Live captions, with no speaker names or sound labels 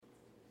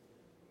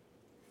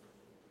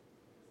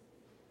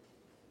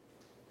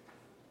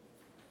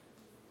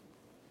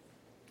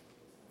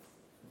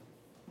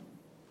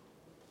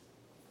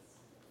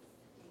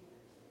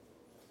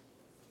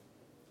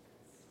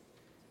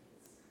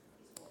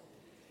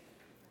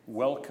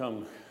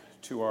Welcome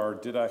to our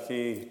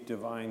Didache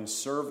Divine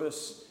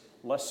Service.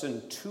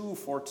 Lesson 2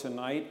 for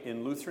tonight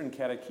in Lutheran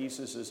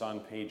Catechesis is on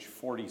page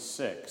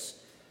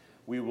 46.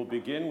 We will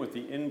begin with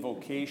the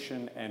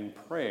invocation and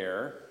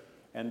prayer,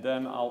 and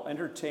then I'll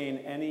entertain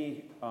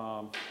any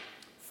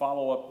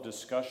follow-up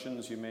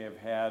discussions you may have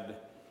had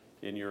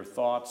in your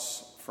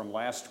thoughts from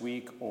last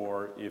week,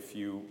 or if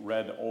you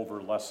read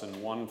over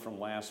lesson 1 from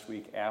last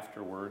week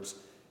afterwards,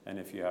 and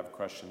if you have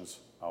questions,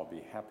 I'll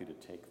be happy to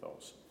take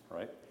those, all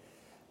right?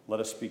 Let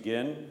us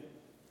begin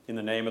in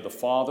the name of the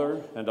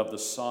Father, and of the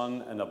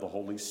Son, and of the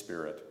Holy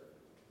Spirit.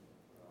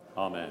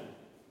 Amen.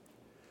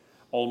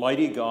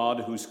 Almighty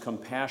God, whose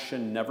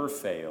compassion never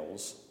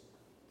fails,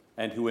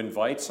 and who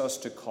invites us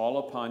to call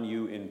upon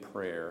you in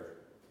prayer,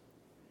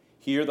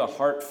 hear the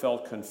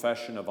heartfelt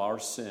confession of our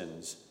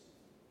sins,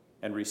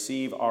 and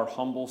receive our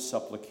humble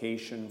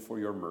supplication for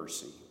your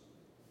mercy.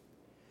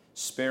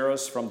 Spare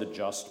us from the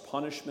just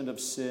punishment of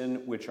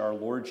sin which our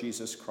Lord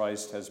Jesus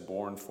Christ has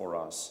borne for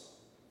us,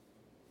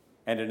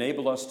 and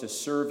enable us to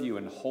serve you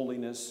in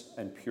holiness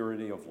and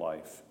purity of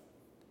life.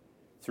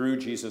 Through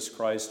Jesus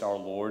Christ our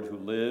Lord, who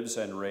lives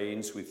and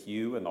reigns with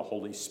you and the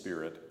Holy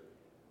Spirit,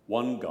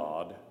 one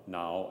God,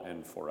 now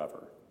and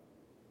forever.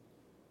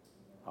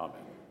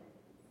 Amen.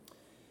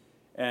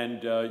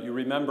 And you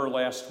remember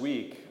last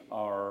week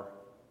our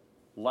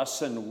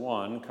lesson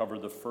 1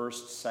 covered the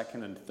first,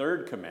 second, and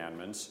third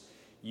commandments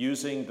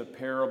using the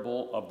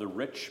parable of the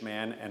rich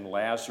man and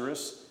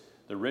Lazarus,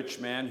 the rich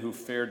man who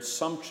fared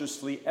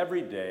sumptuously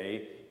every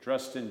day,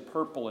 dressed in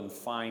purple and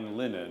fine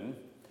linen,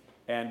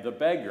 and the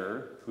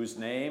beggar, whose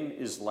name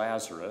is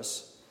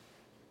Lazarus,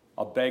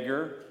 a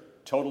beggar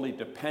totally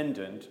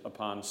dependent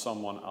upon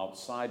someone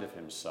outside of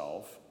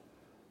himself,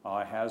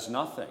 has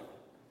nothing,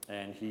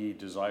 and he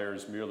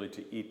desires merely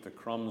to eat the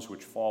crumbs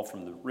which fall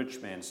from the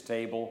rich man's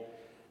table.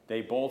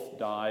 They both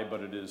die, but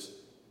it is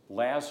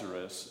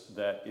Lazarus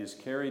that is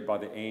carried by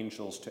the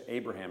angels to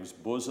Abraham's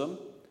bosom,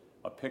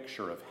 a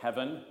picture of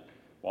heaven,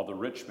 while the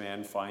rich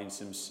man finds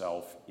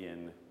himself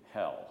in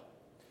hell.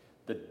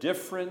 The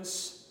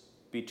difference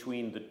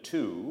between the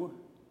two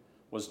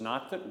was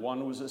not that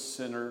one was a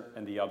sinner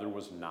and the other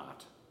was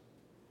not,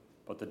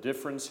 but the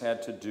difference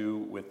had to do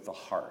with the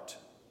heart.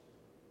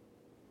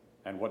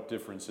 And what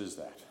difference is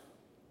that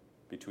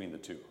between the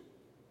two?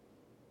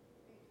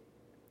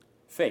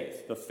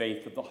 Faith, the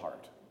faith of the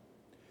heart.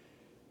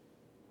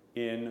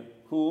 In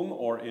whom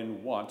or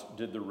in what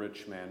did the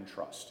rich man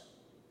trust?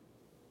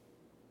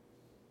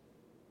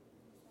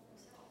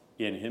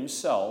 In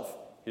himself,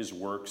 his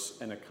works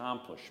and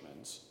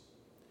accomplishments.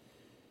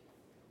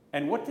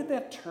 And what did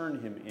that turn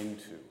him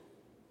into?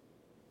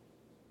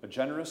 A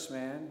generous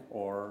man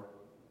or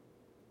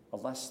a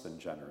less than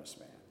generous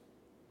man?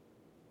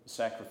 A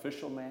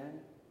sacrificial man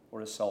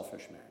or a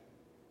selfish man?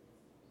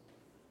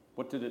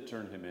 What did it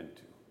turn him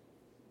into?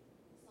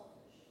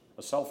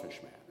 A selfish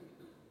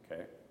man,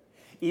 okay?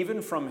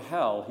 Even from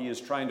hell, he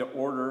is trying to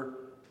order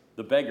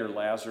the beggar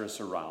Lazarus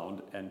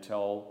around and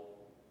tell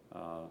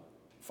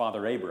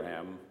Father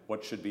Abraham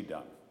what should be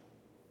done,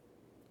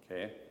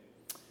 okay?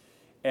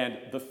 And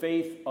the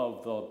faith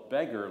of the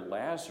beggar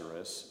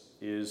Lazarus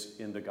is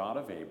in the God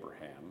of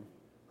Abraham,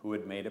 who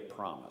had made a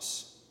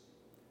promise.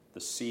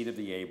 The seed of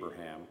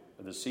Abraham,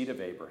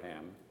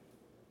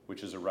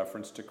 which is a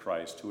reference to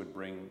Christ, who would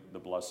bring the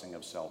blessing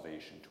of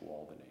salvation to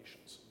all the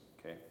nations,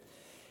 okay?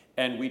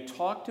 And we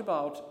talked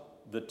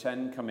about the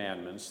 10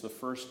 commandments, the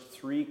first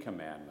 3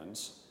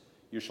 commandments.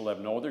 You shall have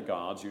no other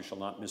gods. You shall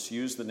not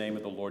misuse the name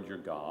of the Lord your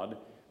God.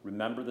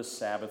 Remember the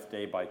Sabbath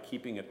day by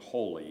keeping it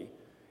holy.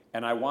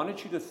 And I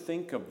wanted you to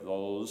think of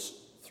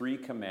those 3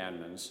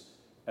 commandments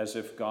as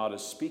if God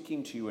is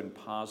speaking to you in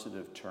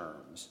positive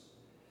terms.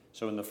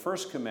 So in the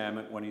first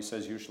commandment, when he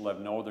says you shall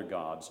have no other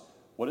gods,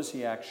 what is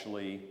he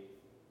actually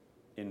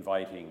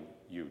inviting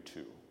you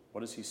to?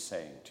 What is he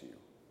saying to you?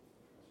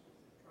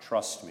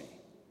 Trust me.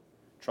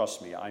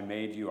 Trust me. I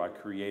made you. I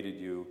created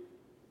you.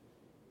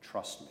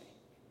 Trust me.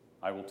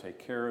 I will take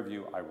care of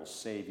you. I will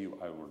save you.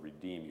 I will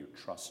redeem you.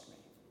 Trust me.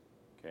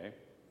 Okay?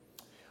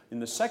 In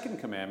the second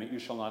commandment, you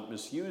shall not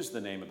misuse the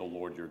name of the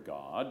Lord your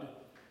God.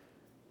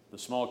 The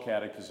Small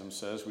Catechism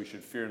says we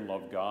should fear and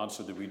love God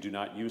so that we do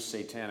not use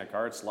satanic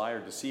arts, lie,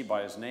 or deceive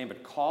by his name,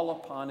 but call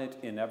upon it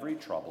in every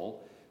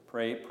trouble,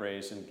 pray,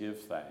 praise, and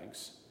give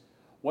thanks.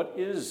 What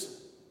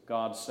is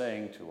God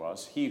saying to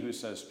us? He who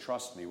says,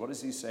 trust me, what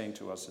is he saying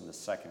to us in the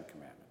second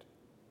commandment?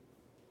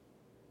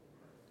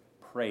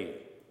 Pray.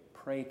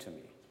 Pray to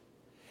me.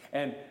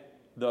 And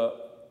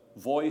the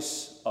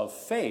voice of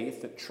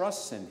faith that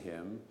trusts in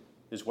him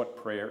is what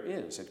prayer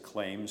is. It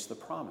claims the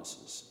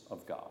promises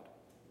of God,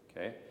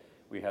 okay?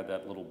 We had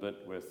that little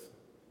bit with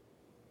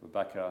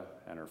Rebecca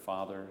and her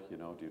father, do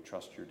you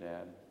trust your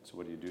dad? So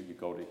what do? You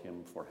go to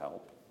him for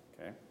help,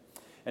 okay?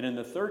 And in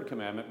the third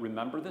commandment,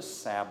 remember the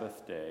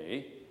Sabbath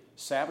day.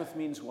 Sabbath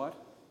means what?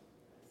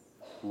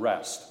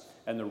 Rest.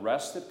 And the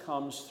rest that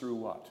comes through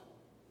what?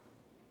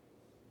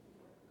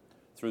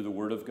 Through the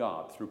Word of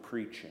God, through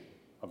preaching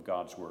of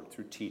God's Word,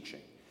 through teaching.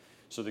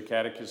 So the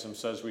Catechism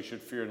says we should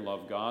fear and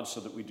love God so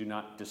that we do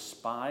not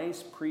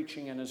despise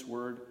preaching in his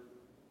word,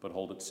 but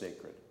hold it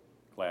sacred,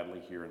 gladly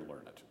hear and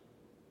learn it.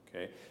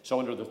 Okay? So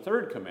under the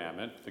third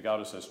commandment, the God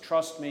who says,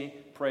 trust me,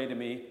 pray to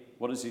me,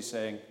 what is he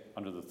saying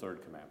under the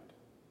third commandment?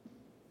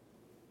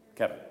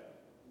 Kevin.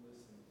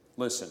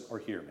 Listen or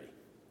hear me.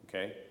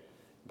 Okay?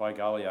 By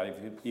golly,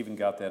 I've even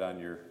got that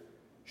on your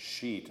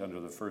sheet under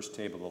the first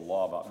table of the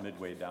law about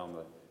midway down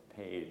the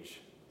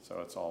page. So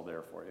it's all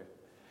there for you.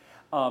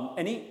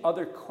 Any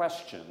other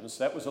questions?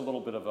 That was a little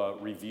bit of a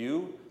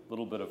review, a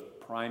little bit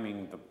of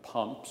priming the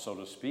pump, so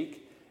to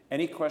speak.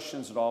 Any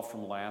questions at all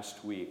from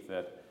last week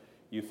that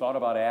you thought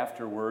about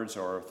afterwards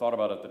or thought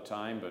about at the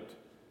time but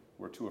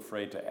were too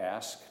afraid to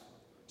ask?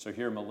 So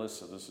here,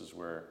 Melissa, this is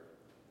where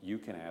you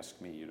can ask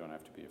me. You don't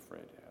have to be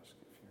afraid to ask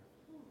if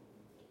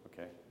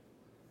you're... Okay?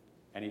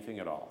 Anything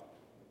at all?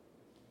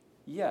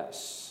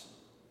 Yes.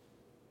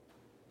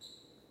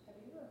 Have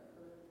you ever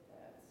heard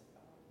that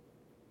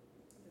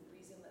the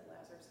reason that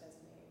Lazarus has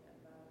a name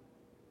and that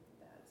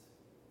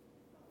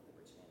the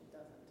rich man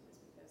doesn't is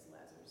because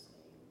Lazarus'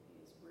 name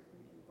is written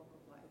in the book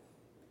of life?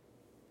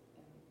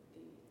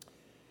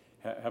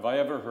 And Have I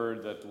ever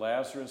heard that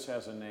Lazarus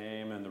has a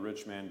name and the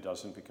rich man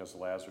doesn't because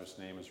Lazarus'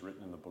 name is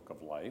written in the book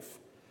of life?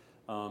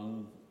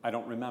 I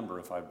don't remember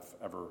if I've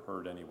ever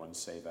heard anyone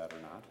say that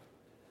or not.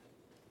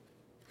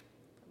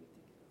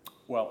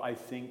 Well, I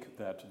think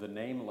that the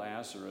name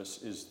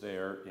Lazarus is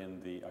there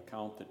in the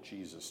account that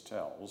Jesus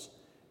tells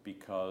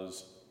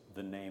because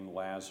the name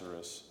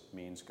Lazarus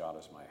means God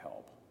is my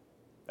help.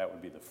 That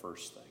would be the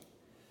first thing.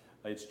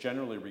 It's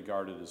generally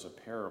regarded as a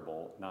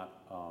parable, not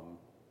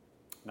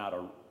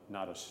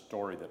a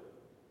story that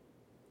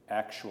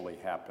actually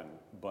happened,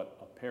 but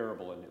a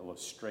parable, an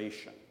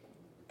illustration.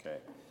 Okay.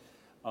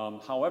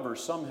 However,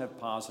 some have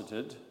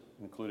posited,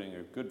 including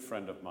a good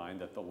friend of mine,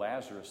 that the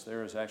Lazarus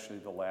there is actually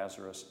the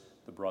Lazarus,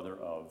 the brother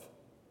of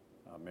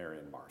Mary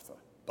and Martha.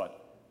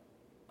 But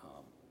I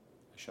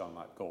shall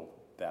not go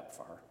that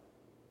far.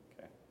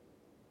 Okay.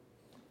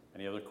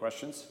 Any other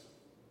questions?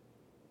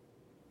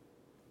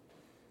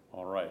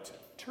 All right.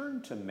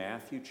 Turn to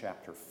Matthew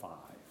chapter 5.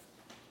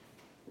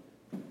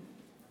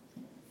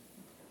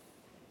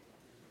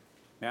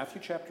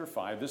 Matthew chapter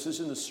 5. This is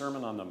in the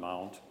Sermon on the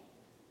Mount,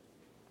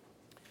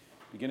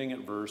 beginning at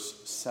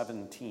verse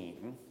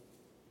 17.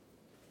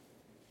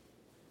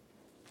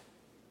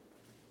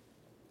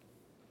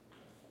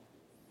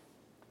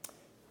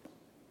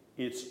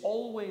 It's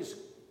always,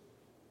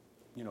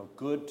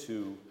 good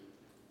to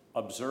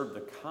observe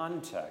the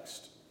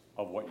context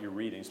of what you're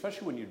reading,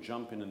 especially when you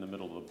jump in the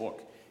middle of the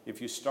book.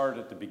 If you start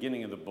at the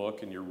beginning of the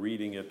book and you're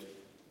reading it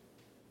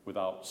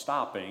without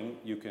stopping,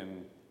 you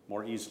can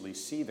more easily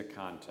see the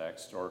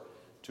context or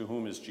to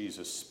whom is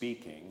Jesus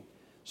speaking.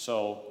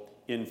 So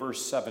in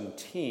verse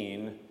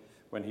 17,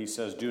 when he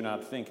says, do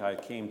not think I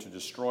came to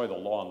destroy the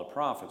law and the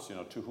prophets,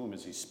 to whom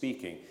is he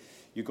speaking?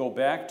 You go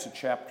back to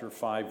chapter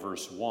 5,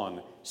 verse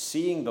 1.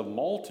 Seeing the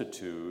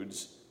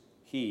multitudes,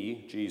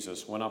 he,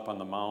 Jesus, went up on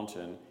the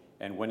mountain,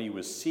 and when he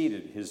was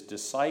seated, his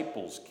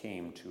disciples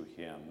came to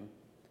him.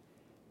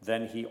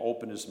 Then he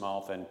opened his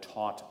mouth and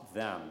taught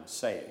them,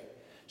 saying.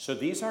 So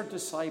these are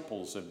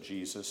disciples of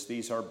Jesus.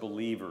 These are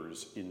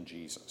believers in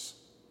Jesus.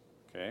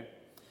 Okay?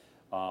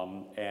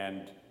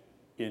 And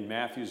in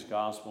Matthew's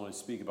gospel, when we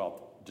speak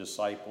about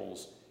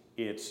disciples,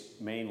 it's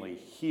mainly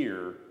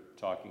here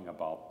talking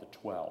about the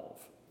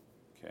 12.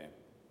 Okay.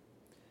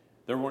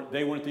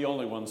 They weren't the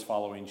only ones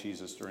following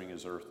Jesus during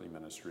his earthly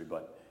ministry,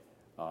 but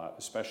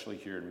especially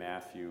here in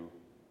Matthew,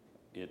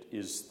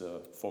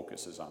 the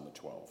focus is on the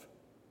 12.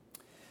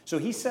 So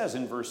he says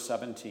in verse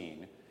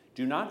 17,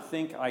 do not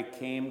think I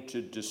came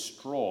to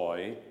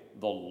destroy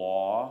the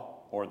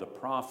law or the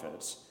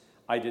prophets.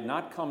 I did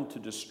not come to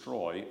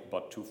destroy,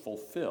 but to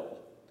fulfill.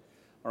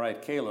 All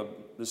right, Caleb,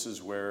 this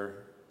is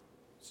where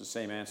it's the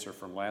same answer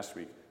from last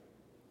week.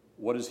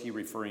 What is he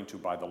referring to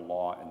by the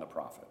law and the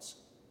prophets?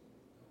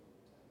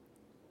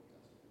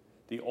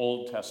 The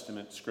Old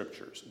Testament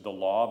scriptures. The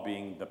law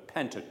being the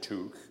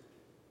Pentateuch,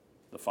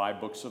 the 5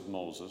 books of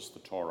Moses, the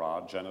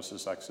Torah,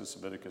 Genesis, Exodus,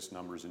 Leviticus,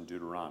 Numbers, and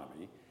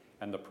Deuteronomy,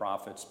 and the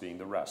prophets being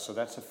the rest. So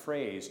that's a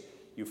phrase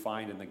you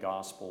find in the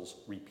Gospels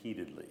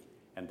repeatedly,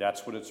 and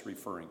that's what it's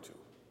referring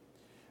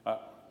to.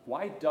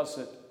 Why does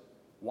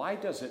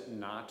it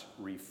not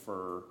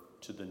refer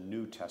to the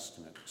New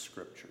Testament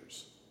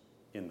scriptures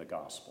in the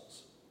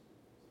Gospels?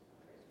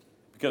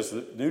 Because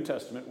the New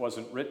Testament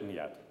wasn't written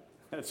yet.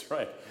 That's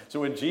right. So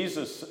when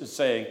Jesus is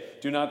saying,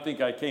 do not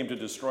think I came to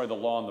destroy the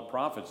law and the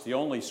prophets, the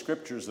only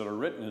scriptures that are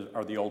written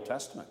are the Old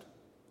Testament.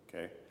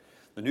 Okay?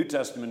 The New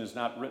Testament is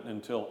not written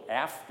until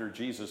after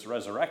Jesus'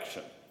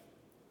 resurrection.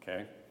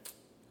 Okay?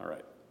 All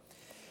right.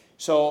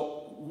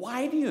 So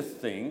why do you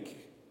think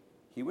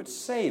he would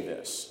say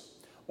this?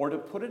 Or to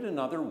put it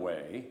another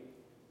way,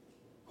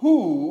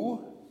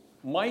 who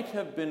might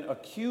have been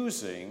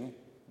accusing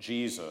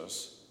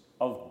Jesus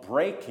of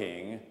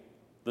breaking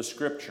the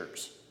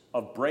scriptures,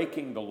 of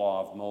breaking the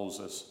law of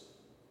Moses,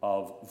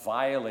 of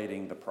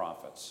violating the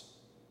prophets?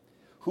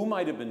 Who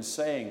might have been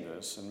saying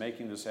this and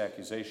making this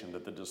accusation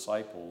that the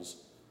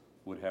disciples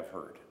would have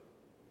heard.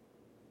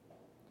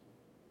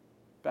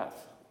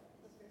 Beth.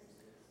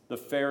 The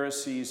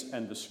Pharisees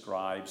and the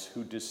scribes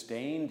who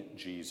disdained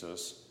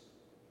Jesus,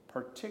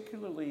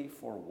 particularly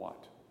for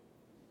what?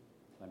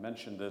 I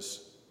mentioned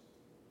this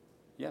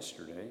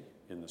yesterday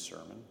in the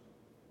sermon.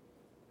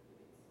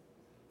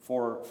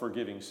 For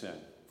forgiving sin,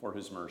 for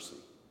his mercy.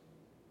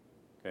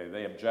 Okay,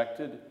 they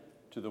objected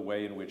to the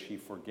way in which he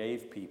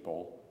forgave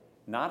people,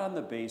 not on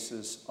the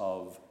basis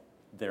of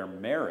their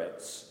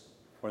merits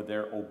or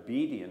their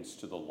obedience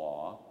to the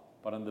law,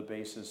 but on the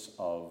basis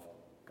of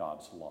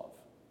God's love.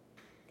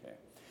 Okay.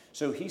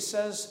 So he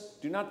says,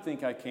 do not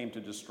think I came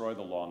to destroy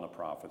the law and the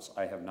prophets.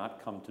 I have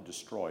not come to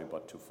destroy,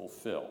 but to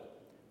fulfill.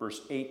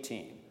 Verse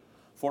 18,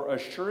 for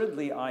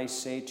assuredly I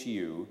say to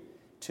you,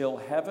 till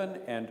heaven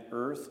and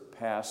earth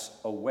pass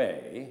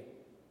away,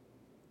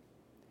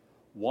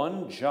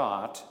 one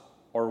jot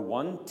or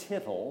one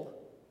tittle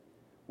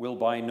will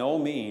by no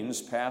means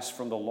pass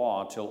from the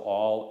law till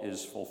all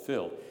is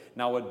fulfilled.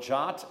 Now, a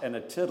jot and a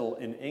tittle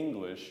in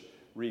English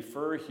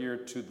refer here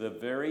to the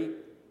very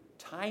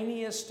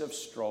tiniest of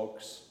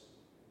strokes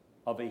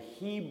of a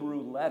Hebrew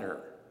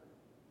letter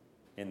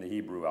in the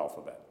Hebrew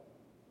alphabet.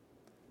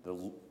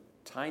 The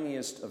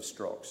tiniest of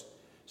strokes.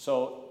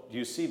 So, do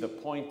you see the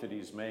point that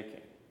he's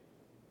making?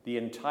 The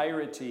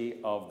entirety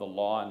of the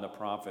law and the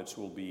prophets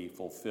will be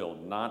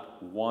fulfilled.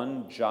 Not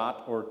one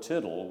jot or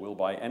tittle will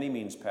by any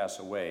means pass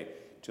away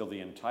till the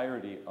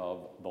entirety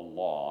of the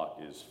law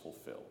is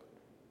fulfilled.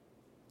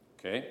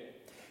 Okay?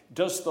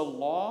 Does the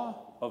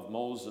law of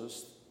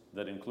Moses,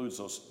 that includes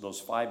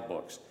those 5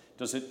 books,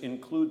 does it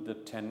include the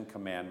 10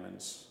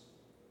 Commandments?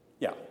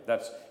 Yeah,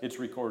 it's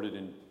recorded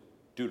in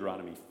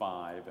Deuteronomy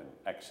 5 and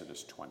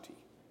Exodus 20.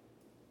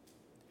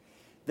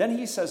 Then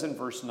he says in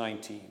verse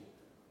 19,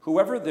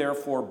 whoever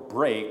therefore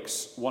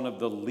breaks one of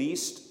the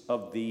least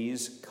of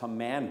these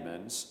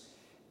commandments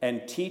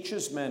and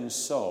teaches men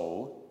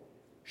so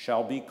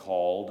shall be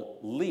called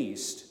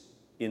least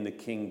in the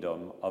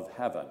kingdom of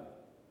heaven.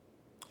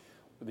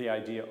 The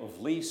idea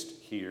of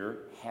least here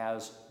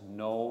has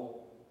no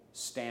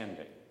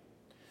standing.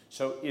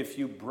 So if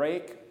you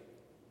break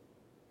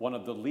one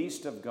of the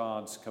least of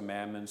God's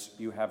commandments,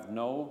 you have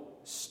no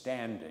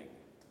standing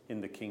in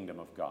the kingdom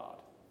of God.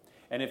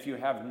 And if you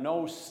have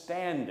no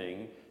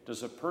standing,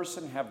 does a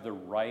person have the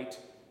right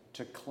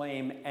to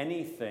claim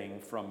anything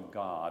from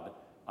God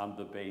on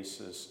the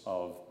basis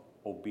of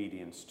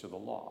obedience to the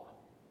law?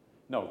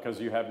 No, because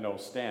you have no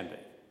standing.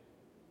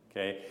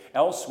 Okay?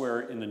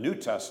 Elsewhere in the New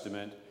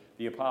Testament,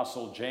 the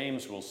Apostle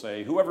James will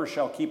say, whoever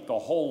shall keep the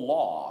whole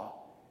law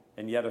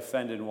and yet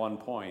offend in one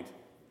point,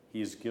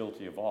 he is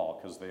guilty of all,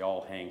 because they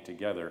all hang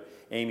together.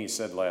 Amy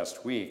said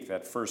last week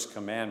that first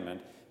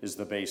commandment is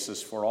the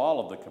basis for all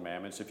of the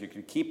commandments. If you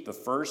could keep the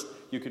first,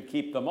 you could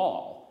keep them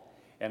all.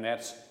 And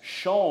that's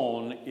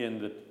shown in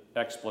the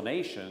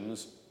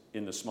explanations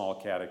in the Small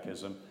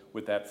Catechism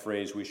with that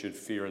phrase, we should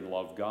fear and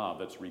love God,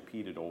 that's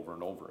repeated over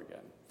and over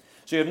again.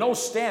 So you have no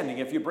standing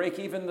if you break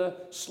even the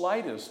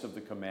slightest of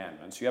the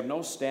commandments. You have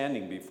no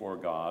standing before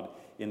God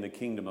in the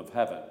kingdom of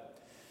heaven.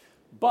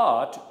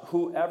 But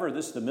whoever,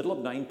 this is the middle of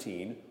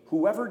 19,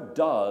 whoever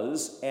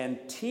does and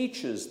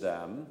teaches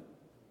them,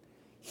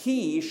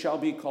 he shall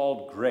be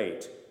called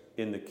great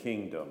in the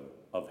kingdom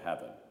of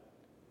heaven.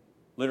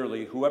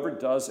 Literally, whoever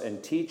does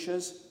and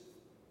teaches,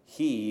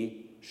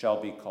 he shall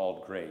be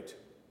called great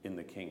in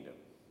the kingdom.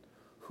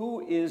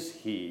 Who is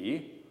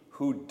he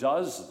who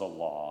does the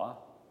law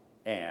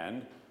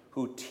and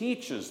who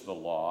teaches the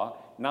law,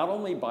 not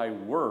only by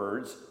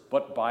words,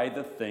 but by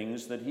the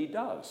things that he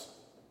does?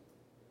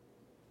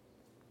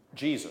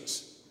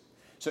 Jesus.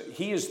 So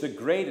he is the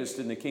greatest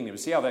in the kingdom.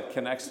 See how that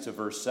connects to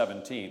verse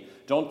 17.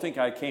 Don't think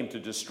I came to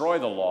destroy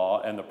the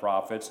law and the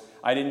prophets.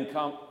 I did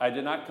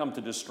not come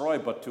to destroy,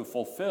 but to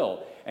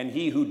fulfill. And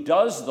he who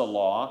does the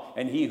law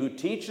and he who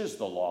teaches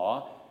the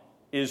law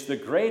is the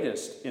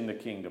greatest in the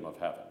kingdom of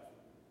heaven.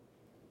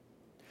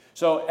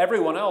 So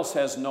everyone else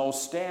has no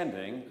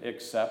standing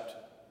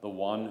except the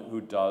one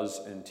who does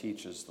and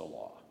teaches the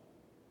law.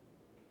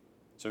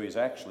 So he's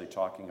actually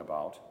talking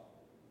about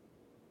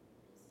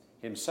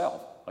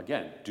himself.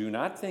 Again, do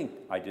not think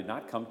I did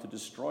not come to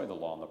destroy the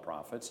law and the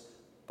prophets,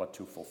 but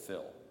to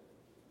fulfill.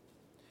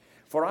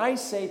 For I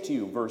say to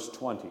you, verse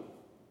 20,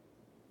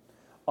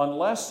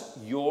 unless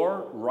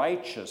your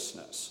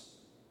righteousness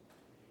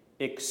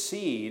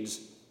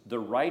exceeds the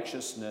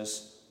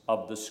righteousness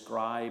of the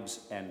scribes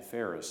and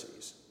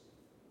Pharisees.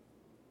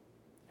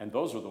 And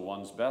those are the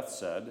ones Beth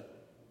said,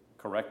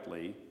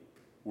 correctly,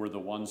 were the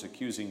ones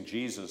accusing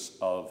Jesus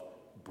of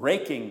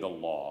breaking the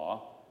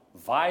law,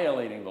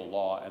 violating the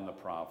law and the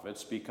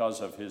prophets because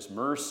of his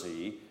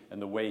mercy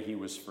and the way he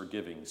was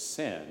forgiving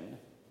sin.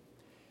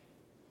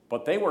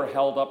 But they were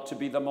held up to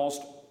be the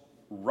most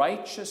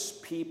righteous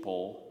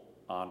people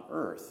on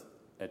earth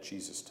at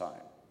Jesus'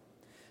 time.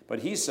 But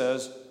he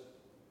says,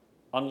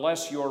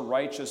 unless your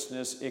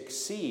righteousness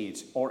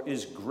exceeds or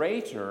is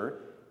greater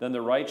than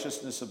the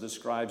righteousness of the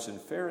scribes and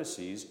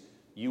Pharisees,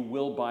 you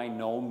will by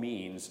no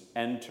means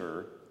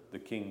enter the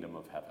kingdom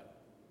of heaven.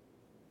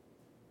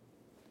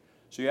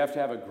 So you have to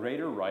have a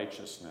greater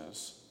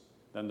righteousness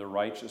than the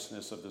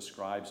righteousness of the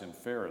scribes and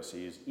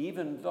Pharisees,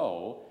 even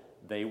though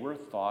they were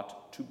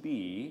thought to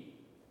be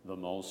the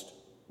most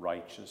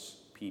righteous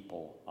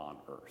people on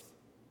earth.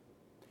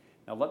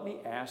 Now let me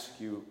ask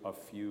you a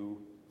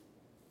few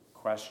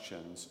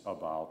questions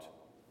about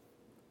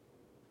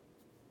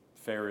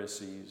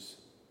Pharisees,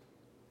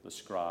 the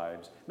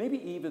scribes, maybe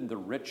even the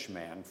rich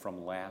man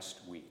from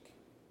last week.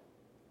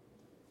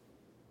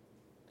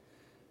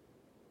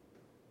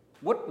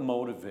 What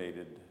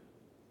motivated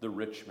the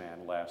rich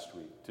man last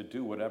week to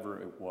do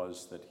whatever it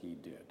was that he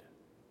did,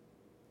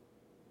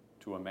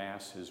 to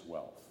amass his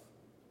wealth?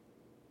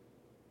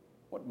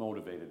 What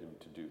motivated him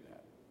to do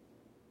that?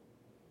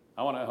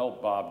 I want to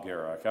help Bob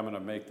Garrick. I'm going to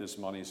make this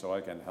money so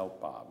I can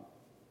help Bob.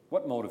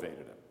 What motivated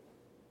him?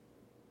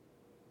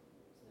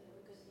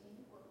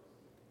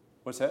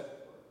 What's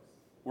that?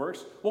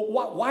 Works? Well,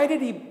 why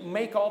did he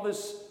make all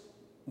this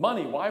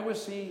money? Why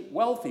was he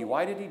wealthy?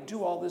 Why did he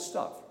do all this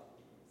stuff?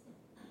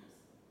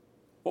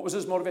 What was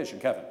his motivation,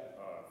 Kevin? For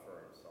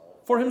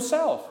himself. For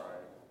himself.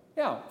 Right.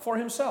 Yeah, for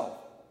himself.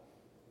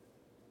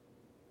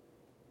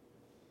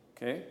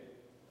 Okay?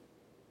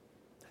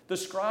 The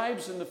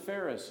scribes and the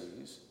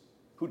Pharisees,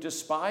 who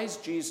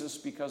despised Jesus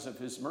because of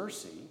his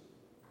mercy,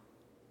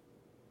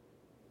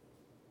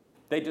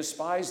 they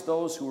despised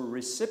those who were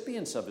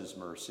recipients of his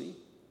mercy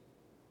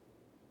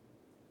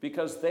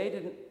because they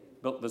didn't,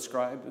 the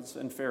scribes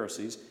and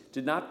Pharisees,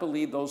 did not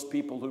believe those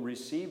people who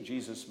received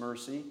Jesus'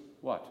 mercy,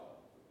 what?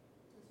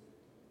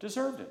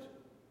 Deserved it.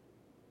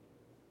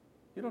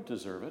 You don't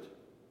deserve it.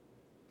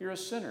 You're a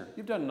sinner.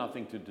 You've done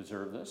nothing to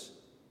deserve this.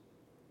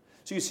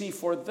 So you see,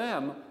 for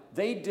them,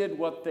 they did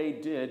what they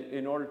did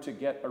in order to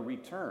get a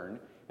return.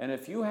 And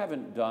if you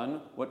haven't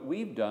done what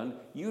we've done,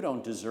 you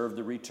don't deserve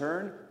the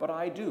return, but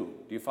I do.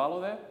 Do you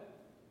follow that?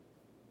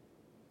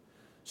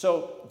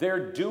 So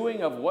their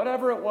doing of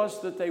whatever it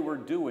was that they were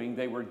doing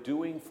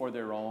for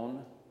their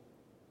own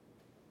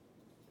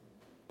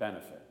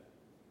benefit.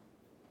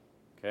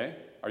 Okay?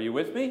 Are you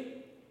with me?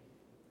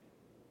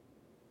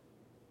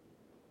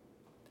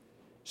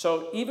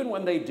 So even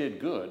when they did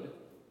good,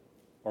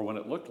 or when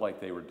it looked like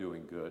they were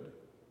doing good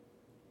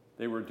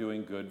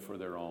for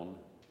their own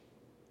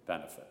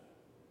benefit.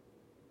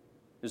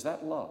 Is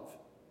that love?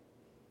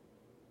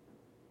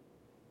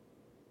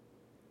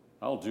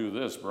 I'll do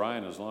this,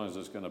 Brian, as long as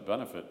it's going to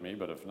benefit me,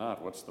 but if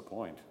not, what's the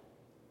point?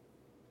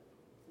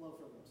 Love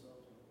for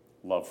themselves.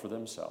 Love for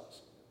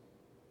themselves.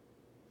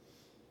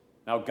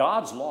 Now,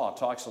 God's law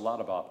talks a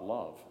lot about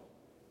love.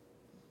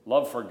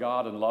 Love for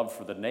God and love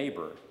for the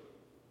neighbor,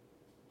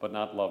 but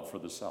not love for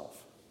the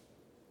self.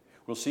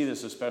 We'll see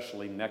this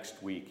especially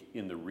next week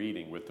in the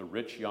reading with the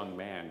rich young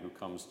man who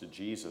comes to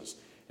Jesus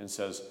and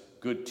says,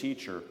 "Good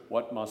teacher,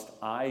 what must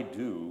I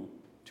do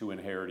to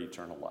inherit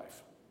eternal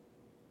life?"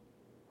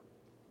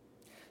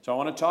 So I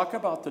want to talk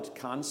about the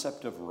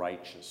concept of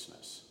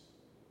righteousness.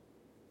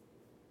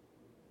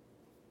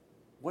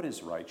 What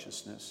is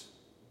righteousness?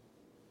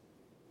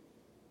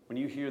 When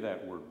you hear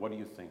that word, what do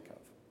you think of?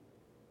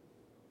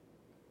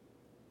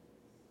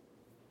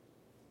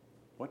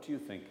 What do you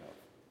think of?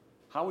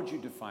 How would you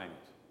define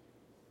it?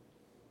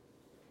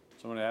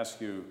 Someone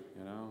asks you,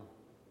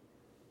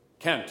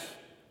 Kent,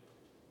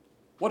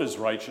 what is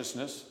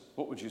righteousness?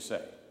 What would you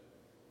say?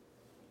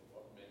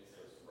 What makes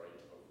us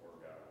right before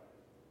God?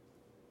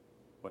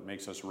 What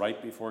makes us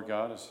right before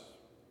God is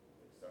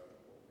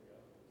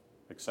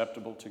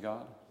acceptable to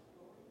God.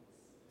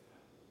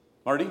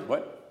 Marty,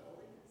 what?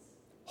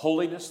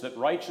 Holiness. That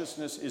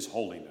righteousness is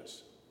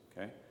holiness.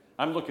 Okay?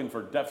 I'm looking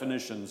for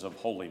definitions of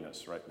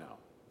holiness right now.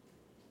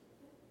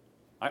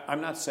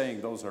 I'm not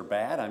saying those are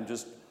bad. I'm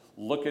just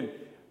looking.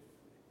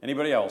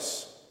 Anybody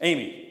else?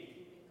 Amy.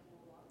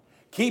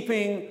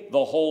 Keeping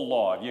the whole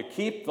law. If you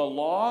keep the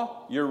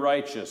law, you're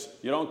righteous.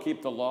 You don't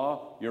keep the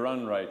law, you're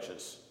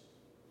unrighteous.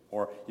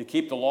 Or you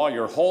keep the law,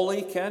 you're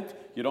holy, Kent.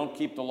 You don't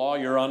keep the law,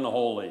 you're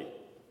unholy.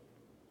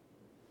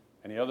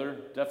 Any other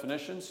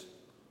definitions?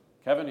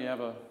 Kevin, you have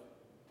a...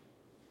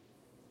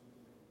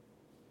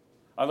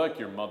 I like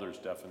your mother's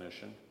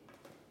definition.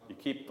 You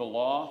keep the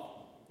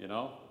law,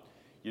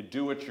 you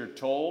do what you're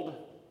told.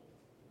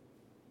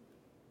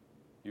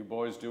 You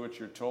boys do what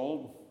you're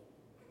told.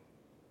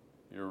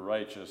 You're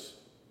righteous,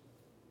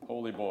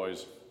 holy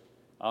boys,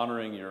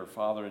 honoring your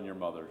father and your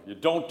mother. You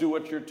don't do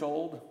what you're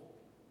told.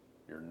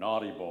 You're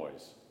naughty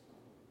boys.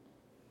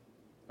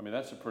 I mean,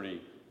 that's a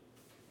pretty...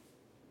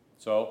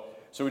 So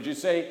would you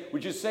say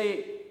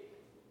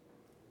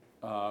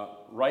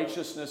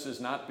righteousness is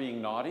not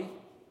being naughty?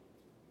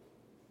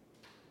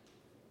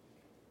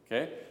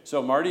 Okay,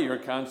 so Marty, your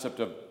concept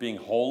of being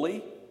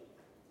holy,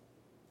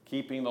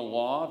 keeping the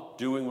law,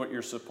 doing what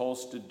you're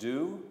supposed to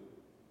do,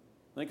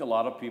 I think a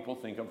lot of people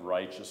think of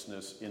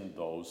righteousness in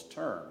those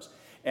terms.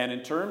 And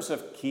in terms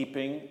of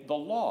keeping the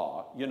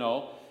law,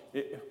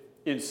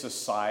 in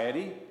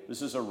society,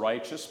 this is a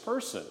righteous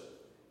person.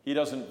 He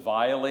doesn't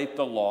violate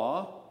the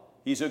law.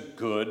 He's a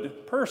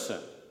good person.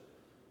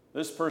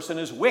 This person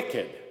is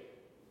wicked.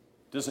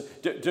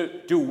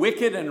 Do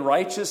wicked and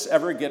righteous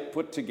ever get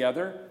put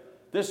together?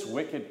 This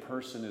wicked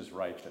person is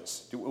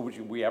righteous.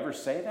 Would we ever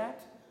say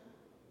that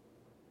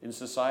in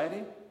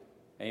society?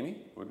 Amy,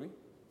 would we?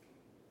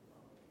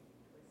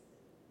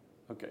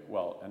 Okay,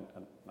 well, and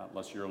not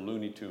unless you're a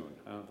Looney Tune.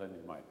 Then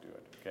you might do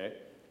it, okay?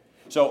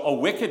 So a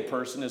wicked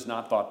person is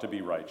not thought to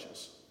be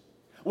righteous.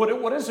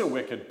 What is a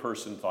wicked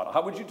person thought?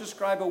 How would you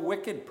describe a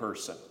wicked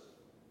person?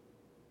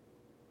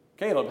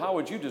 Caleb, how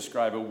would you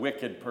describe a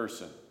wicked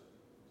person?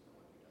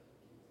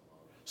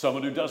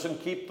 Someone who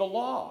doesn't keep the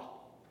law.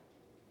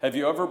 Have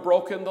you ever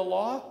broken the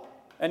law?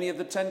 Any of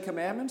the 10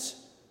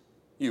 Commandments?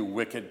 You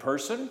wicked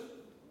person.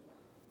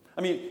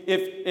 I mean,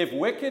 if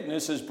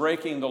wickedness is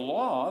breaking the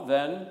law,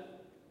 then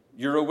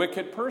you're a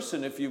wicked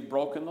person if you've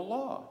broken the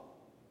law.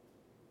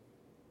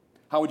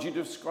 How would you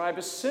describe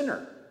a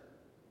sinner?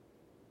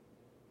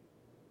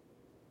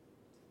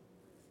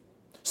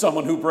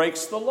 Someone who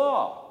breaks the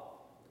law.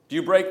 Do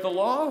you break the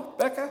law,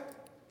 Becca?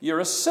 You're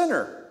a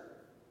sinner.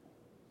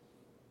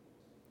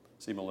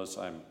 See,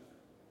 Melissa,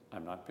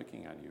 I'm not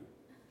picking on you.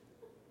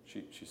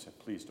 She said,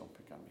 please don't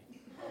pick on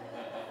me.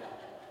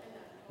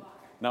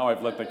 Now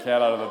I've let the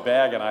cat out of the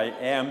bag and I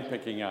am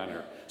picking on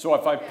her. So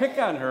if I pick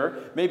on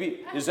her,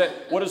 maybe,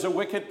 what does a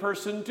wicked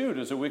person do?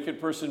 Does a wicked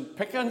person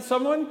pick on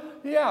someone?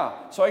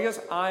 Yeah. So I guess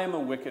I am a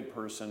wicked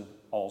person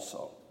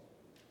also.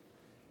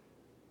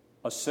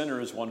 A sinner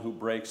is one who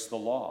breaks the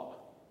law.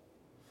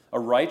 A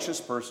righteous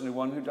person is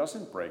one who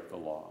doesn't break the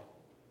law.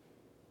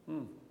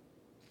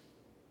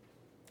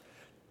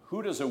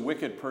 Who does a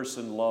wicked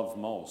person love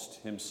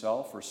most,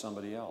 himself or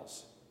somebody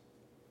else?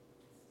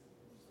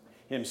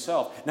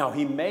 Himself. Now,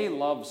 he may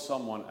love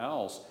someone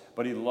else,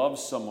 but he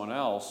loves someone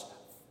else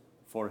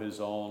for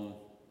his own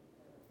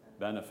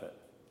benefit.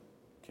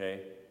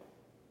 Okay?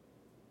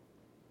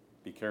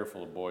 Be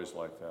careful of boys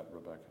like that,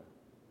 Rebecca,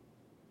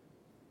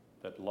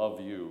 that love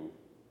you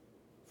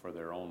for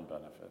their own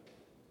benefit.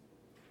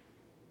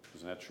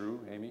 Isn't that true,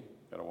 Amy?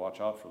 Got to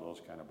watch out for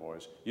those kind of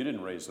boys. You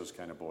didn't raise those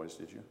kind of boys,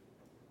 did you?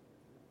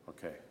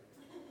 Okay.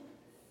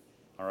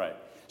 All right.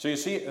 So you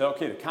see,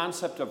 okay, the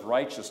concept of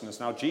righteousness.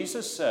 Now,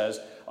 Jesus says,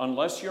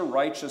 unless your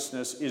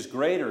righteousness is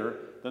greater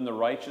than the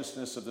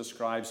righteousness of the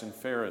scribes and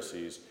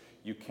Pharisees,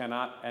 you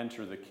cannot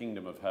enter the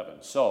kingdom of heaven.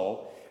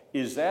 So,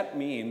 does that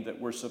mean that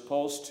we're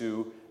supposed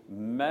to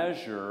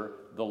measure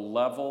the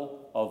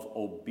level of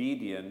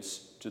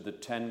obedience to the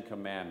 10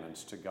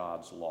 Commandments, to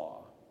God's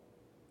law?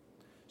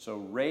 So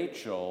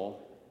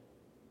Rachel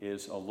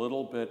is a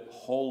little bit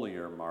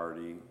holier,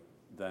 Marty,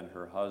 than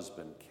her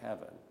husband,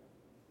 Kevin.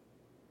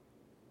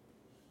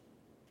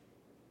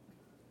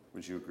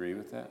 Would you agree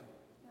with that?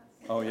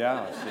 Yes. Oh,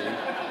 yeah,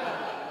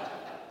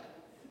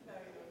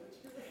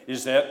 see?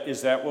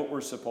 Is that what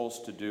we're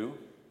supposed to do?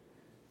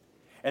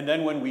 And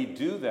then when we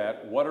do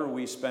that, what are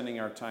we spending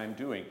our time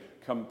doing?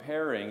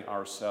 Comparing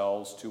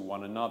ourselves to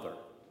one another.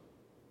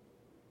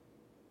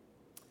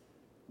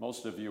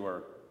 Most of you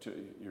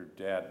your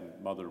dad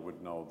and mother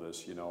would know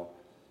this, you know.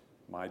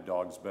 My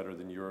dog's better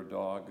than your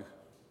dog.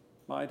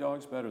 My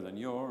dog's better than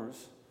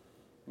yours.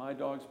 My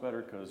dog's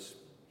better because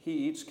he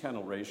eats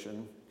kennel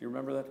ration. You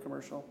remember that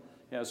commercial?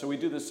 Yeah, so we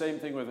do the same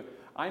thing with,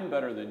 I'm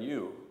better than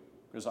you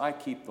because I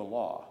keep the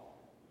law.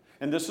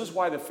 And this is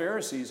why the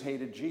Pharisees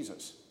hated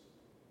Jesus.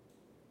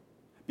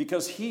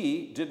 Because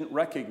he didn't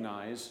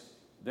recognize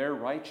their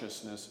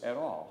righteousness at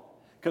all.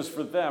 Because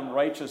for them,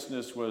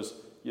 righteousness was,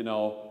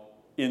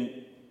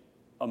 in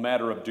a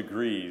matter of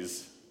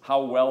degrees.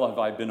 How well have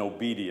I been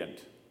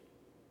obedient?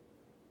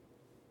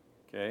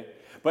 Okay?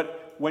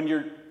 But when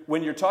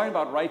you're talking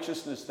about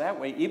righteousness that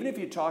way, even if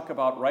you talk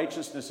about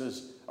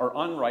righteousness or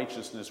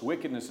unrighteousness,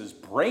 wickedness is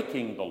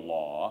breaking the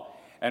law,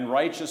 and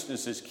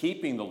righteousness is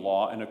keeping the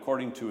law, and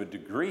according to a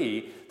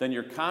degree, then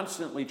you're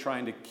constantly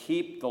trying to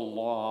keep the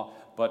law,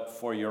 but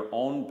for your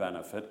own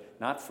benefit,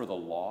 not for the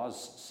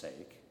law's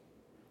sake,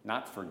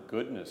 not for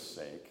goodness'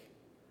 sake,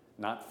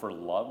 not for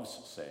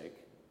love's sake,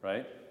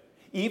 right?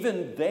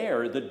 Even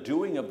there, the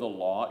doing of the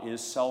law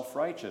is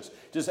self-righteous.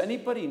 Does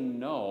anybody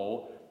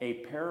know a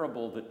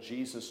parable that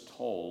Jesus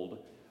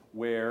told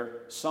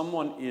where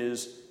someone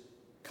is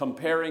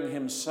comparing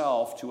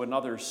himself to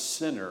another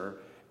sinner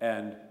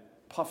and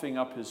puffing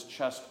up his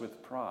chest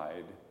with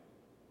pride?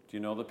 Do you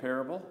know the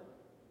parable?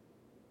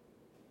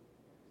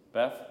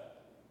 Beth?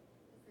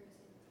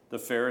 The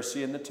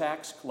Pharisee and the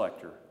tax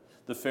collector.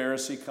 The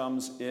Pharisee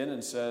comes in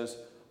and says,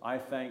 I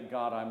thank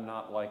God I'm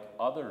not like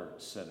other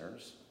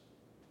sinners,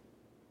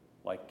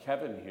 like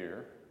Kevin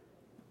here.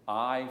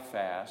 I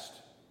fast,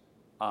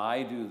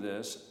 I do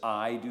this,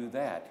 I do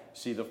that.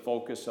 See the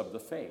focus of the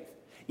faith.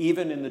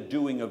 Even in the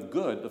doing of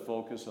good, the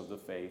focus of the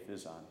faith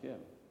is on him.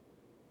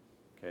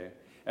 Okay?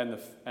 And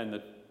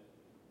the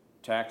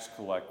tax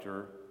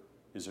collector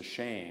is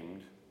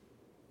ashamed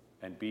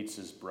and beats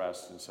his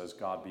breast and says,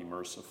 God, be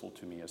merciful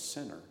to me, a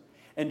sinner.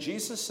 And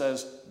Jesus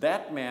says,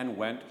 that man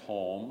went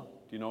home.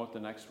 Do you know what the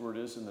next word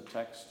is in the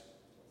text?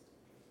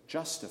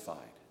 Justified.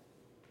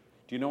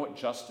 Do you know what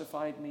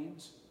justified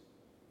means?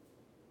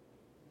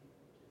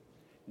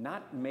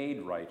 Not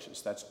made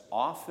righteous. That's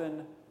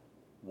often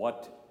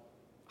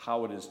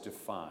how it is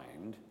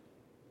defined.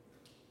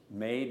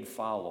 Made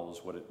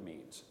follows what it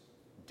means.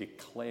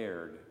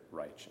 declared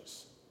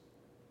righteous.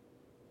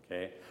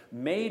 Okay?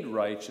 Made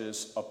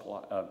righteous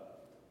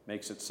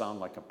makes it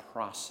sound like a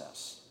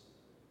process.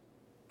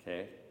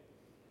 Okay?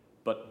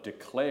 But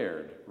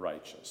declared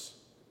righteous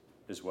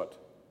is what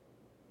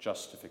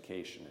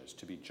justification is.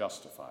 To be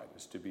justified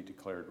is to be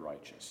declared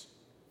righteous.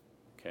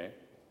 Okay?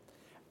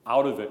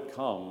 Out of it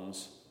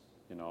comes,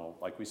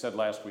 like we said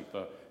last week,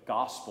 the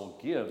gospel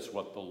gives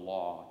what the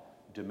law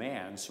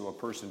demands, so a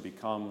person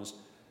becomes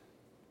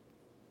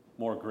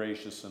more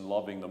gracious and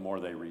loving the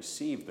more they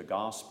receive the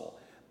gospel.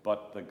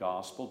 But the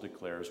gospel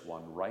declares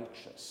one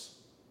righteous.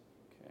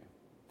 Okay.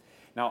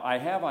 Now, I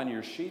have on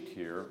your sheet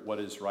here what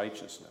is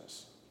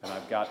righteousness, and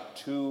I've got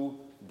 2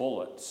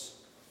 bullets.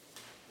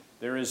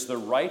 There is the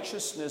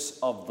righteousness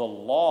of the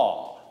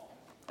law,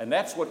 and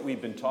that's what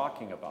we've been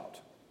talking about.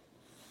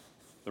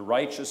 The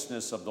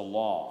righteousness of the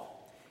law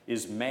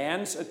is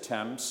man's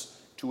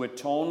attempts to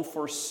atone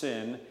for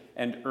sin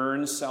and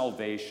earn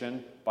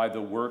salvation by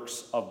the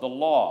works of the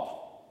law.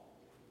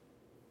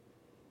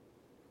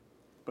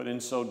 But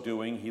in so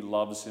doing, he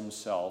loves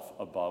himself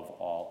above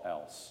all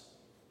else,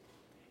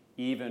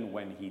 even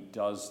when he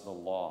does the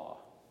law.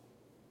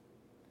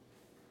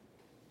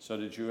 So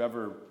did you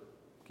ever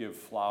give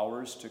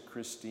flowers to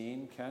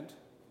Christine, Kent?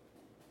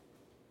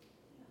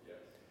 Yes.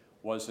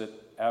 Was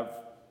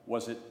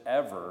it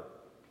ever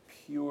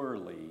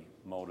purely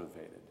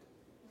motivated,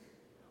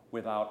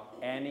 without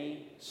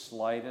any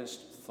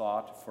slightest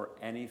thought for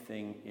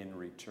anything in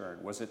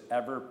return? Was it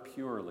ever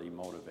purely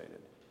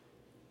motivated?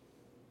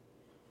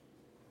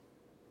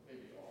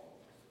 Maybe all.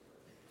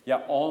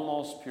 Yeah,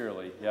 almost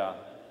purely, yeah.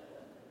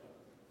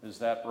 Is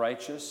that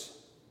righteous?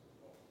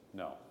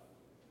 No.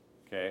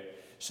 Okay,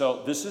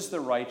 so this is the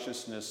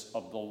righteousness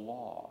of the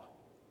law.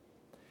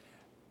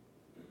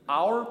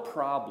 Our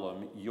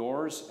problem,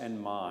 yours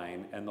and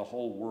mine and the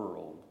whole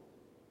world,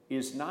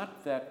 is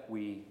not that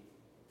we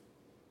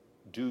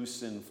do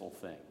sinful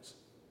things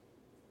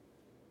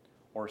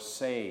or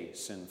say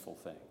sinful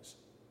things.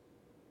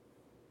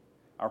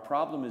 Our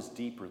problem is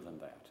deeper than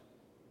that.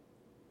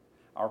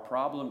 Our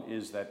problem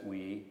is that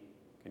we,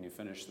 can you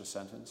finish the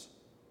sentence?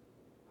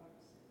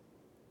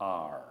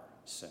 Are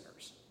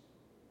sinners.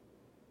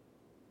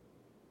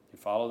 You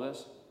follow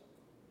this?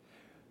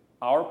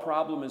 Our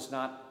problem is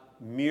not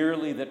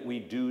merely that we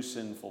do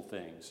sinful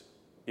things.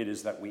 It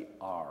is that we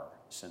are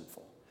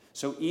sinful.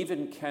 So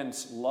even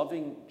Kent's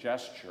loving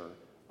gesture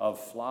of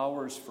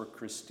flowers for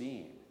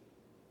Christine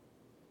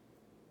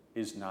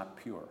is not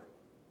pure.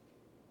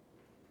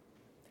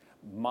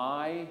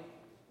 My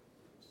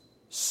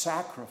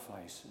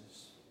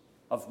sacrifices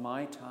of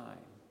my time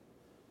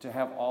to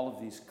have all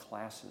of these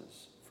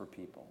classes for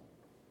people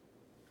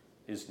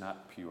is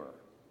not pure.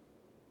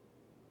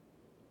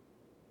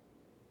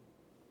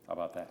 How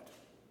about that?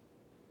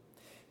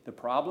 The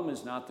problem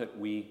is not that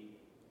we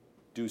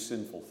do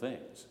sinful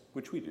things,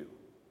 which we do,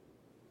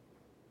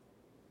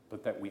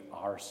 but that we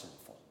are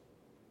sinful.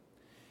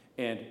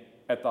 And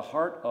at the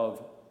heart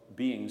of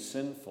being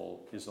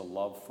sinful is a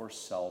love for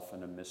self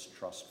and a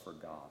mistrust for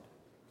God.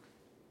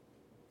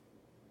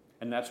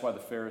 And that's why the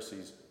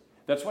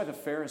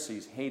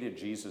Pharisees hated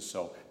Jesus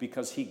so,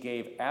 because he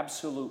gave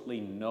absolutely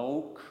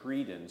no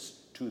credence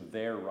to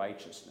their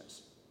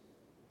righteousness.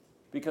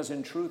 Because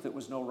in truth, it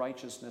was no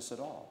righteousness at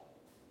all.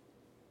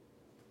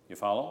 You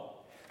follow?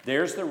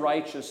 There's the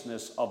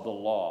righteousness of the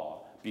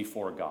law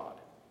before God.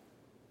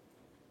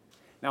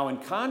 Now, in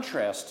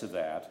contrast to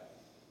that,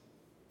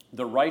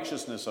 the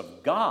righteousness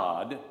of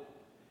God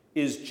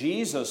is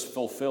Jesus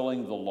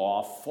fulfilling the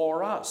law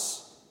for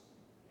us.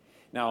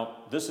 Now,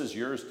 this is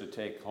yours to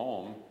take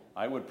home.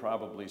 I would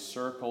probably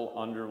circle,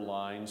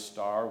 underline,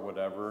 star,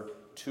 whatever,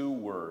 2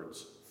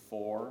 words,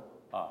 for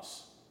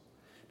us.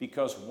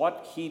 Because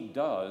what he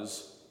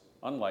does,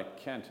 unlike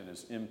Kent and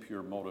his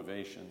impure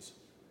motivations,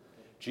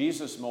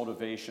 Jesus'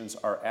 motivations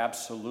are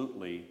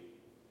absolutely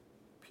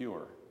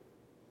pure.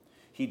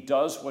 He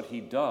does what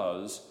he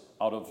does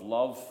out of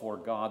love for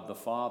God the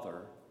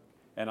Father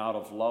and out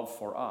of love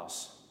for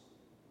us.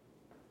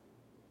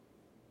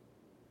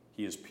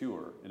 He is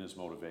pure in his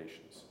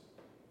motivations.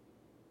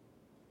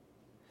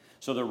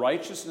 So the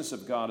righteousness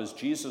of God is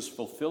Jesus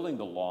fulfilling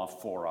the law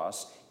for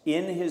us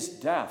in his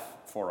death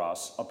for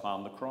us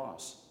upon the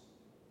cross.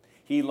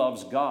 He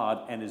loves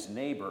God and his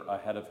neighbor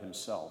ahead of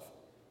himself.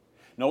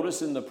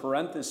 Notice in the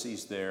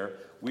parentheses there,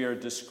 we are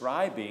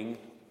describing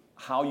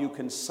how you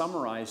can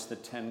summarize the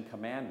 10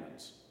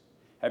 commandments.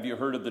 Have you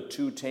heard of the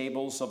 2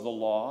 tables of the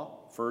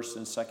law, first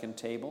and second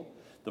table?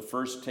 The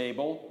first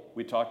table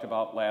we talked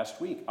about last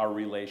week, our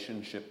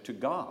relationship to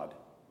God.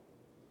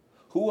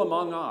 Who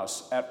among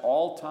us at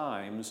all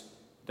times,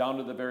 down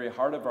to the very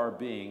heart of our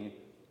being,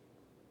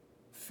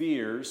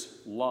 fears,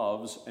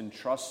 loves, and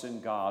trusts in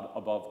God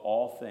above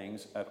all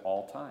things at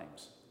all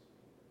times?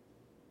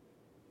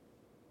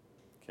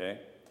 Okay?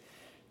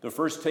 The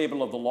first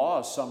table of the law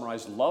is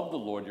summarized, love the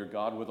Lord your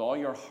God with all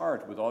your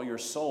heart, with all your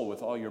soul,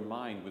 with all your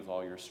mind, with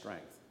all your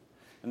strength.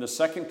 And the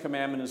second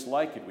commandment is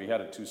like it. We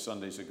had it 2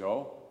 Sundays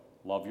ago.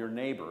 Love your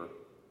neighbor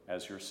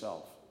as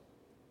yourself.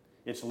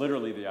 It's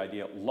literally the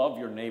idea, love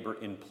your neighbor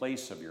in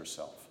place of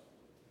yourself.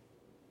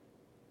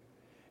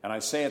 And I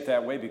say it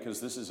that way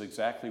because this is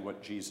exactly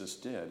what Jesus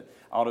did.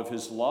 Out of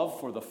his love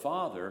for the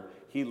Father,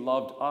 he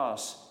loved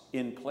us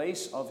in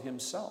place of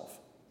himself.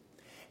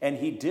 And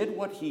he did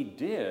what he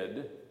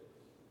did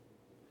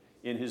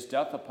in his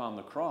death upon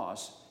the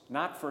cross,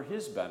 not for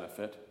his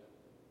benefit,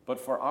 but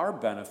for our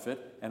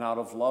benefit and out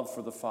of love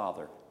for the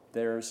Father.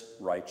 There's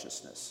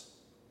righteousness.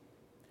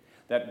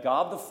 That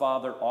God the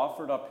Father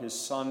offered up his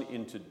Son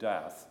into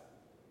death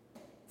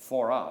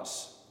for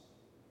us.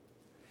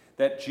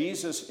 That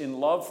Jesus, in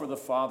love for the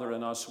Father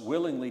and us,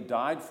 willingly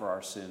died for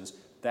our sins.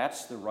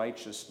 That's the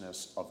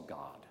righteousness of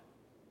God.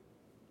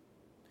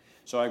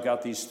 So I've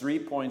got these 3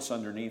 points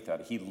underneath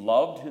that. He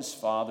loved his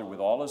Father with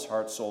all his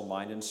heart, soul,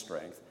 mind, and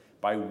strength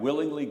by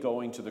willingly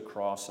going to the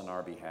cross on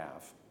our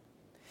behalf.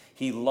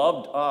 He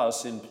loved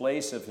us in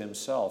place of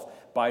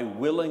himself by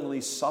willingly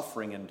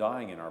suffering and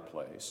dying in our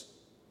place.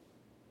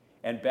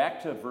 And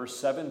back to verse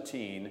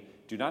 17,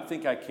 do not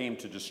think I came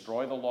to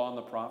destroy the law and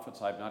the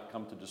prophets. I have not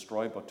come to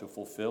destroy, but to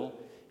fulfill.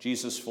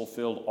 Jesus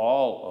fulfilled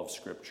all of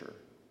Scripture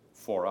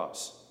for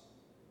us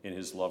in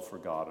his love for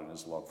God and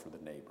his love for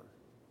the neighbor.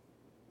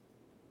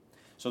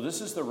 So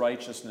this is the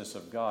righteousness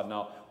of God.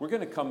 Now, we're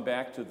going to come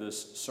back to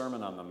this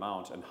Sermon on the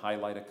Mount and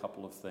highlight a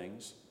couple of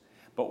things.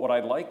 But what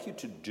I'd like you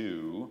to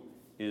do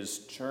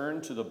is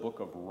turn to the book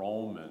of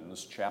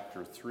Romans,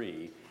 chapter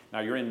 3.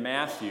 Now, you're in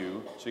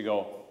Matthew, so you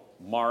go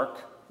Mark,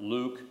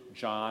 Luke,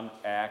 John,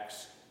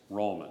 Acts,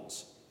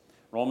 Romans.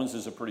 Romans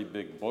is a pretty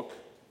big book.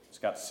 It's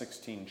got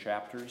 16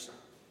 chapters,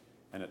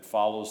 and it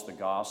follows the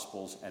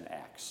Gospels and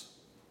Acts.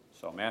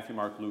 So Matthew,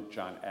 Mark, Luke,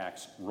 John,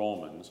 Acts,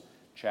 Romans,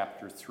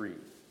 chapter 3.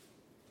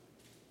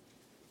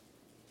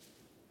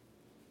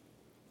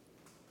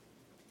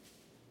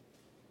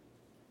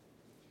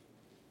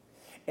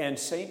 And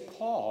St.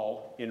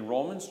 Paul, in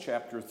Romans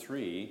chapter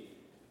 3,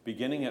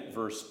 beginning at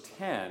verse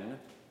 10,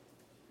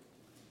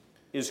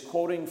 is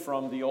quoting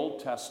from the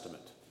Old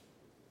Testament,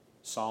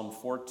 Psalm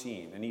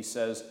 14. And he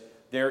says,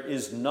 "There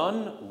is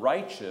none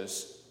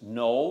righteous,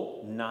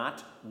 no,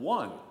 not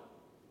one."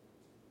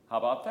 How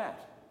about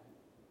that?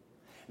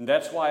 And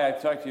that's why I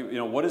talked to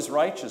you, what is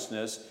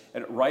righteousness?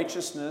 And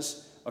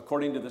righteousness,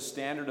 according to the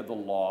standard of the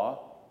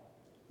law,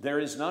 there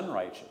is none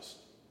righteous.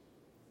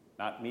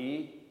 Not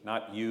me,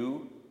 not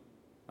you,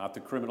 not the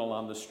criminal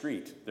on the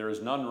street. There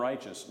is none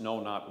righteous,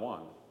 no, not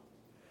one.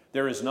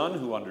 There is none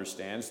who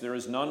understands. There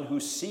is none who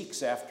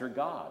seeks after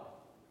God.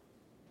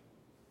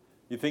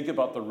 You think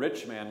about the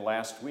rich man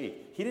last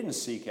week. He didn't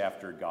seek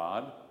after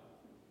God,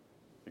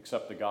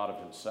 except the God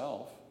of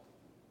himself.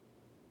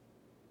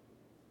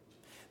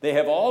 They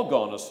have all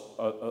gone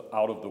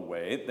out of the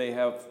way. They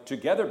have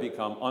together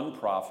become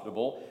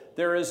unprofitable.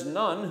 There is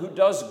none who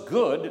does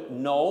good,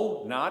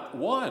 no, not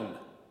one.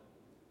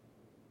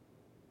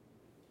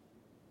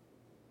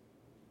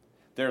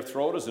 Their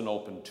throat is an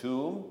open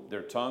tomb.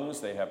 Their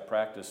tongues, they have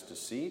practiced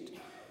deceit.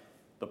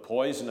 The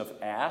poison of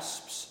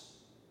asps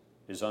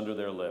is under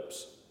their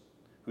lips,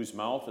 whose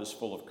mouth is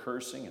full of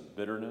cursing and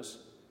bitterness.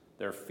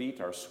 Their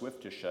feet are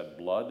swift to shed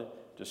blood.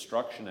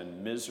 Destruction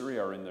and misery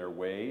are in their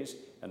ways,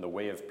 and the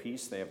way of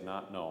peace they have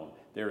not known.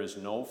 There is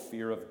no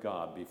fear of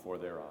God before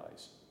their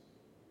eyes.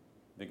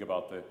 Think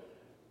about the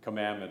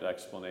commandment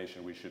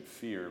explanation. We should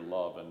fear,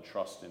 love, and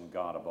trust in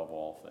God above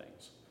all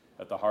things.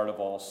 At the heart of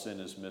all sin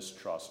is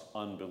mistrust,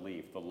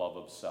 unbelief, the love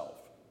of self.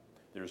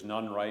 There's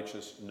none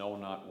righteous, no,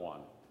 not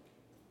one.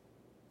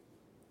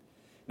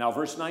 Now,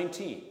 verse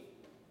 19.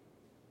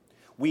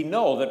 We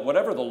know that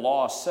whatever the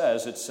law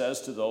says, it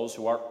says to those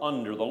who are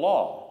under the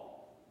law,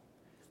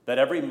 that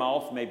every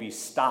mouth may be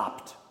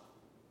stopped,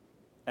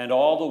 and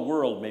all the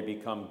world may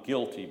become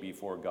guilty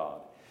before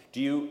God.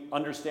 Do you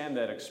understand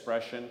that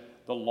expression?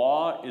 The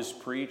law is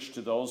preached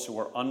to those who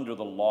are under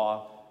the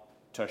law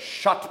to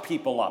shut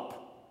people up.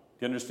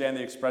 Do you understand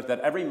the expression?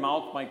 That every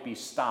mouth might be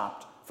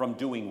stopped from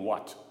doing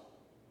what?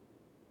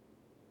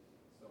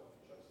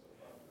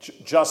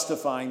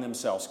 Justifying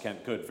themselves.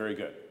 Kent, good, very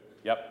good.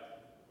 Yep.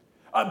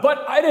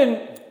 But I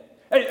didn't,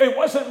 it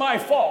wasn't my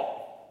fault.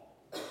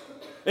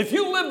 If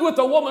you lived with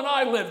the woman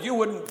I lived, you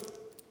wouldn't.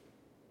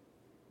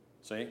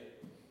 See?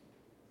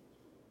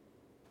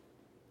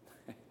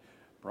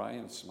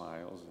 Brian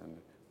smiles and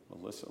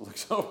Melissa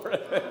looks over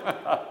at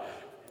him.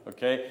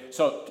 Okay?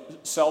 So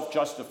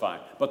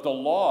self-justifying. But the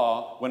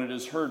law, when it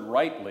is heard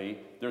rightly,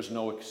 there's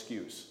no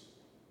excuse.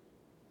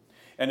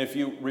 And if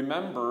you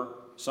remember,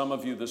 some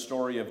of you, the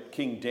story of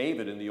King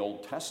David in the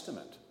Old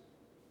Testament,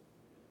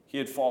 he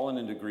had fallen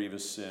into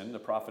grievous sin. The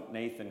prophet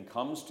Nathan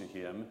comes to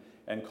him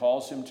and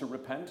calls him to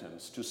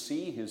repentance, to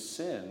see his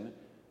sin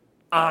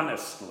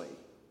honestly,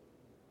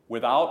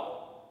 without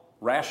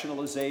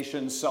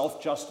rationalization,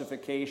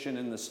 self-justification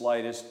in the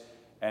slightest.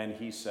 And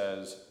he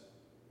says,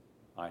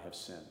 I have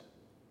sinned.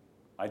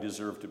 I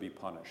deserve to be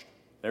punished.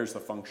 There's the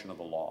function of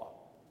the law,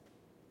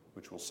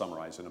 which we'll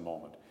summarize in a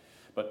moment.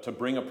 But to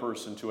bring a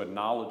person to a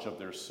knowledge of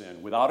their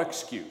sin without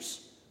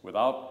excuse,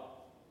 without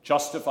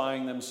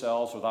justifying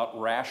themselves, without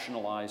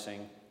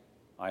rationalizing,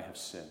 I have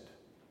sinned.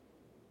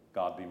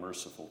 God be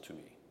merciful to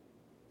me.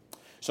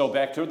 So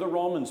back to the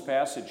Romans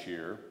passage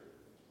here.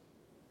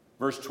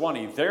 Verse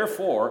 20,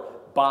 therefore,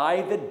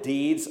 by the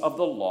deeds of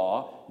the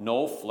law,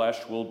 no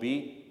flesh will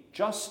be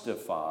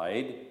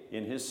justified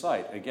in his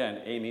sight.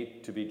 Again, Amy,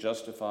 to be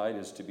justified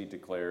is to be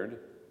declared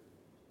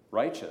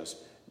righteous.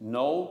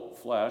 No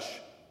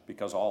flesh,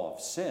 because all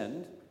have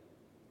sinned,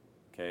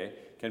 okay,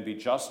 can be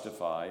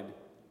justified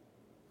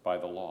by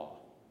the law.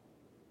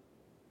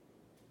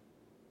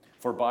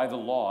 For by the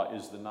law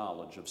is the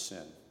knowledge of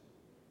sin.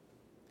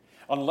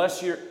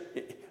 Unless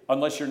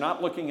you're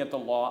not looking at the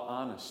law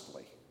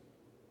honestly,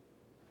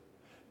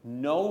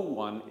 no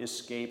one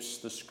escapes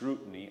the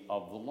scrutiny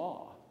of the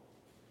law.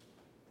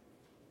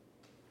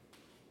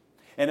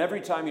 And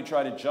every time you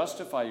try to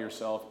justify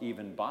yourself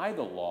even by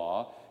the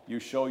law, you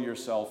show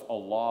yourself a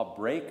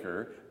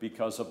lawbreaker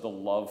because of the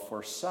love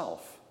for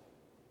self.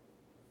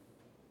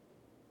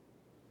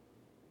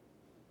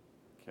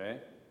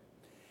 Okay?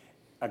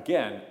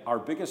 Again, our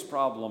biggest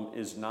problem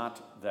is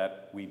not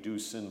that we do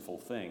sinful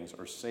things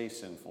or say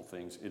sinful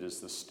things. It is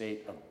the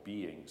state of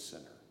being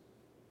sinner.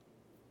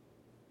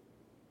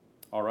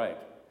 All right.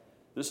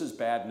 This is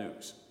bad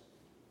news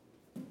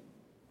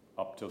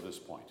up to this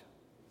point.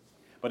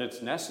 But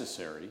it's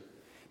necessary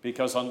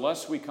because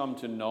unless we come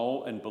to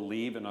know and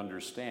believe and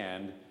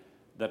understand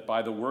that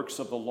by the works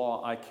of the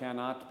law I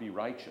cannot be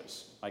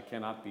righteous, I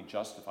cannot be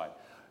justified.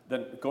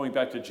 Then going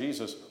back to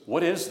Jesus,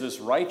 what is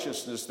this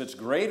righteousness that's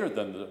greater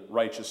than the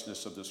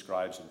righteousness of the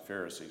scribes and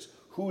Pharisees?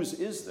 Whose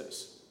is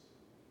this?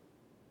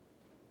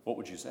 What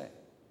would you say?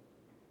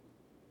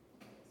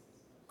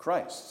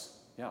 Christ's,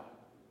 yeah.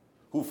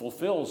 Who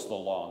fulfills the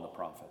law and the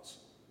prophets.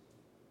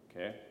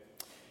 Okay?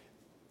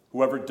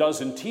 Whoever does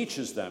and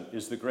teaches them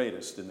is the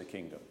greatest in the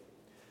kingdom.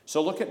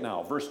 So look at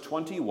now, verse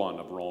 21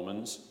 of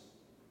Romans.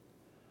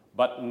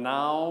 But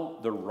now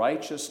the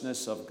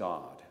righteousness of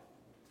God,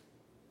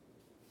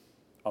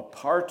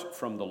 apart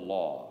from the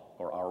law,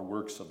 or our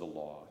works of the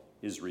law,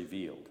 is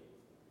revealed,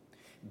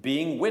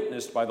 being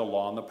witnessed by the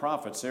law and the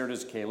prophets. There it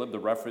is, Caleb, the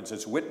reference.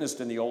 It's witnessed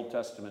in the Old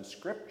Testament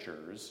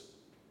scriptures,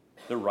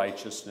 the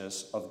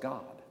righteousness of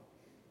God.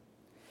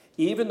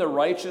 Even the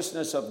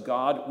righteousness of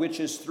God, which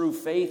is through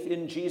faith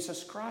in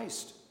Jesus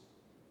Christ,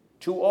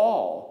 to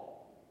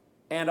all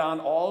and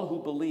on all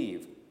who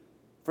believe.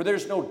 For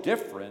there's no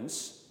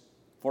difference,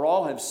 for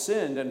all have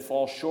sinned and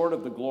fall short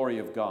of the glory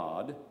of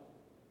God,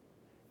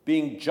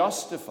 being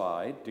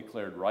justified,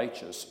 declared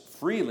righteous,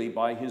 freely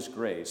by his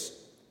grace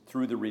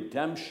through the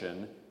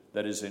redemption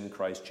that is in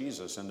Christ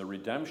Jesus. And the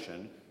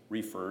redemption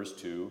refers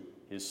to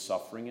his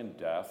suffering and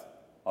death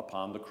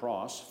upon the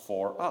cross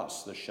for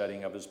us, the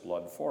shedding of his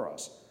blood for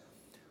us,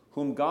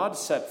 whom God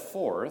set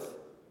forth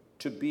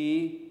to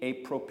be a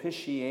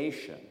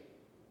propitiation,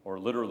 or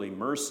literally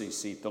mercy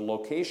seat. The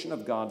location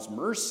of God's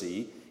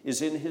mercy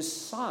is in his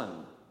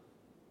Son,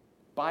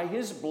 by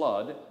his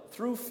blood,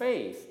 through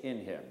faith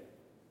in him,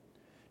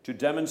 to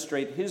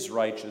demonstrate his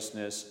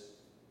righteousness,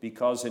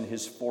 because in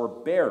his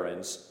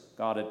forbearance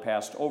God had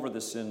passed over the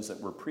sins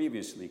that were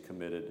previously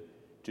committed,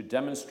 to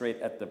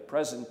demonstrate at the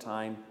present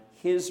time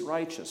his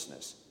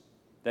righteousness,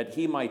 that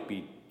he might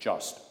be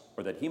just,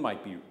 or that he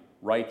might be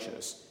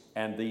righteous,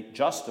 and the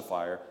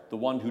justifier, the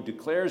one who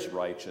declares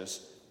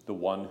righteous, the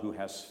one who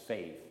has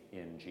faith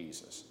in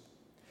Jesus.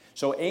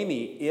 So,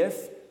 Amy,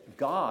 if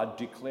God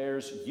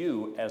declares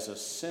you as a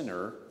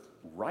sinner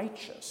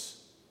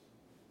righteous,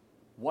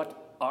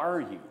 what are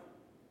you?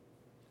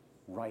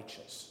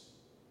 Righteous.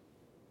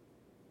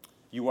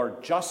 You are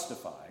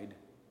justified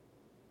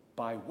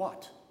by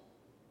what?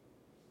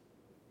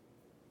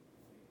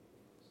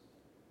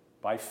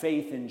 By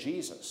faith in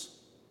Jesus.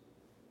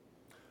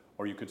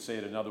 Or you could say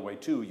it another way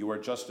too. You are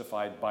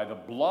justified by the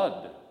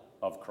blood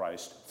of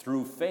Christ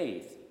through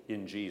faith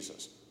in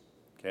Jesus.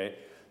 Okay?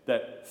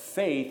 That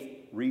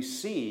faith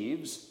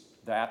receives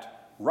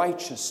that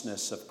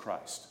righteousness of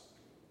Christ.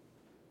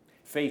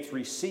 Faith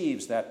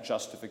receives that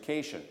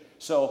justification.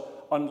 So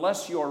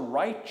unless your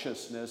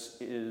righteousness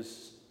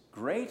is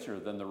greater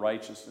than the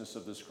righteousness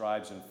of the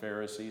scribes and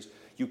Pharisees,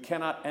 you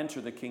cannot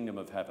enter the kingdom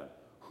of heaven.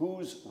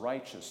 Whose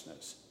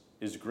righteousness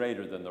is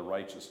greater than the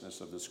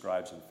righteousness of the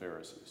scribes and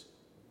Pharisees?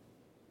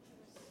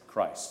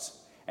 Christ's.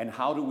 And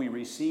how do we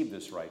receive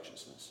this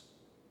righteousness?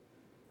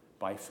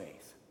 By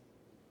faith.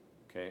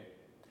 Okay?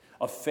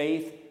 A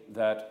faith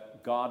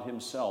that God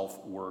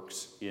himself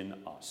works in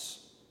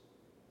us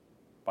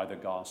by the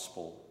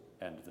gospel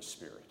and the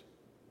Spirit.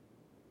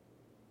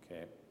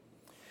 Okay?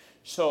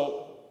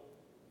 So,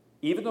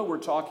 even though we're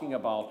talking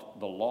about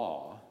the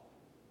law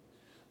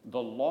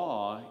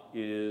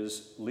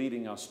is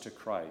leading us to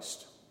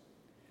Christ.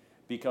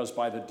 Because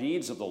by the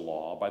deeds of the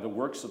law, by the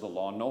works of the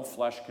law, no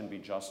flesh can be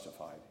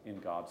justified in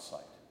God's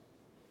sight.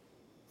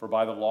 For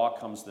by the law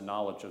comes the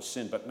knowledge of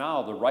sin. But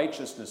now the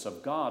righteousness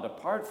of God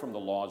apart from the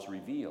law is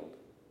revealed,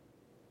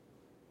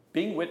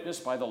 being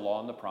witnessed by the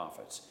law and the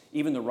prophets,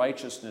 even the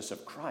righteousness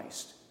of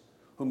Christ,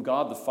 whom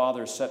God the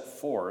Father set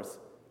forth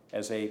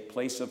as a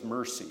place of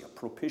mercy, a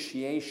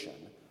propitiation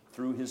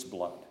through his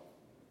blood,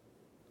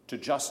 to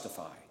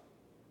justify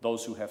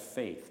those who have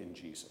faith in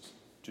Jesus,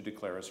 to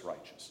declare us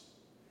righteous.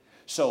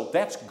 So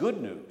that's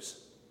good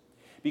news,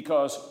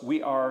 because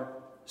we are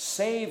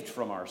saved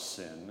from our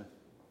sin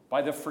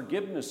by the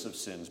forgiveness of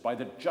sins, by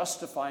the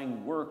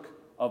justifying work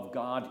of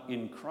God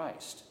in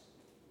Christ.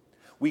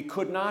 We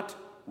could not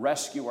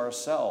rescue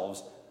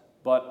ourselves,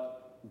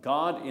 but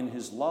God in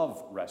his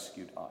love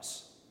rescued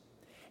us.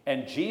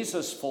 And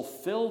Jesus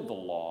fulfilled the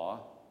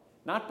law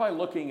not by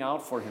looking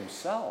out for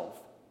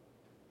himself,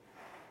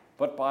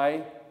 but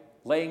by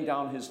laying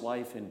down his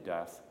life in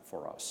death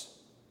for us.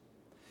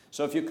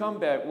 So if you come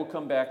back, we'll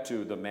come back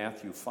to the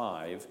Matthew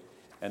 5,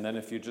 and then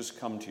if you just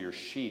come to your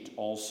sheet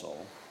also,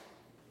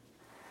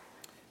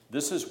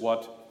 this is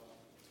what,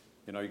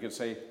 you could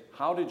say,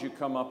 how did you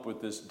come up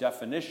with this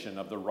definition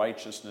of the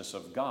righteousness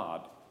of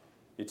God?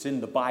 It's in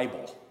the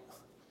Bible.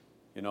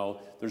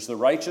 There's the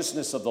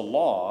righteousness of the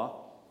law.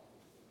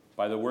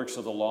 By the works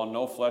of the law,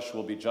 no flesh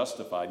will be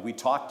justified. We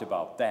talked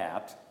about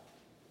that.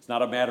 It's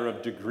not a matter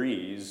of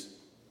degrees.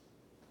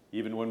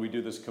 Even when we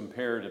do this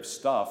comparative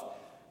stuff,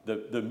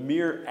 the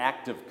mere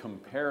act of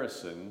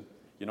comparison,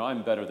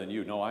 I'm better than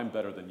you. No, I'm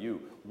better than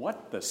you.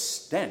 What the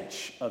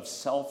stench of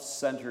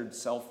self-centered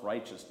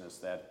self-righteousness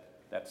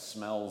that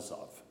smells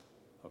of,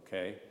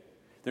 okay?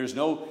 There's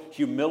no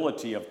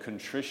humility of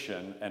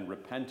contrition and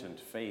repentant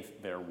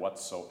faith there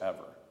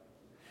whatsoever.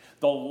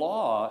 The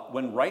law,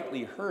 when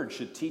rightly heard,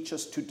 should teach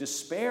us to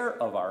despair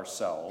of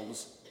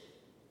ourselves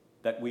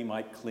that we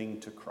might cling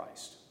to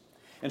Christ.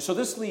 And so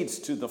this leads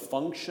to the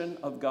function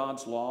of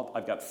God's law.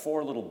 I've got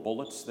 4 little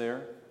bullets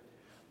there.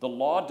 The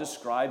law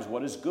describes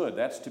what is good,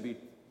 that's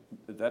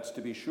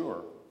to be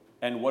sure,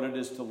 and what it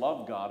is to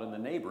love God and the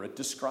neighbor. It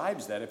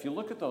describes that. If you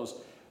look at those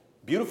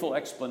beautiful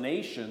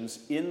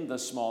explanations in the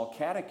small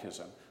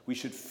catechism, we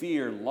should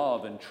fear,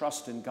 love, and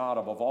trust in God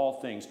above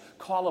all things,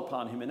 call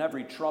upon him in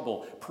every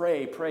trouble,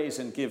 pray, praise,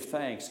 and give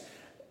thanks,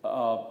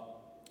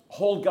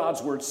 hold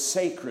God's word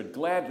sacred,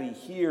 gladly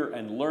hear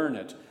and learn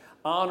it,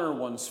 honor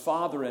one's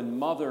father and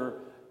mother,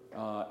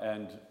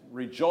 and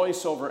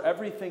rejoice over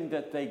everything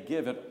that they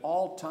give at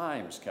all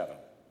times, Kevin.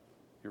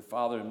 Your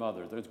father and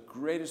mother, they're the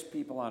greatest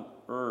people on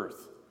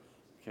earth,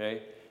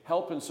 okay?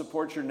 Help and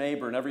support your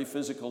neighbor in every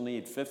physical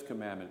need, 5th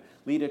commandment.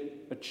 Lead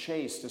a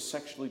chaste, a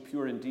sexually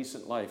pure and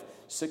decent life,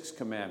 6th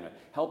commandment.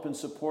 Help and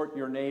support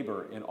your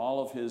neighbor in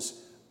all of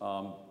his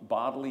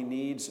bodily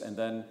needs and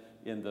then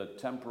in the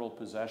temporal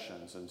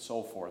possessions and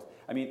so forth.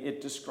 I mean,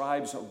 it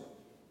describes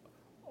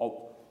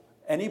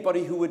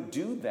anybody who would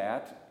do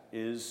that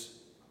is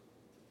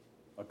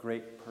a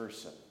great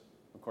person.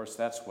 Of course,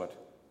 that's what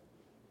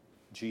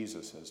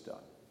Jesus has done.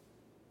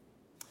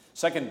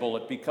 Second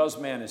bullet, because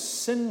man is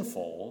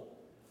sinful,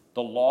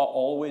 the law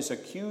always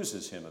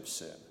accuses him of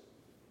sin,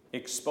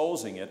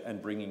 exposing it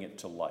and bringing it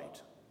to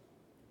light.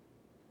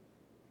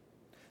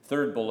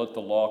 Third bullet,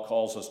 the law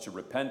calls us to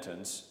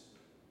repentance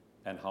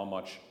and how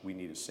much we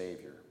need a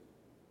Savior.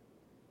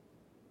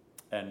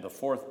 And the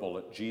fourth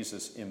bullet,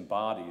 Jesus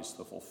embodies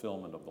the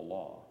fulfillment of the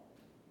law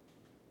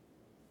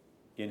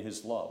in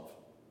his love.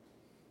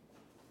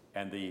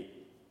 And the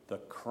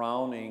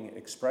crowning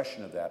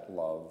expression of that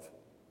love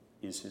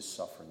is his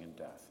suffering and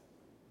death.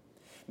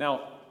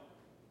 Now,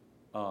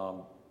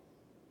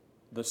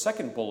 the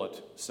second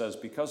bullet says,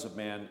 because of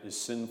man is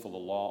sinful, the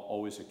law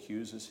always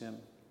accuses him.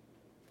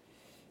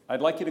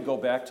 I'd like you to go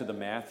back to the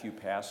Matthew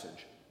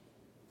passage.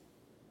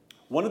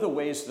 One of the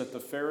ways that the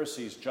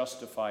Pharisees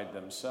justified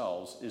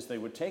themselves is they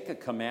would take a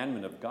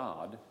commandment of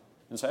God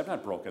and say, I've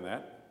not broken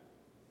that.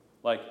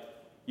 Like,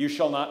 you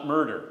shall not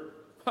murder.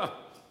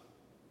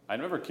 I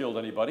never killed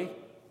anybody.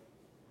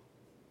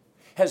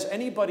 Has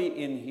anybody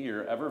in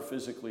here ever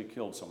physically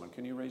killed someone?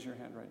 Can you raise your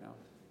hand right now?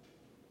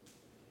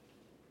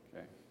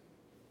 Okay.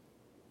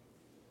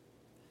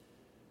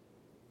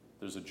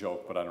 There's a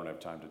joke, but I don't have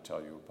time to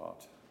tell you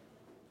about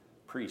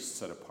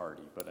priests at a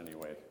party. But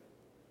anyway,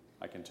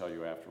 I can tell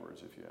you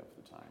afterwards if you have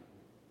the time,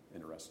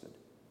 interested.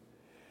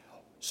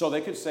 So they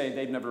could say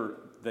they've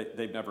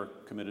never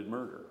committed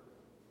murder.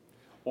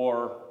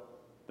 Or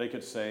they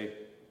could say,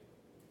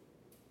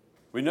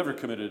 we never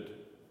committed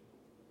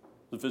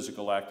the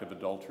physical act of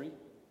adultery.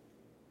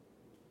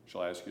 Shall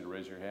I ask you to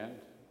raise your hand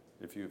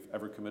if you've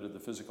ever committed the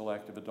physical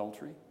act of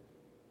adultery?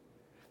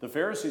 The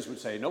Pharisees would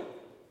say, nope,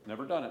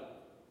 never done it.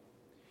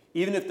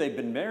 Even if they'd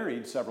been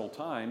married several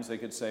times, they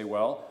could say,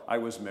 well, I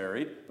was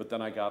married, but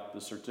then I got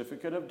the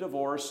certificate of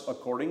divorce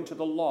according to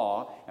the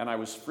law, and I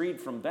was freed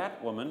from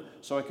that woman,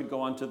 so I could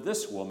go on to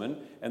this woman,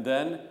 and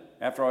then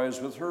after I was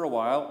with her a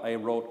while, I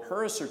wrote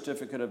her a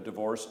certificate of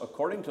divorce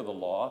according to the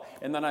law,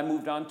 and then I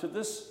moved on to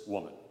this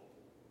woman.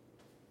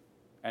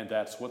 And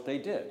that's what they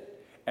did.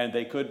 And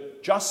they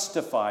could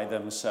justify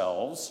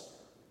themselves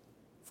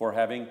for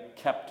having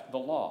kept the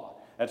law.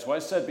 That's why I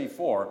said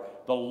before,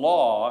 the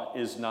law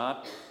is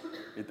not,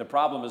 the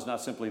problem is not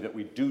simply that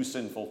we do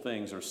sinful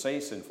things or say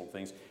sinful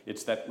things,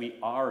 it's that we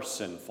are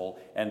sinful,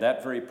 and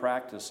that very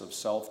practice of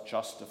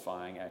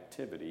self-justifying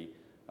activity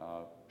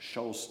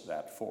shows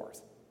that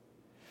forth.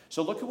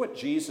 So look at what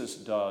Jesus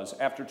does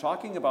after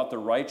talking about the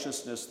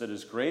righteousness that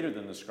is greater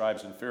than the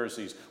scribes and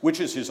Pharisees, which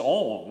is his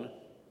own,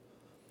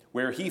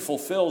 where he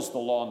fulfills the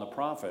law and the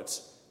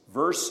prophets.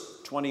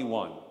 Verse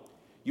 21,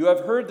 You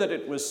have heard that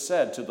it was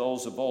said to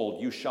those of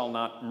old, you shall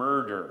not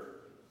murder.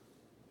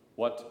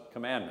 What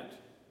commandment?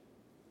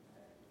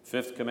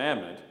 Fifth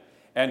commandment.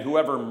 And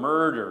whoever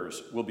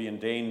murders will be in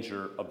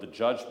danger of the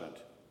judgment.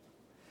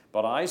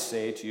 But I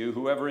say to you,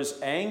 whoever is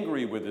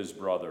angry with his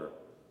brother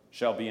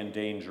shall be in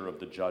danger of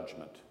the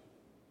judgment.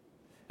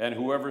 And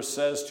whoever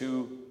says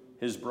to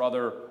his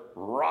brother,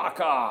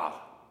 Raka,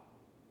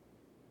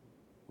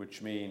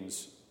 which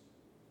means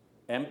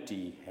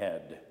empty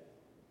head,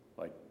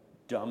 like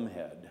dumb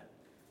head,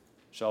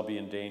 shall be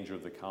in danger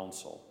of the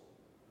council.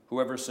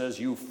 Whoever says,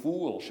 you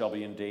fool, shall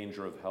be in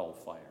danger of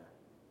hellfire.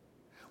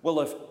 Well,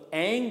 if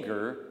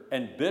anger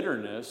and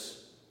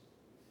bitterness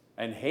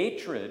and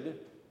hatred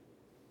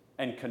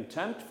and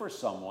contempt for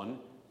someone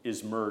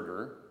is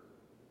murder,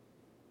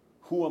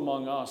 who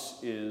among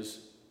us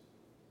is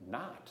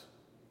not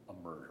a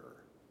murderer?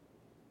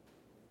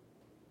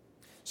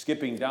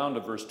 Skipping down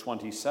to verse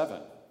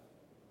 27.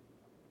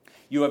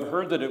 You have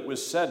heard that it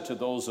was said to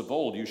those of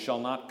old, you shall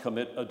not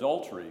commit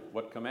adultery.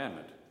 What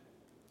commandment?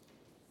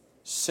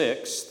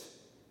 Sixth,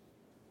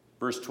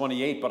 verse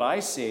 28, but I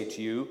say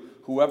to you,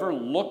 whoever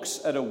looks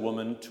at a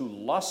woman to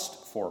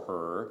lust for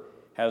her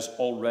has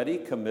already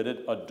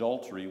committed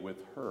adultery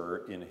with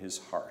her in his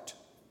heart.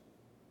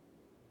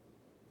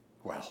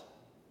 Well,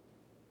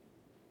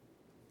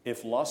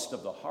 if lust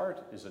of the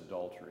heart is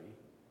adultery,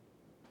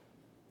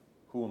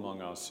 who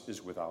among us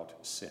is without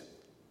sin?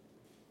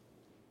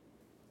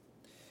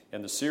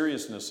 And the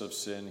seriousness of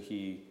sin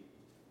he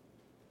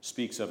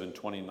speaks of in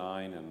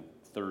 29 and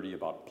 30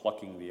 about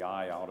plucking the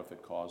eye out if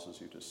it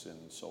causes you to sin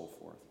and so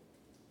forth.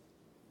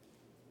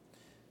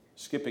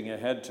 Skipping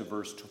ahead to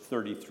verse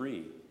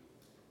 33.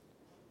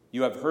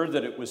 You have heard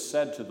that it was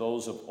said to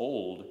those of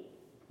old,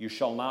 you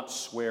shall not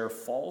swear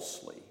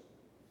falsely,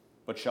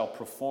 but shall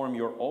perform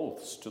your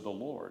oaths to the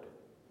Lord.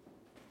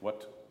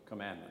 What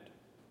commandment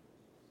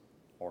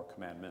or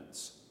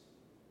commandments?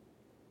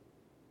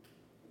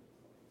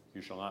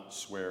 You shall not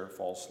swear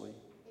falsely.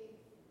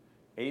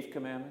 Eighth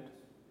commandment,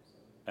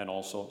 and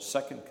also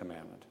second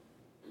commandment.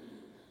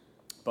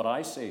 But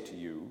I say to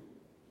you,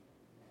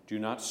 do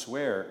not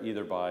swear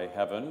either by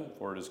heaven,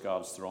 for it is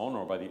God's throne,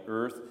 or by the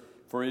earth,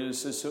 for it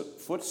is his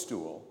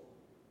footstool.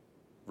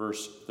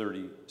 Verse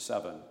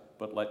 37,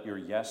 but let your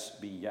yes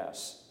be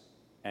yes,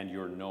 and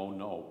your no,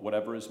 no.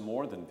 Whatever is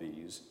more than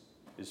these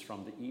is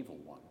from the evil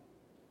one.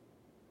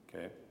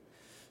 Okay?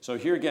 So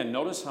here again,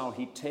 notice how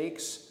he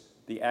takes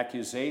the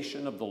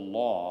accusation of the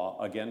law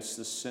against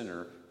the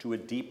sinner to a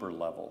deeper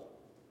level.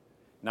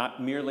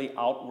 Not merely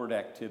outward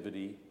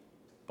activity,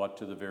 but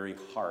to the very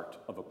heart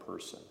of a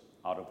person,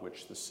 out of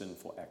which the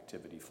sinful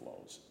activity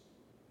flows.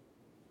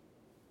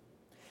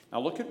 Now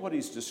look at what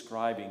he's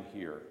describing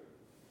here.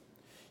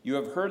 You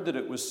have heard that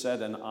it was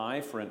said, an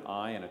eye for an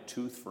eye and a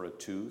tooth for a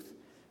tooth.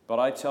 But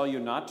I tell you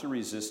not to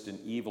resist an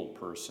evil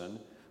person.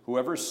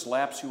 Whoever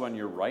slaps you on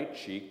your right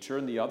cheek,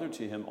 turn the other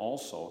to him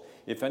also.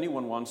 If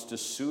anyone wants to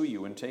sue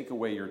you and take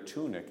away your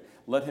tunic,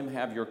 let him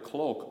have your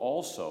cloak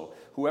also.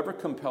 Whoever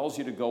compels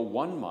you to go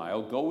 1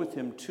 mile, go with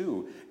him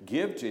 2.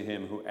 Give to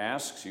him who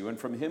asks you, and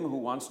from him who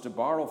wants to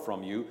borrow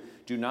from you,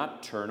 do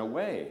not turn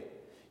away.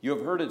 You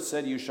have heard it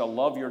said, you shall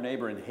love your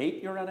neighbor and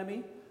hate your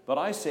enemy. But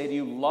I say to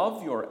you,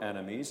 love your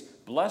enemies,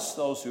 bless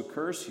those who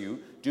curse you,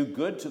 do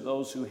good to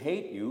those who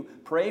hate you,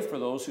 pray for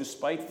those who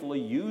spitefully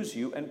use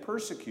you and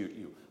persecute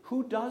you.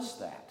 Who does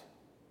that?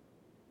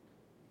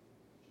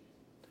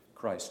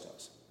 Christ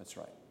does. That's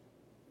right.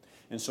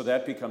 And so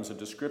that becomes a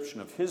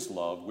description of his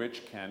love,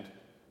 which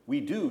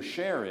we do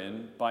share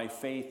in by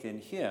faith in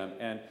him.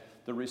 And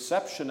the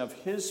reception of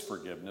his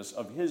forgiveness,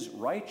 of his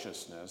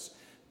righteousness,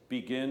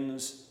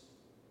 begins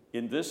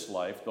in this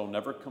life, though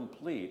never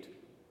complete,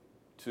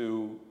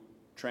 to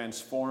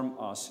transform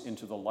us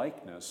into the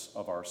likeness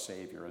of our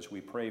Savior as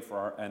we pray for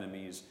our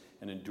enemies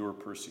and endure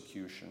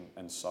persecution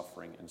and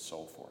suffering and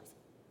so forth.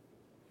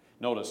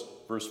 Notice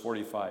verse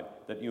 45,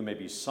 that you may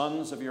be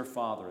sons of your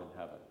Father in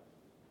heaven.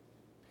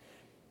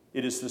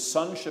 It is the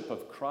sonship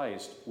of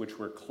Christ which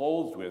we're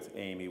clothed with,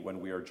 Amy, when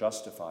we are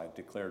justified,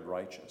 declared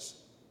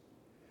righteous.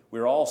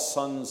 We're all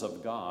sons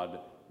of God,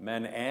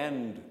 men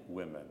and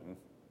women.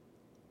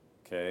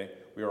 Okay?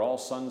 We are all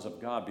sons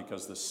of God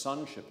because the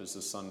sonship is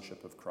the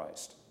sonship of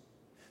Christ.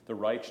 The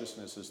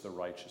righteousness is the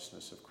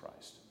righteousness of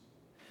Christ.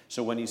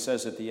 So when he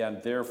says at the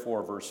end,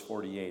 therefore, verse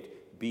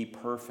 48, be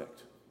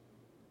perfect,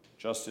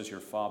 just as your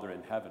Father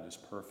in heaven is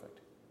perfect.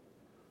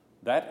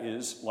 That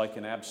is like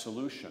an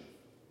absolution.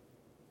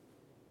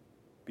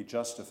 Be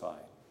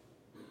justified,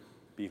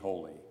 be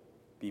holy,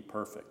 be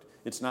perfect.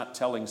 It's not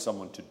telling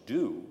someone to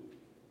do,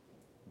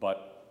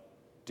 but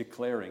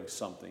declaring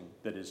something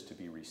that is to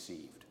be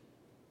received.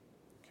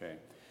 Okay?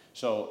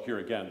 So here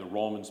again, the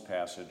Romans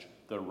passage,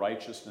 the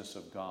righteousness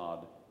of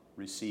God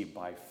received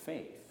by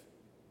faith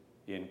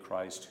in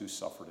Christ who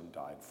suffered and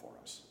died for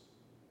us.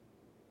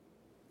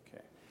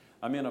 Okay.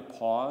 I'm going to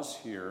pause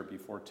here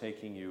before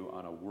taking you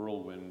on a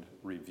whirlwind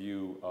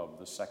review of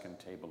the second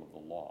table of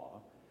the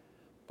law.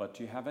 But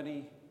do you have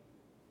any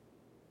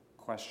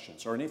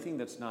questions or anything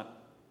that's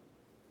not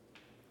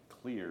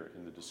clear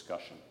in the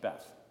discussion?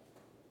 Beth?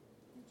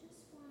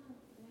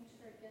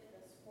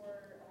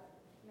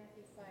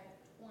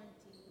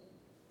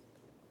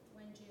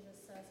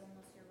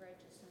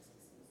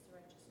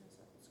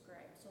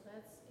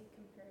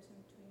 comparison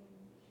between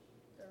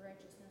the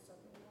righteousness of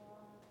the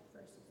law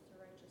versus the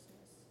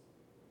righteousness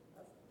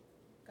of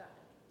God.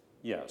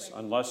 Yes, Right.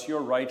 unless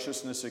your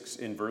righteousness,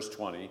 in verse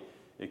 20,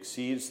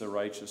 exceeds the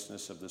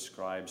righteousness of the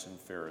scribes and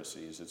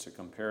Pharisees. It's a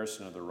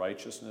comparison of the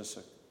righteousness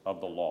of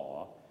the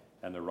law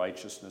and the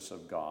righteousness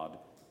of God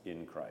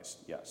in Christ.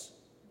 Yes.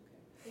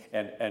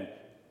 Okay. And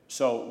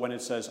so when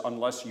it says,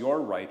 unless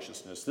your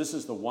righteousness, this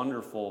is the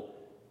wonderful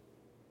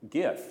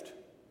gift.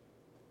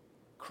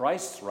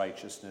 Christ's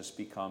righteousness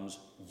becomes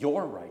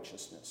your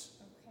righteousness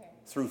Okay.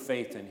 through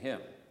faith in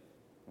him.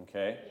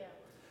 Okay? Yeah.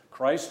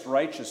 Christ's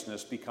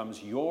righteousness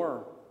becomes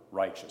your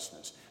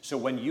righteousness. So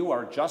when you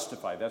are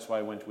justified, that's why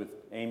I went with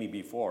Amy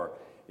before,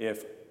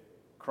 if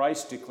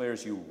Christ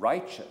declares you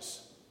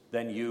righteous,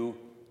 then you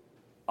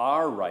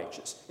are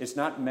righteous. It's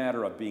not a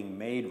matter of being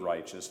made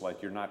righteous,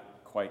 like you're not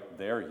quite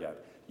there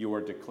yet. You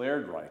are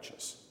declared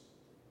righteous.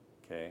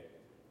 Okay?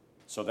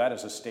 So that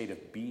is a state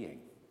of being.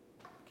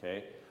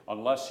 Okay?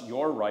 Unless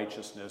your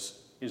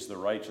righteousness is the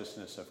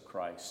righteousness of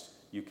Christ,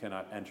 you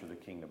cannot enter the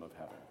kingdom of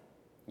heaven.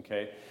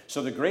 Okay?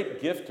 So the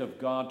great gift of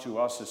God to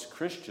us as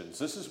Christians,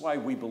 this is why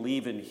we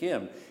believe in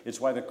him. It's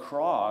why the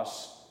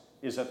cross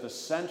is at the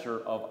center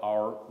of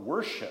our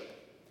worship.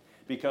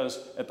 Because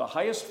at the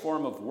highest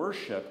form of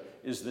worship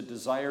is the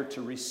desire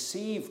to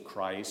receive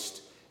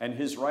Christ and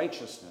his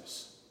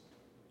righteousness.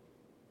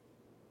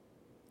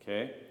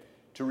 Okay?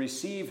 To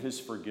receive his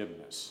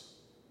forgiveness.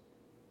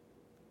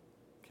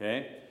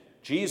 Okay?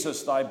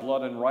 Jesus, thy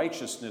blood and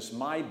righteousness,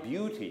 my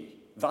beauty,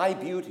 thy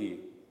beauty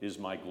is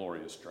my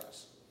glorious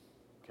dress.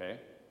 Okay?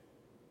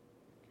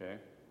 Okay?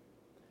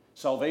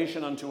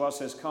 Salvation unto us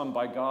has come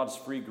by God's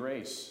free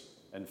grace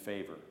and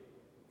favor.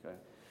 Okay?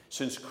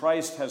 Since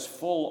Christ has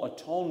full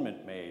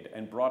atonement made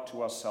and brought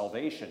to us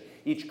salvation,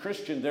 each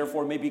Christian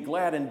therefore may be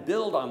glad and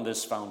build on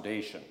this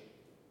foundation.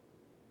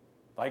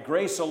 By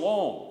grace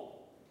alone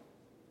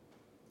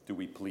do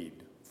we plead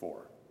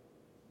for.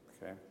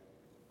 Okay?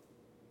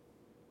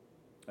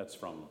 That's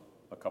from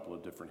a couple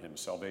of different hymns.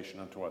 Salvation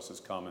unto us has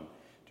come, and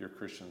dear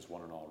Christians,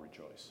 one and all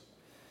rejoice.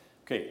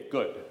 Okay,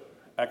 good.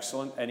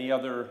 Excellent. Any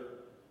other?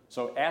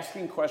 So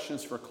asking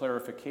questions for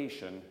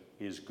clarification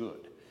is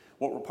good.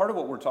 Part of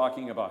what we're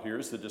talking about here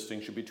is the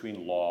distinction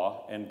between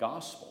law and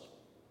gospel.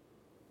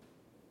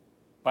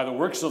 By the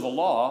works of the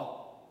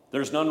law,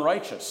 there's none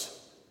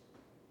righteous.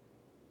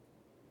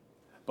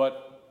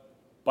 But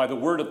by the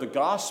word of the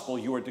gospel,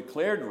 you are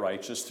declared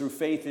righteous through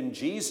faith in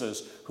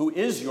Jesus, who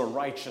is your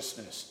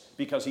righteousness,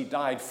 because he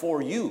died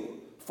for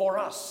you, for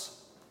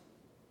us.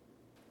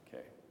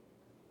 Okay.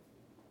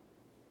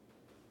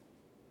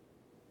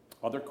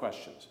 Other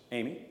questions?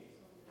 Amy?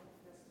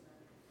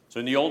 So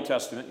in the Old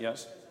Testament,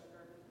 yes?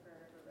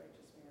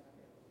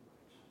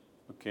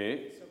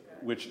 Okay,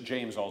 which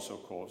James also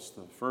quotes,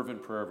 the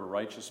fervent prayer of a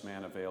righteous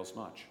man avails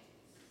much.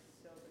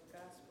 So the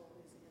gospel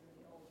is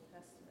in the Old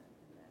Testament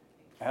in that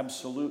case.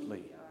 Absolutely.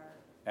 We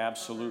are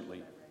Absolutely.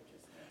 covered by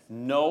righteousness.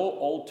 No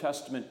Old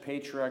Testament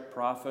patriarch,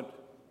 prophet,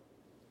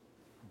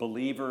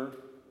 believer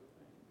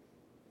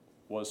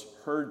was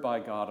heard by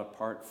God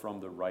apart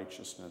from the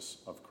righteousness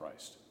of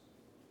Christ.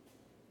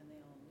 And they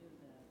all knew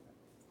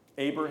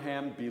that.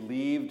 Abraham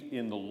believed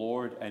in the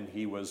Lord and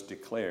he was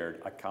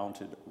declared,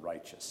 accounted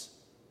righteous.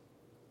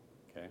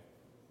 Okay?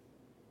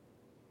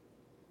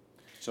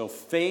 So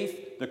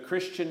faith, the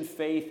Christian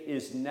faith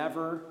is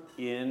never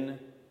in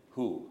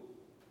who?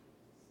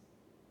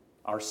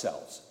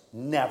 Ourselves.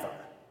 Never.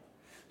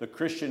 The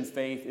Christian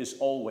faith is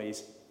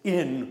always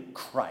in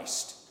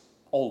Christ.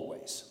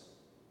 Always.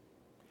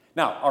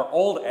 Now, our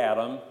old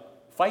Adam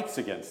fights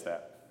against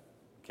that.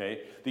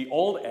 Okay? The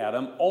old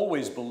Adam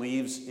always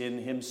believes in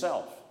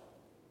himself.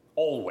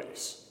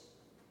 Always.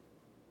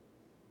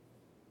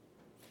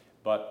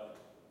 But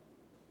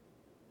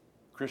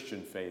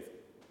Christian faith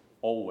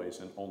always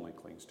and only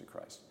clings to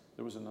Christ.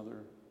 There was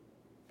another,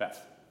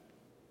 Beth.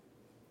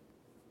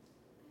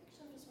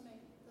 Actually, I'm just wondering,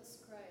 the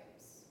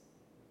scribes,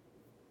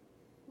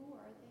 who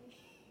are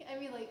they? I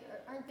mean, like,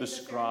 aren't they The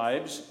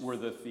scribes were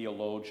the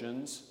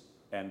theologians,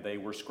 and they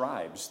were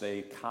scribes.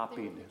 They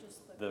copied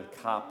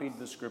copied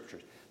the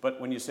scriptures. But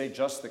when you say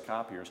just the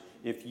copiers,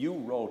 if you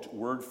wrote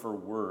word for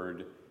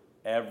word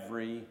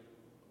every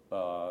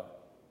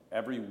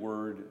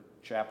word,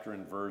 chapter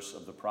and verse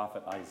of the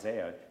prophet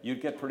Isaiah,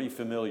 you'd get pretty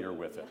familiar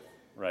with it,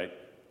 right?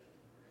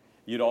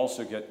 You'd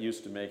also get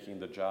used to making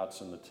the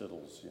jots and the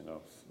tittles,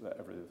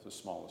 the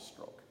smallest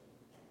stroke.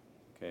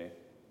 Okay?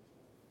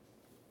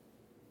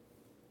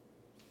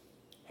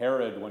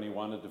 Herod, when he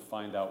wanted to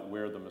find out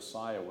where the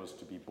Messiah was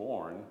to be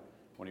born,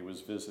 when he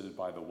was visited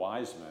by the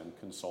wise men,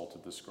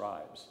 consulted the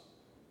scribes.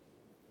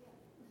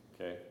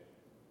 Okay?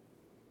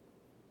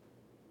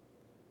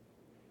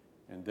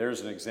 And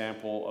there's an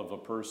example of a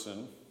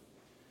person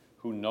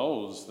who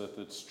knows that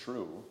it's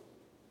true,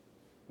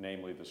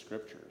 namely the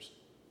scriptures,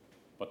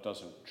 but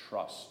doesn't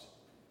trust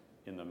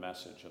in the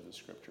message of the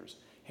scriptures.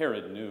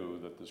 Herod knew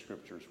that the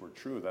scriptures were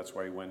true. That's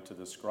why he went to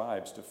the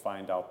scribes to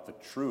find out the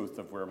truth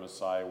of where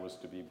Messiah was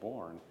to be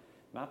born,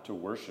 not to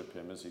worship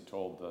him as he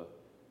told the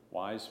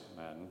wise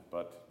men,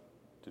 but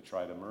to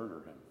try to murder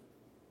him.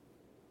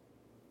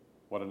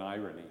 What an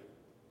irony.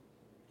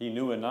 He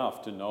knew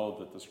enough to know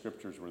that the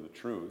scriptures were the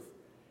truth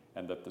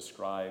and that the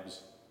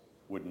scribes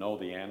would know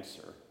the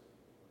answer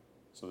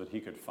so that he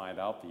could find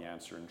out the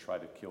answer and try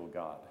to kill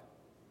God.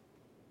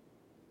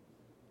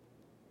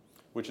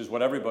 Which is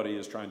what everybody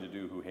is trying to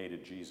do who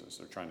hated Jesus.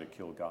 They're trying to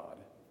kill God.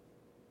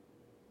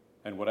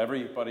 And what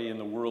everybody in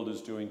the world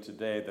is doing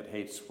today that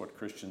hates what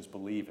Christians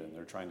believe in,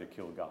 they're trying to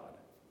kill God.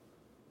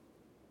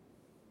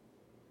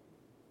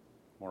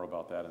 More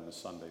about that in the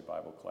Sunday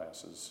Bible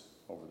classes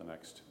over the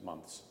next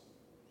months.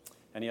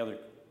 Any other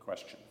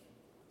question?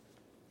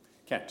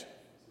 Kent. Is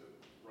it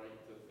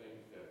right to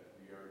think that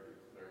we are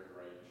declared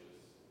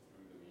righteous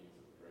through the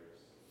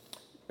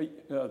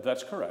means of grace?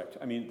 That's correct.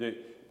 I mean,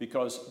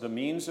 because the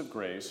means of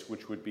grace,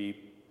 which would be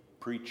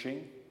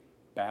preaching,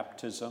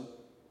 baptism,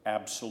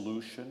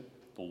 absolution,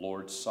 the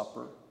Lord's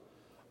Supper,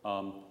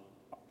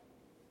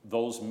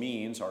 those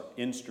means are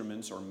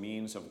instruments or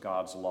means of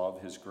God's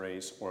love, His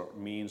grace, or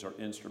means or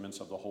instruments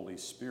of the Holy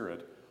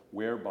Spirit,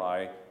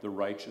 whereby the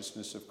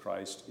righteousness of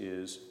Christ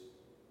is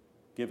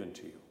given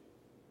to you.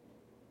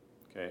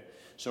 Okay?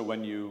 So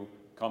when you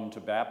come to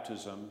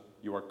baptism,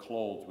 you are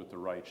clothed with the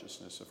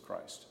righteousness of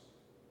Christ.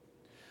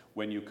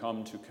 When you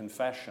come to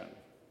confession,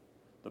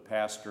 the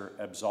pastor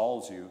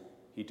absolves you.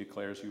 He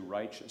declares you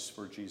righteous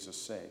for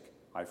Jesus' sake.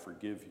 I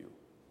forgive you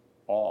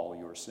all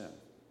your sin.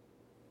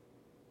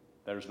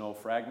 There's no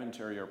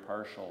fragmentary or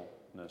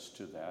partialness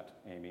to that,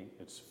 Amy.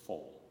 It's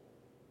full.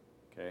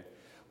 Okay?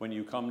 When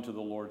you come to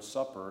the Lord's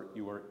Supper,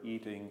 you are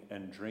eating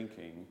and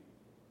drinking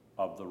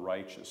of the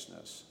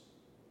righteousness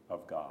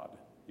of God,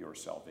 your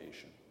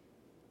salvation,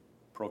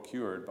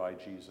 procured by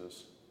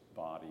Jesus'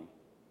 body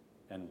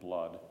and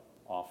blood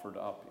offered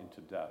up into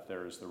death.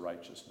 There is the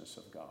righteousness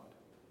of God.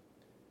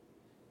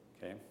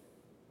 Okay?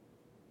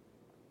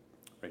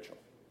 Rachel.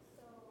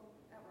 So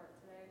at work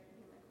today,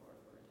 me and my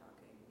coworker were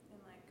talking,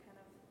 and like kind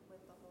of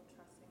with the whole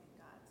trusting in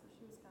God. So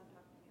she was kind of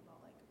talking to me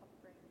about like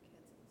upbringing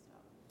kids and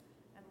stuff.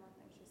 And one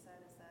thing she said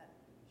is that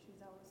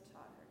she's always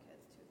taught her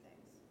kids two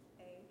things: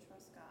 A,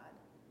 trust God,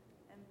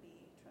 and B,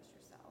 trust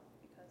yourself,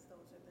 because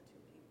those are the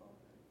two people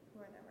who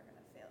are never going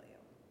to fail you.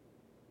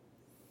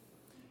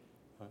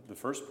 The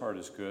first part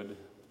is good.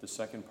 The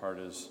second part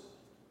is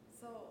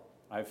So,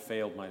 I've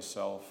failed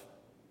myself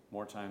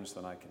more times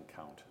than I can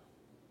count.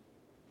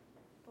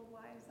 but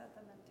why is that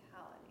the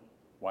mentality?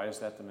 Why is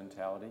that the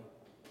mentality?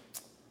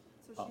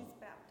 So she's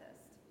Baptist.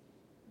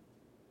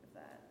 Is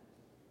that?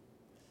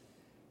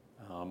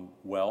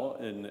 Well,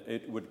 and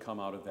it would come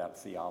out of that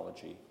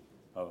theology,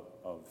 of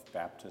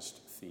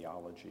Baptist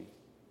theology,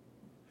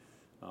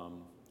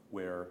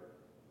 where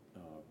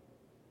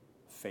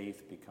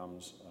faith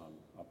becomes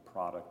a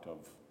product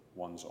of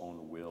one's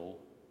own will,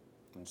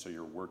 and so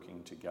you're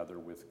working together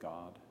with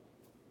God.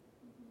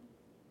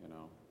 You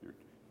know, you're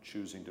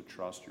choosing to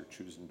trust, you're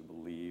choosing to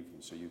believe,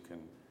 and so you can,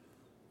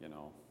 you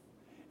know,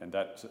 and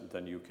that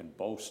then you can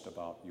boast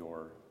about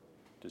your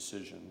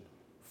decision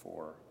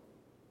for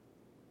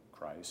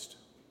Christ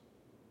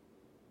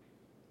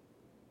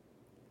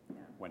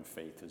when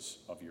faith is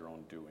of your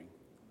own doing.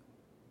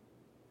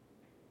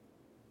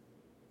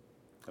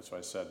 That's why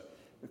I said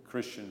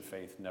Christian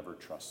faith never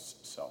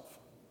trusts self.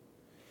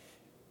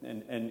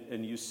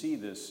 And you see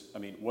this, I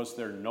mean, was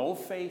there no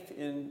faith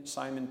in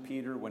Simon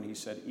Peter when he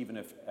said, even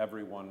if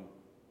everyone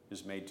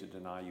is made to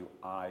deny you,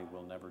 I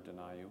will never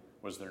deny you?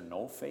 Was there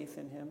no faith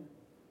in him?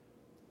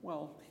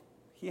 Well,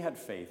 he had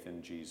faith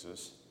in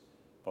Jesus,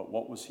 but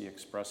what was he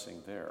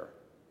expressing there?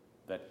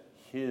 That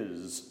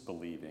his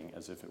believing,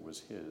 as if it was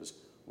his,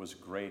 was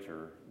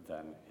greater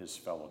than his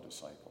fellow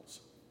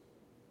disciples,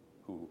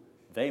 who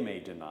they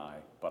may deny,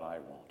 but I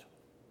won't.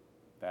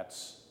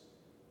 That's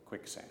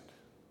quicksand.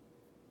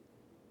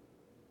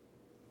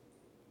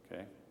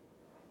 Okay?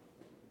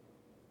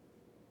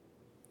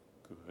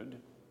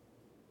 Good.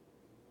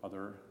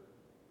 Other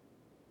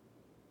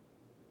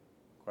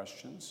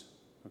questions?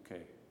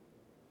 Okay.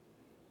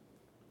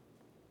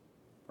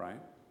 Brian?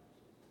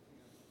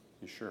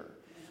 You sure?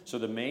 So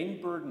the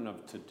main burden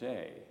of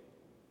today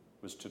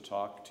was to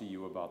talk to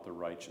you about the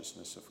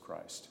righteousness of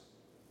Christ.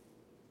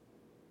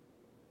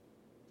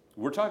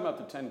 We're talking about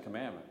the Ten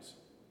Commandments.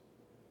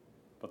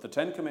 But the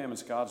Ten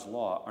Commandments, God's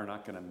law, are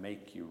not going to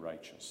make you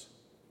righteous.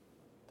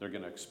 They're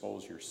going to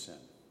expose your sin.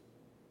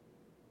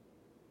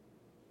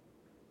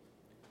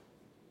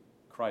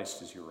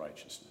 Christ is your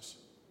righteousness.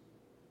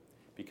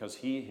 Because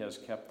he has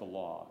kept the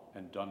law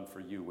and done for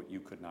you what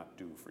you could not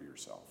do for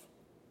yourself.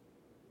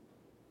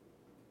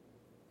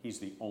 He's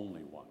the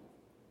only one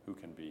who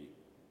can be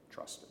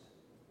trusted.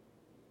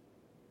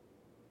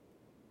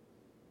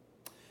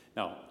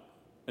 Now,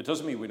 it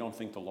doesn't mean we don't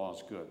think the law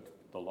is good.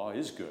 The law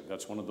is good.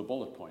 That's one of the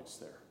bullet points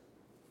there.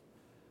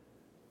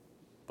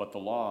 But the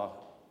law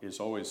is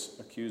always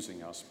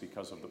accusing us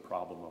because of the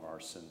problem of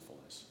our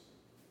sinfulness.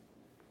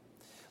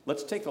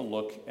 Let's take a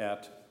look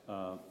at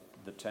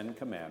the Ten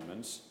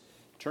Commandments.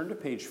 Turn to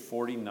page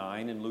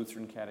 49 in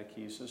Lutheran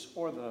Catechesis,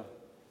 or the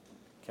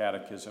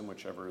Catechism,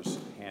 whichever is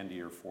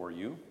handier for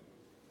you.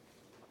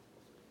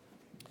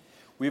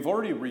 We've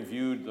already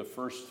reviewed the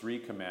first three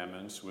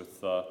commandments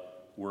with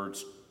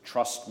words,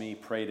 trust me,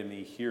 pray to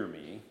me, hear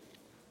me.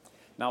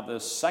 Now, the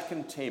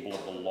second table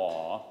of the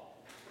law,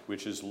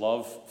 which is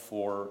love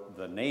for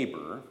the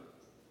neighbor,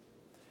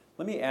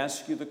 let me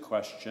ask you the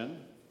question,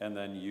 and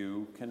then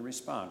you can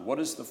respond. What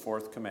is the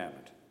fourth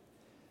commandment?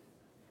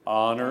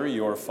 Honor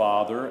your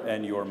father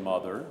and your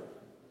mother.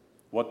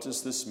 What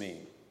does this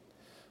mean?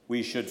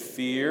 We should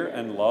fear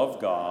and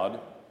love God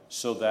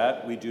so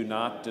that we do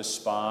not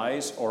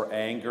despise or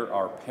anger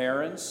our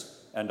parents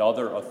and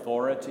other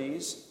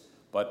authorities,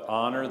 but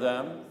honor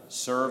them,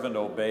 serve and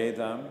obey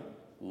them,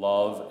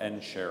 love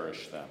and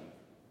cherish them.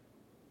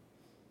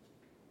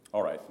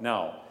 All right,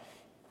 now,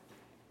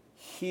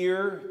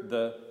 here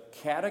the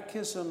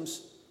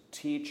Catechism's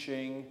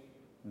teaching,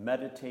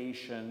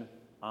 meditation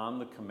on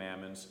the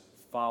commandments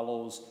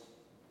follows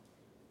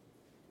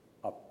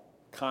a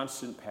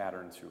constant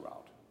pattern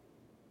throughout.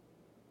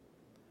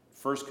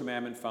 First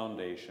commandment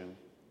foundation,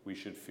 we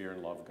should fear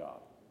and love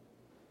God.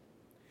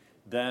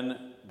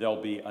 Then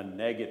there'll be a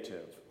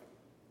negative,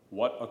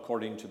 what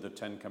according to the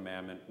Ten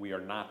Commandments we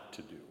are not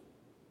to do.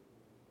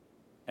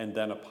 And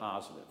then a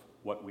positive,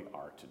 what we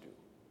are to do.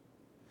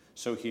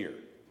 So here,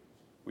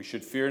 we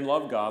should fear and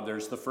love God.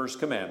 There's the first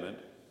commandment,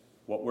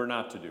 what we're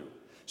not to do.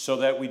 So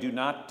that we do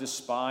not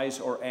despise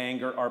or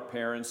anger our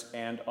parents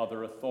and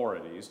other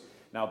authorities.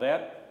 Now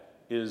that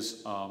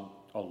is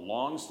a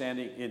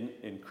long-standing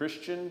in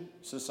Christian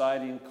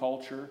society and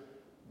culture,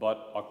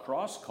 but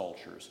across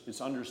cultures,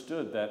 it's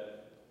understood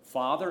that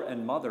father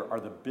and mother are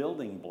the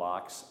building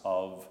blocks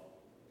of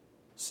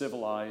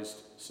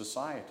civilized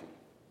society.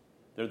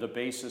 They're the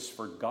basis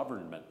for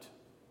government.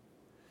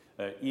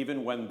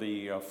 Even when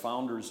the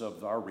founders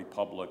of our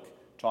republic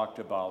talked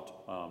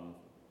about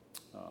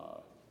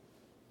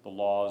the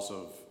laws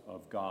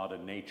of God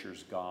and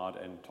nature's God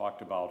and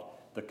talked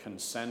about the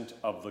consent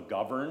of the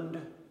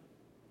governed,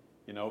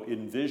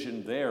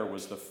 envisioned there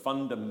was the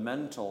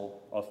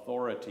fundamental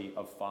authority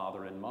of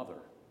father and mother,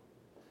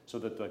 so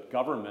that the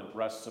government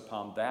rests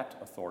upon that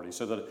authority,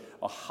 so that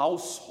a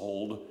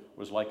household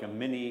was like a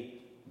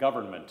mini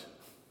government.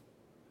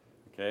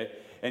 Okay,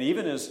 and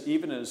even as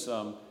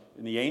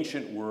in the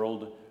ancient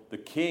world, the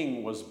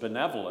king was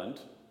benevolent.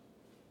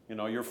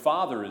 Your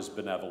father is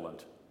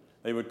benevolent.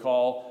 They would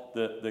call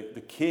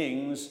the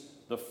kings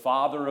the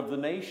father of the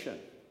nation,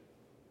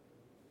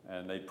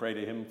 and they'd pray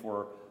to him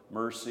for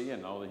mercy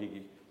and know that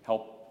he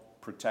helped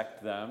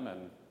protect them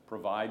and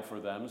provide for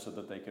them so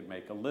that they could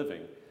make a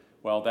living.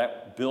 Well,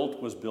 that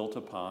was built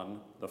upon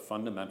the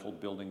fundamental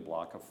building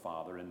block of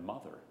father and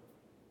mother.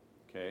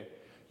 Okay?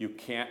 You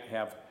can't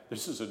have,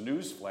 this is a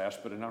news flash,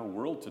 but in our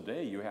world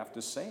today, you have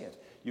to say it.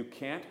 You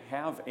can't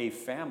have a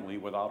family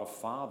without a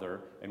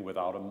father and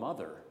without a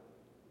mother.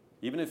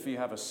 Even if you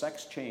have a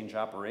sex change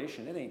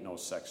operation, it ain't no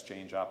sex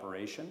change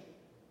operation,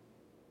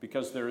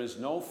 because there is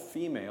no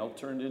female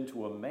turned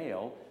into a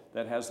male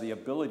that has the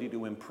ability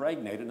to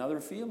impregnate another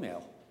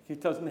female.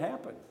 It doesn't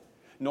happen.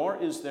 Nor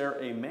is there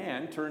a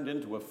man turned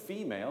into a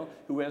female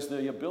who has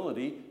the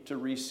ability to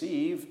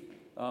receive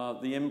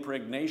the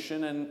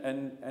impregnation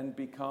and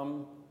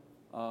become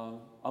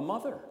a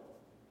mother.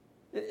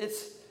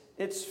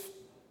 It's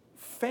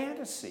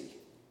fantasy,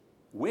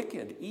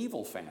 wicked,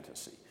 evil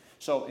fantasy.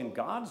 So in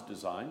God's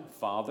design,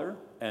 father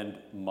and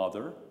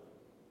mother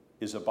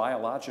is a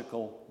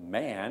biological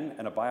man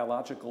and a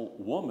biological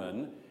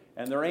woman,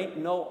 and there ain't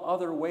no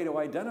other way to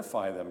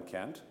identify them,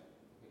 Kent.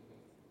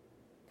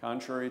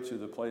 Contrary to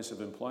the place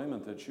of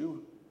employment that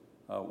you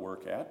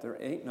work at, there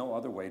ain't no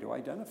other way to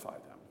identify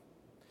them.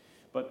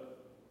 But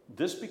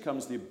this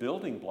becomes the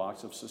building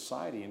blocks of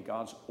society and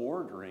God's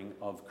ordering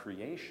of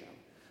creation.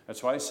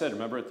 That's why I said,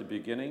 remember at the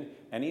beginning,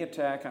 any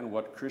attack on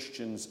what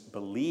Christians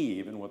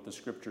believe and what the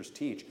scriptures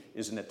teach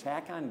is an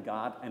attack on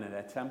God and an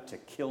attempt to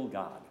kill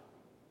God.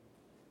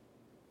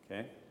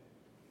 Okay?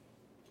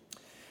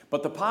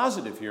 But the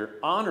positive here,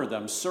 honor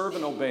them, serve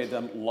and obey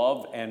them,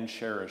 love and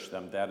cherish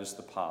them. That is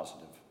the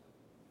positive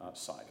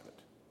side of it.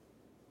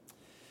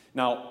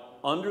 Now,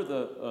 under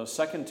the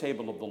second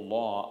table of the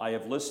law, I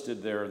have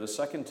listed there, the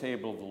second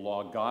table of the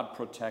law, God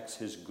protects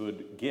his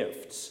good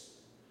gifts.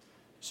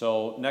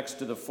 So next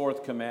to the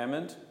fourth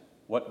commandment,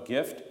 what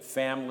gift?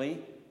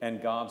 Family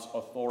and God's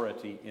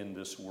authority in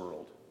this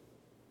world.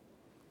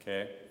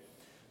 Okay?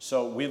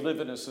 So we live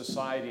in a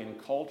society and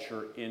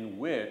culture in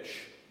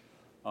which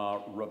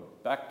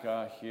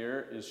Rebecca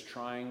here is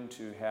trying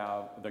to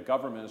have, the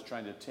government is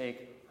trying to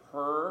take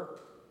her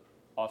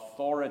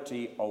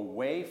authority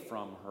away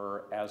from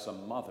her as a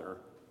mother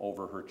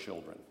over her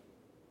children.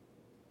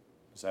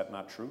 Is that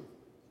not true?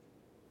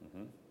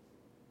 Mm-hmm.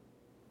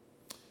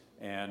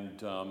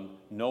 And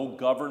no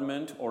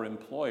government or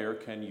employer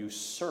can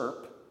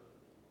usurp,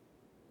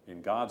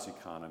 in God's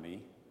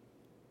economy,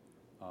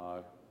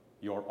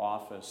 your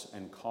office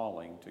and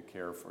calling to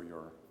care for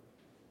your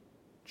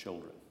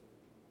children.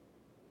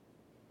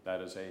 That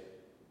is a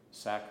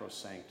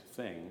sacrosanct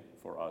thing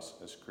for us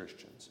as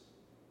Christians.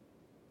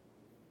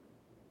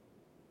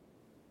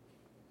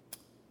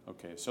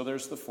 Okay, so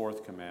there's the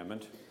fourth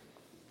commandment.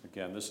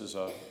 Again, this is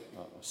a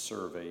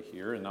survey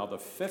here. And now the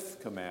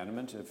fifth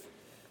commandment, if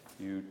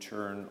you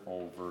turn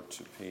over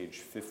to page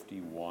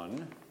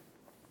 51.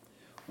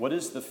 What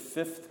is the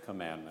fifth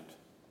commandment?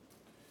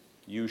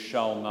 You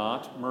shall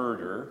not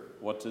murder.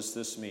 What does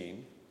this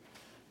mean?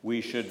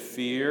 We should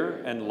fear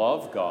and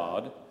love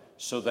God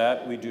so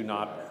that we do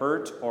not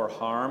hurt or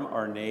harm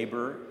our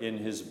neighbor in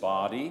his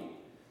body,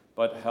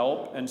 but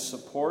help and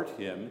support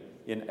him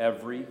in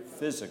every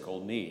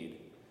physical need.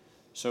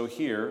 So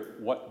here,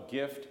 what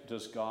gift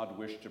does God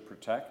wish to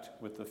protect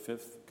with the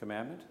fifth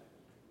commandment?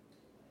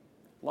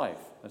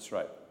 Life, that's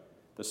right.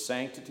 The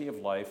sanctity of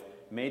life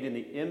made in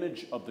the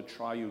image of the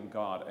triune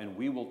God. And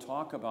we will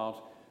talk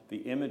about the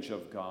image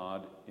of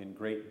God in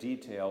great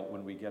detail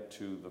when we get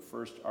to the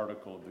first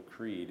article of the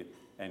Creed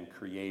and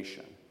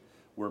creation.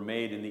 We're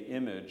made in the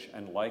image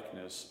and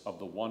likeness of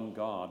the one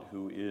God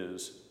who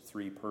is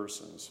three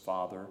persons,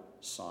 Father,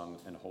 Son,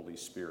 and Holy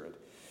Spirit.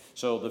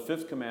 So the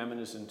fifth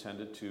commandment is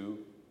intended to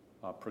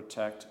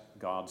protect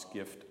God's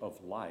gift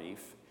of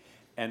life.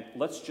 And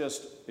let's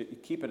just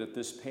keep it at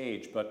this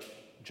page, but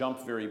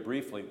jump very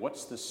briefly.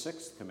 What's the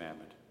sixth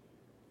commandment?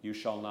 You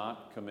shall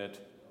not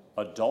commit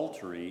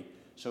adultery.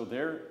 So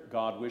there,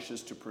 God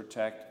wishes to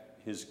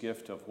protect his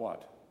gift of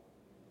what?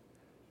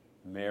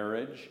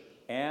 Marriage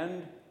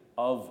and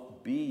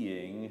of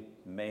being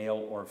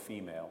male or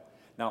female.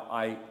 Now,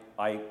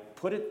 I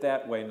put it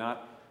that way,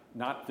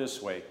 not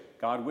this way.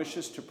 God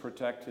wishes to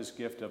protect his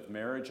gift of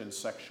marriage and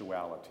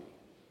sexuality.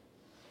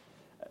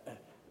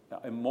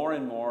 More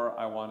and more,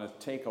 I want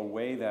to take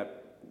away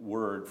that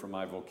word from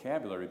my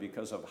vocabulary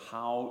because of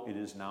how it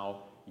is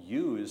now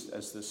used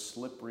as this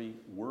slippery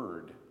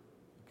word,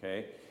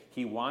 okay?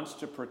 He wants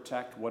to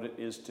protect what it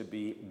is to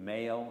be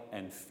male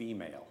and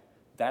female.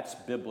 That's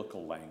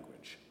biblical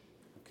language,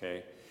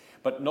 okay?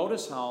 But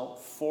notice how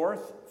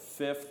fourth,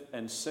 fifth,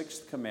 and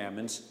sixth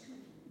commandments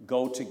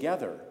go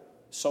together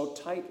so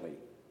tightly.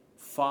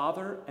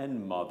 Father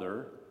and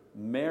mother,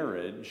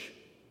 marriage,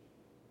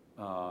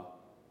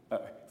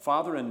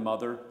 father and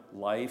mother,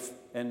 life,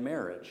 and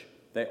marriage.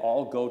 They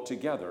all go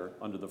together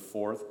under the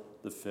fourth,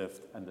 the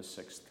fifth, and the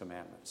sixth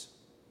commandments.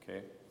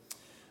 Okay?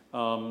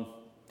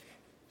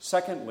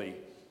 Secondly,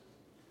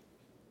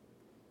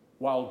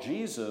 while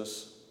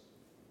Jesus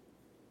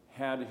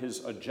had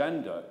his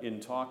agenda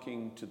in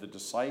talking to the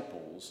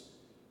disciples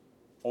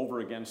over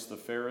against the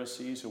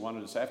Pharisees who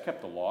wanted to say, I've kept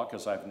the law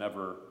because I've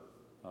never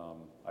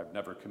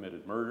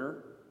committed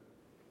murder,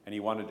 and he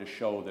wanted to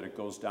show that it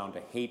goes down to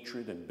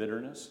hatred and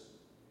bitterness.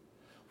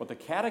 What the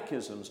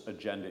Catechism's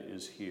agenda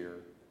is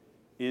here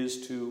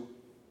is to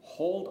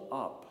hold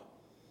up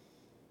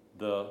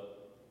the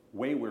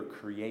way we're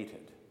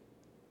created,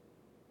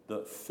 the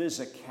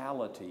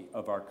physicality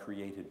of our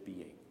created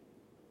being,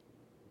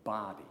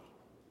 body,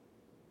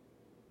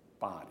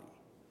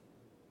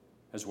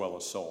 as well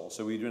as soul.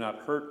 So we do not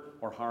hurt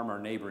or harm our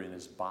neighbor in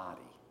his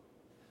body,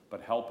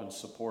 but help and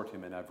support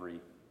him in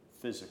every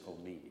physical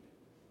need.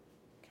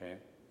 Okay?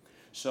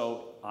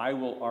 So I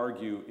will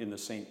argue in the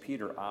St.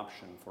 Peter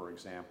option, for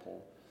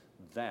example,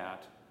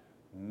 that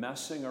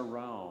messing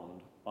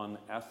around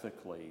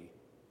unethically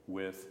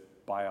with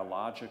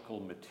biological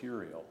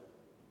material,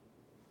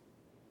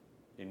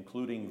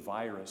 including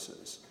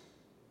viruses,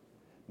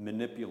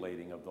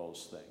 manipulating of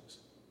those things.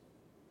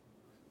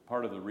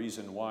 Part of the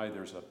reason why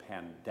there's a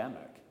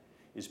pandemic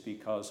is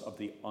because of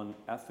the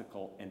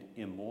unethical and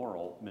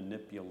immoral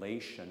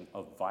manipulation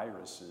of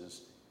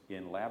viruses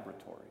in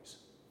laboratories.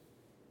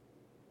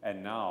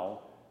 And now,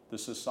 the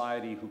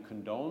society who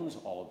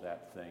condones all of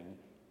that thing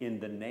in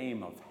the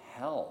name of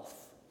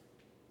health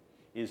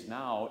is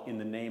now, in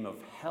the name of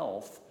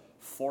health,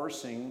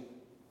 forcing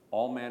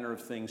all manner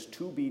of things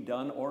to be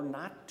done or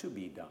not to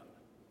be done.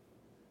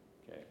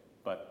 Okay,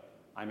 but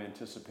I'm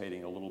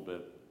anticipating a little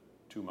bit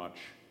too much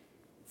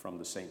from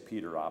the St.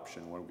 Peter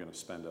option. We're going to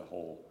spend a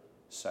whole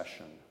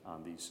session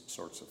on these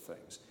sorts of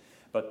things.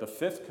 But the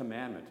fifth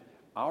commandment,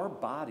 our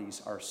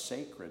bodies are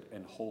sacred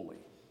and holy.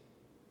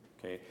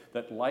 Okay,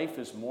 that life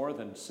is more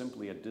than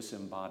simply a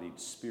disembodied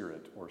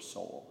spirit or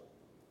soul,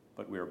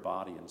 but we are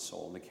body and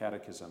soul, and the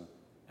Catechism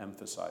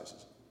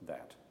emphasizes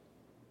that.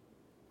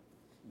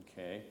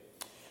 Okay,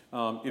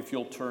 if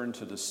you'll turn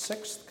to the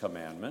sixth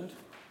commandment,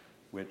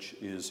 which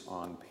is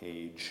on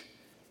page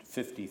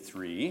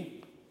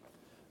 53.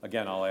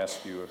 Again, I'll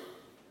ask you,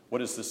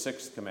 what is the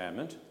sixth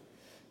commandment?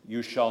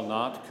 You shall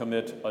not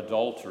commit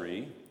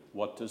adultery.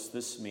 What does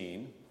this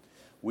mean?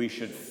 We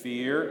should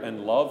fear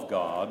and love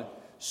God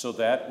so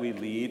that we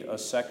lead a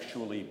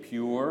sexually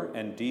pure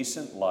and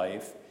decent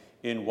life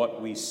in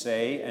what we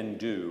say and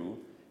do,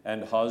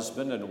 and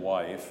husband and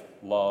wife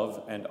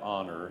love and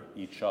honor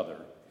each other.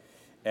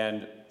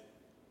 And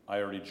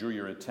I already drew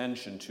your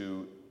attention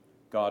to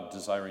God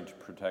desiring to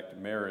protect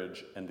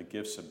marriage and the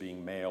gifts of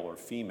being male or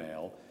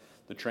female.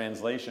 The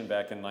translation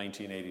back in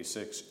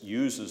 1986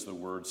 uses the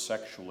word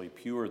sexually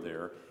pure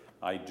there.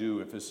 I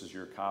do, if this is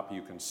your copy,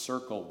 you can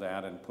circle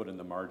that and put in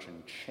the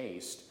margin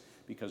chaste,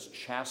 because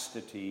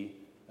chastity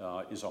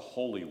is a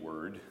holy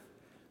word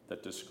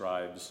that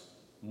describes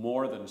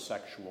more than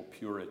sexual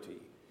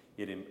purity.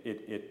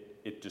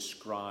 It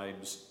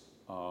describes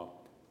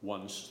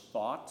one's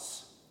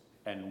thoughts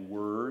and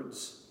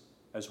words,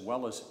 as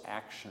well as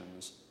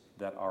actions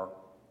that are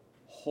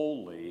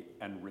holy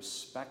and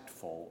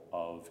respectful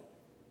of,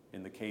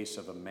 in the case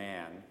of a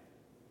man,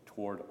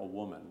 toward a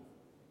woman,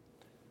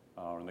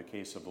 or in the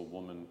case of a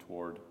woman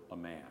toward a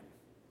man.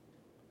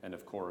 And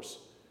of course,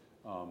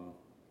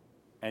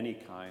 any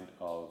kind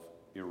of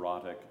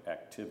erotic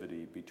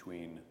activity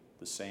between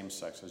the same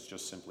sexes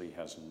just simply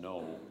has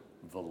no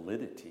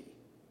validity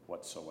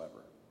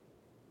whatsoever.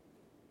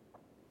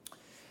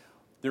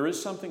 There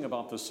is something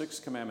about the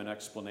Sixth Commandment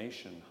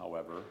explanation,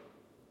 however,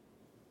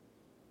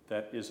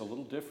 that is a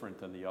little different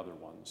than the other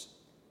ones.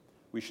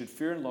 We should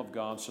fear and love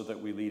God so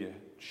that we lead a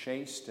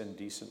chaste and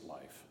decent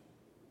life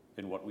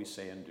in what we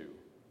say and do,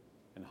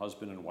 and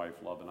husband and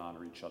wife love and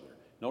honor each other.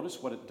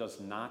 Notice what it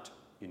does not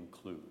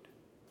include: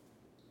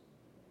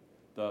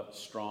 the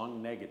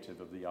strong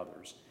negative of the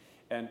others.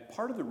 And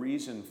part of the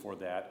reason for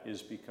that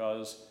is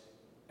because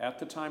at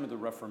the time of the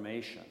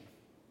Reformation,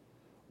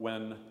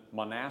 when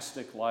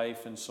monastic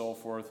life and so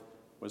forth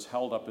was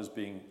held up as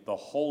being the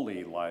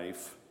holy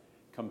life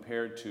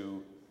compared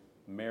to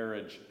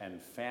marriage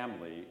and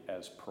family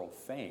as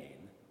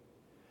profane,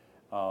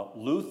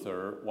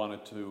 Luther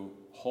wanted to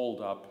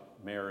hold up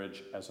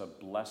marriage as a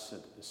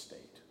blessed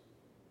estate,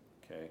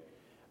 okay,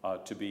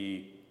 to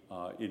be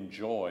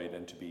enjoyed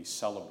and to be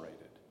celebrated.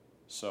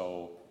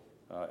 So,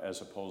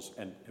 as opposed,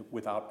 and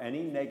without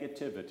any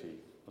negativity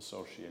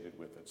associated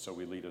with it. So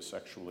we lead a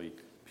sexually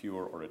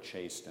pure or a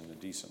chaste and a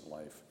decent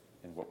life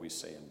in what we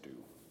say and do.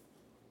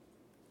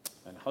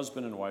 And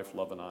husband and wife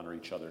love and honor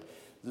each other.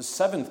 The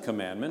seventh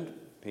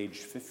commandment, page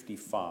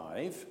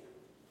 55.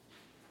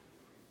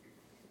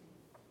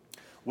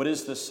 What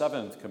is the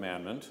seventh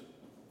commandment?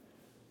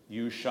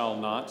 You shall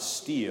not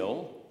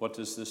steal. What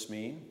does this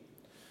mean?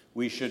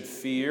 We should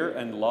fear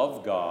and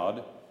love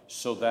God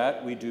so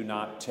that we do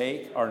not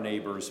take our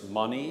neighbor's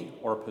money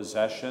or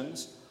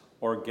possessions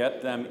or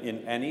get them in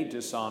any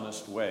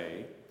dishonest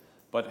way,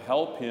 but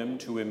help him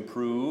to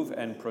improve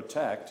and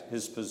protect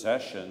his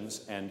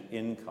possessions and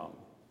income.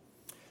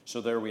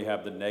 So there we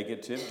have the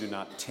negative: do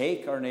not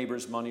take our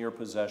neighbor's money or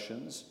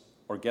possessions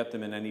or get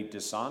them in any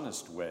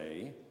dishonest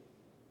way,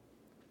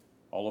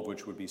 all of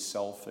which would be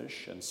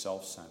selfish and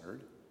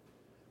self-centered,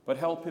 but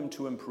help him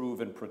to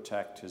improve and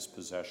protect his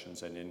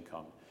possessions and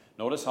income.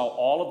 Notice how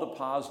all of the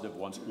positive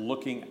ones,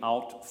 looking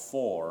out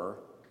for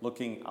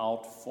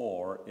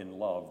in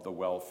love the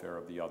welfare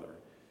of the other.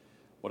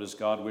 What does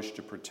God wish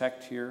to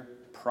protect here?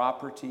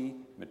 Property,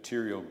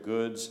 material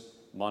goods,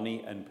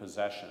 money, and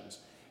possessions.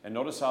 And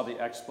notice how the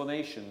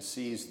explanation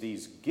sees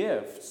these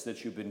gifts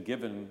that you've been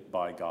given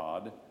by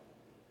God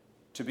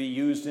to be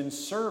used in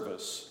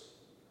service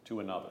to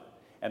another.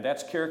 And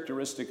that's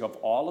characteristic of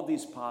all of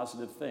these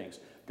positive things.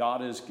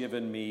 God has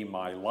given me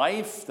my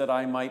life that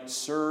I might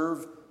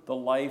serve the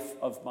life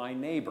of my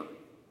neighbor.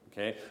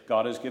 Okay?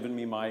 God has given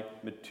me my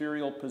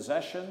material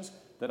possessions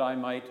that I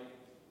might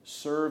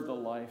serve the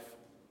life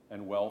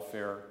and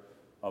welfare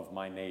of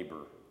my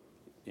neighbor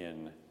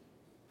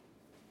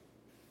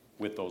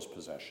with those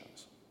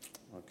possessions.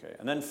 Okay,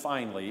 and then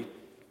finally,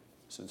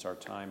 since our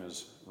time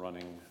is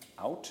running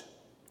out,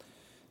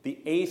 the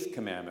eighth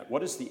commandment.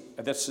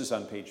 This is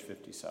on page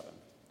 57.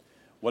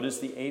 What is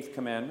the eighth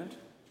commandment?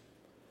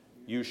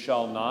 You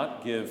shall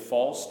not give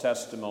false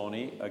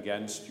testimony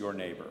against your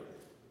neighbor.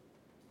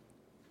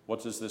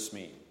 What does this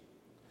mean?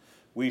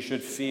 We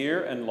should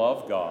fear and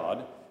love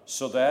God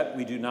so that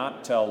we do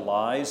not tell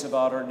lies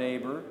about our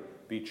neighbor,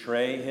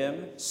 betray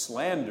him,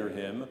 slander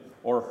him,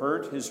 or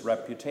hurt his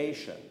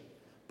reputation,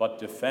 but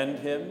defend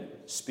him,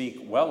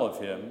 speak well of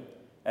him,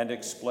 and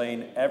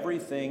explain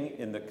everything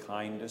in the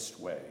kindest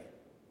way.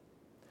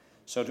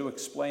 So to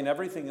explain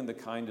everything in the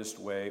kindest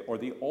way, or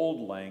the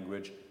old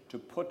language, to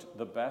put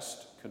the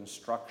best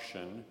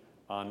construction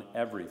on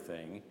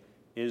everything,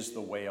 is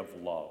the way of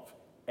love.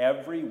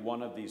 Every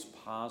one of these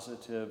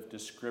positive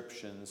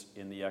descriptions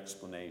in the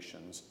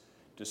explanations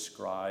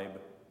describe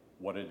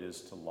what it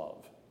is to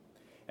love.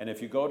 And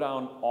if you go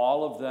down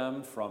all of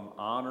them, from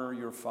honor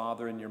your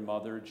father and your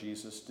mother,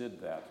 Jesus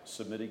did that,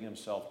 submitting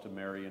himself to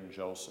Mary and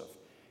Joseph,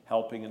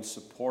 helping and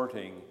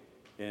supporting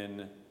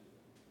in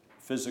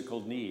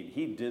physical need.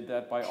 He did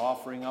that by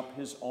offering up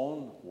his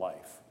own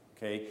life.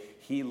 Okay?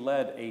 He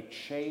led a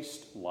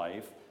chaste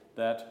life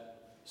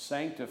that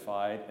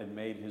sanctified and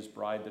made his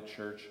bride, the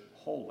church,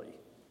 holy.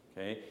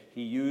 Okay?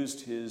 He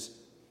used his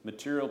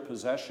material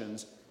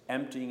possessions,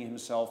 emptying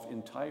himself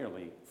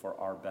entirely for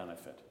our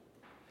benefit.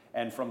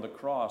 And from the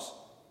cross,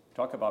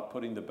 talk about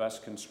putting the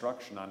best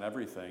construction on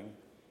everything.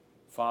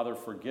 Father,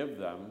 forgive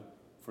them,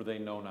 for they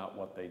know not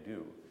what they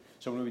do.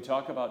 So when we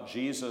talk about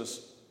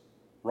Jesus'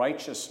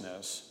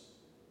 righteousness,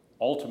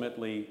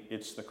 ultimately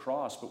it's the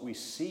cross, but we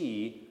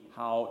see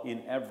how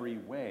in every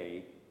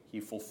way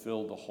he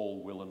fulfilled the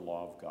whole will and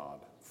law of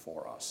God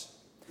for us.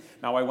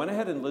 Now, I went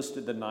ahead and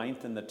listed the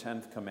 9th and the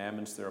 10th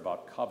commandments there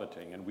about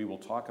coveting, and we will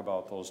talk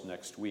about those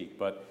next week.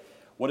 But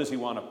what does he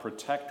want to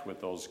protect with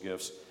those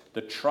gifts?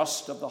 The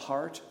trust of the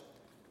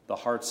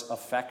heart's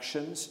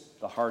affections,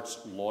 the heart's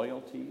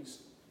loyalties,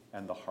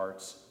 and the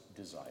heart's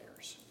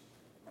desires.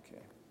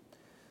 Okay.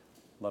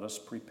 let us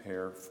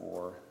prepare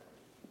for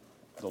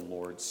the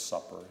Lord's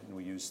Supper, and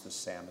we use the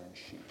salmon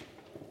sheet.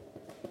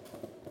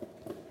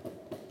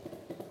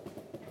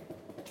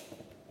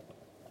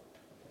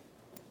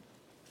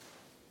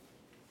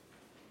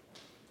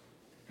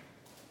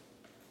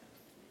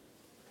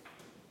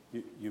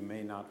 You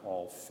may not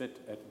all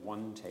fit at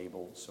one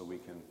table, so we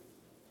can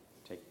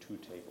take two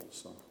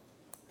tables. So.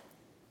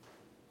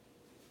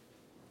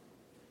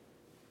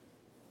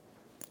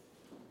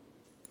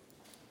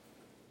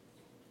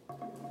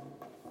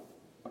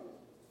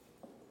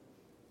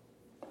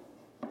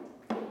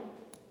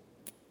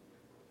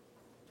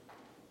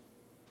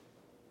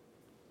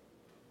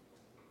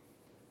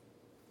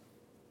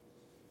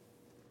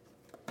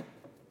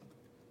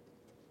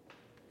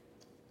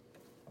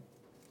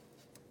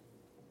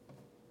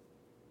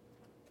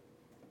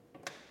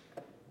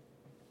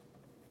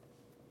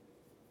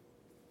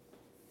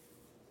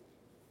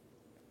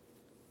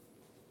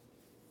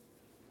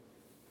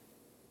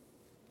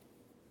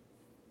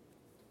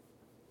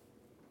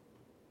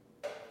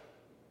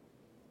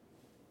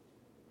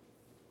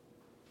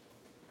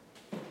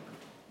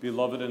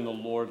 Beloved in the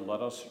Lord,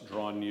 let us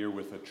draw near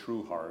with a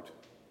true heart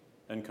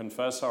and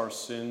confess our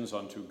sins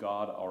unto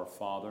God our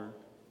Father,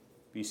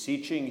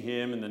 beseeching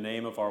him in the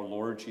name of our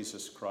Lord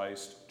Jesus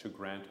Christ to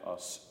grant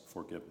us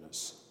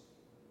forgiveness.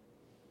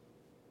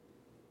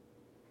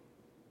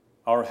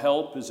 Our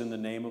help is in the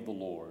name of the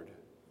Lord.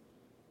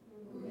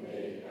 Who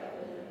made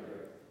heaven and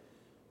earth.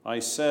 I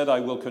said, I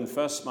will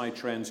confess my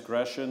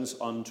transgressions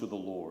unto the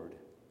Lord.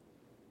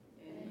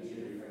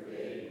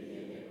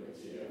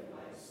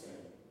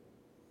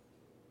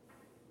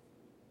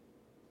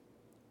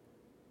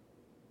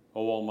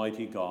 O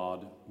Almighty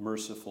God,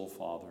 merciful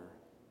Father,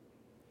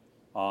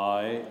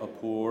 I, a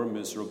poor,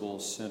 miserable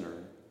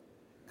sinner,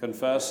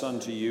 confess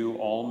unto you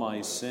all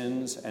my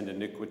sins and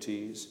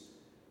iniquities,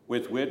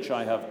 with which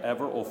I have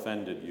ever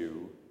offended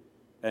you,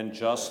 and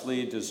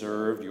justly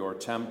deserved your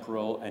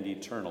temporal and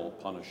eternal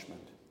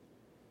punishment.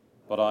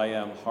 But I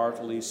am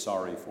heartily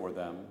sorry for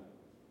them,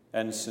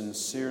 and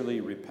sincerely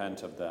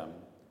repent of them.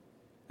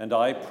 And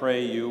I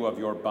pray you of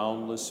your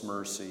boundless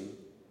mercy,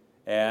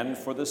 and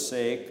for the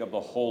sake of the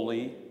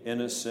holy,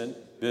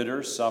 innocent,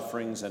 bitter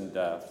sufferings and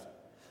death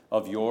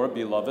of your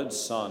beloved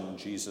Son,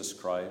 Jesus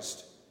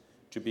Christ,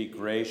 to be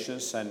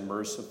gracious and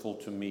merciful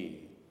to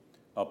me,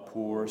 a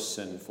poor,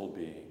 sinful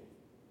being.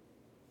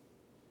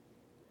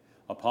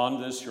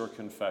 Upon this your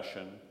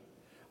confession,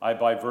 I,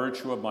 by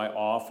virtue of my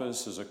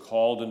office as a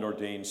called and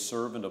ordained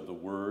servant of the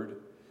Word,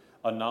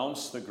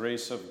 announce the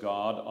grace of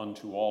God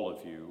unto all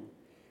of you,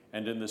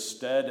 and in the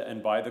stead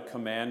and by the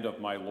command of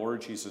my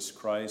Lord Jesus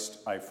Christ,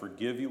 I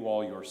forgive you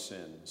all your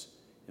sins,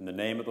 in the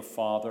name of the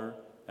Father,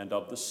 and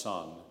of the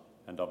Son,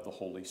 and of the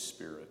Holy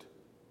Spirit.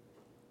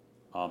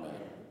 Amen.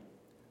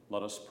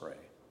 Let us pray.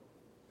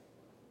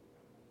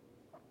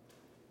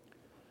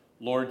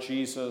 Lord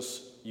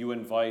Jesus, you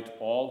invite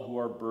all who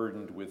are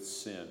burdened with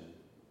sin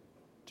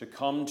to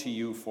come to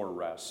you for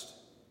rest.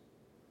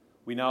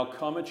 We now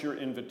come at your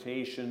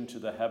invitation to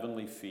the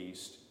heavenly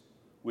feast,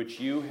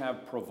 which you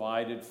have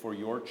provided for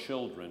your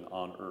children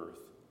on earth.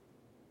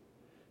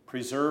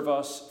 Preserve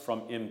us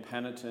from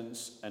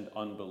impenitence and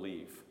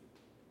unbelief.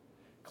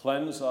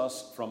 Cleanse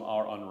us from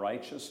our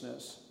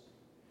unrighteousness,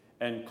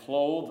 and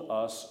clothe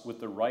us with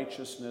the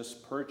righteousness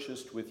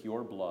purchased with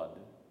your blood.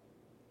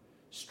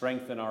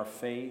 Strengthen our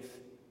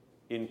faith,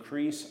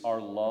 increase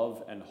our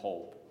love and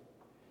hope,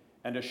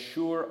 and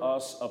assure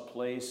us a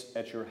place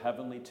at your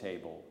heavenly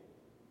table,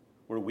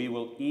 where we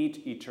will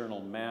eat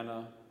eternal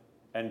manna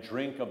and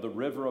drink of the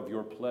river of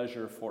your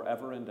pleasure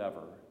forever and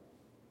ever.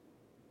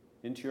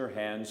 Into your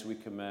hands we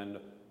commend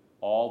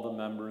all the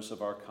members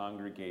of our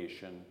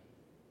congregation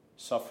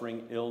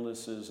suffering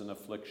illnesses and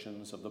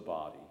afflictions of the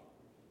body.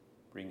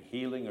 Bring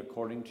healing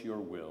according to your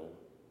will,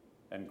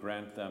 and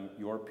grant them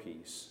your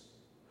peace.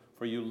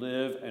 For you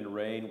live and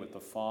reign with the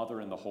Father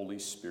and the Holy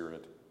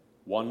Spirit,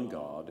 one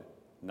God,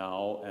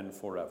 now and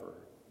forever.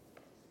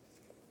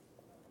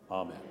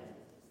 Amen.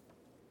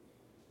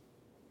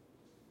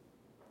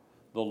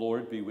 The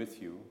Lord be with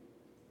you.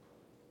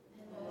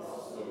 And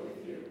also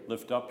with you.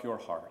 Lift up your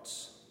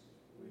hearts.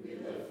 We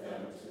lift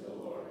them to the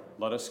Lord.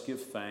 Let us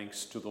give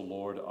thanks to the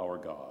Lord our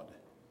God.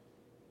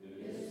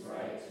 It is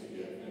right to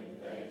give him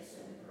thanks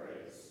and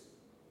praise.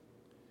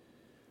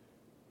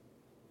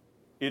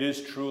 It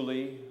is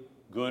truly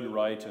good,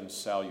 right, and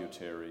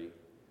salutary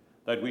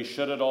that we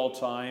should at all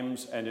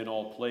times and in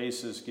all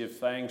places give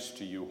thanks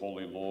to you,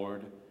 Holy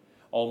Lord,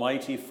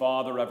 Almighty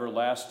Father,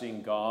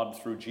 everlasting God,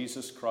 through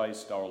Jesus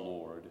Christ our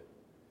Lord.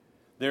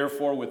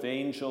 Therefore, with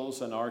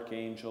angels and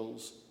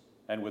archangels,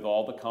 and with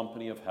all the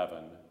company of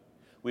heaven,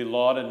 we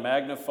laud and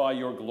magnify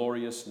your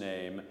glorious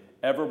name,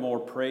 evermore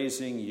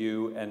praising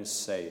you and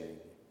saying,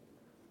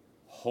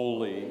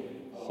 Holy,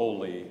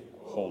 holy,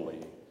 holy,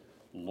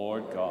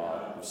 Lord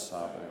God of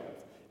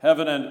Sabaoth.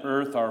 Heaven and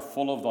earth are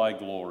full of thy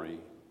glory.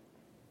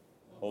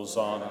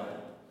 Hosanna,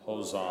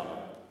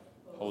 Hosanna,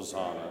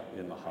 Hosanna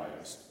in the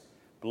highest.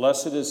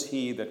 Blessed is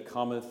he that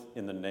cometh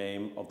in the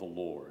name of the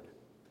Lord.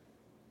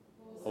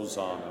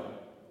 Hosanna,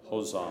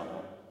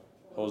 Hosanna,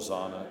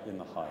 Hosanna in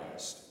the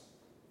highest.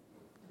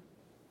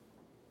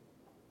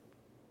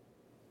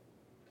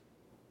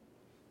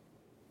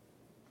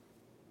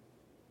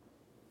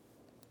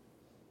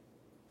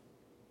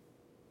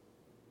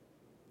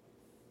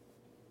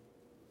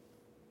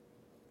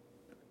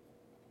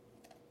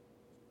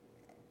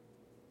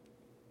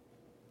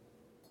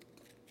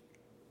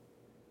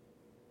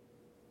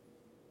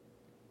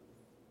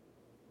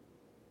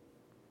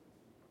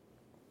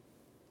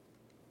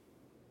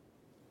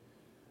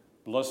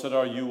 Blessed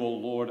are you, O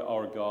Lord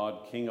our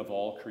God, King of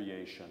all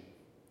creation.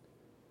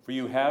 For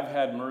you have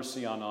had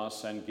mercy on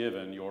us and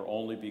given your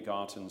only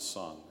begotten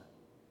Son,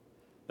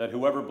 that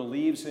whoever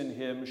believes in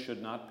him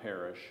should not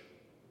perish,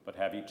 but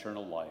have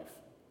eternal life.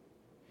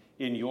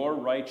 In your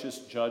righteous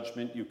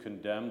judgment you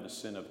condemned the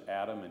sin of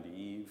Adam and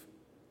Eve,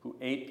 who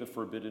ate the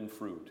forbidden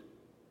fruit,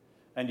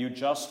 and you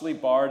justly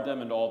barred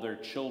them and all their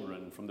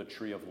children from the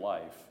tree of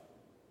life.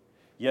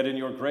 Yet in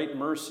your great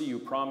mercy you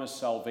promised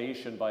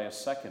salvation by a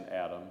second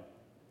Adam,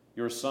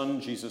 your Son,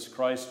 Jesus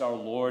Christ our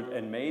Lord,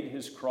 and made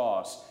his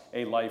cross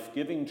a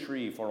life-giving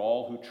tree for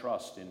all who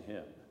trust in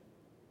him.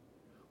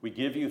 We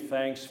give you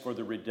thanks for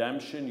the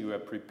redemption you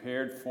have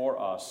prepared for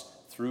us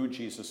through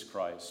Jesus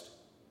Christ.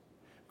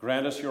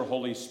 Grant us your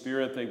Holy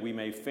Spirit that we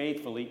may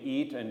faithfully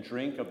eat and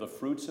drink of the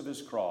fruits of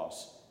his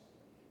cross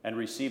and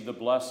receive the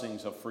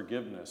blessings of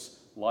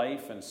forgiveness,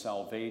 life, and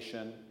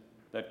salvation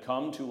that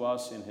come to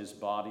us in his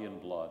body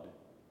and blood.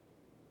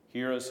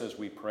 Hear us as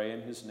we pray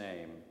in his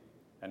name,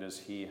 and as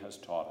he has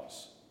taught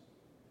us.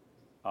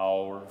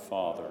 Our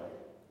Father,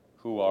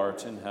 who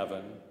art in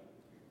heaven,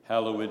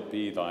 hallowed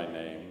be thy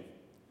name.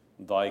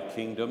 Thy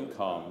kingdom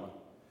come,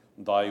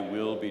 thy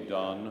will be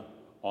done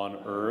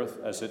on earth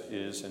as it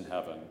is in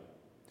heaven.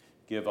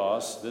 Give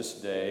us this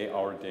day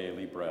our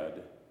daily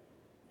bread,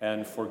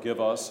 and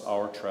forgive us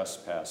our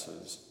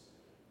trespasses,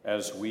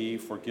 as we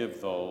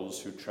forgive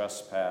those who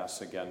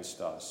trespass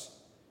against us.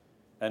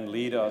 And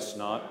lead us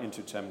not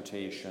into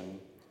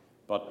temptation,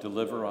 but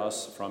deliver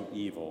us from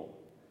evil.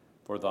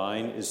 For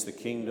thine is the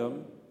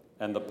kingdom,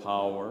 and the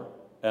power,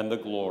 and the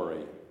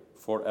glory,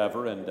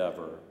 forever and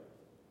ever.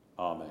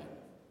 Amen.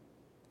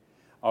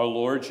 Our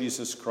Lord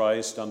Jesus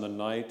Christ, on the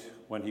night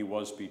when he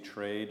was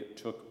betrayed,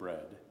 took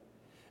bread.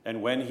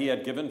 And when he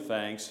had given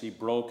thanks, he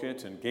broke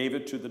it and gave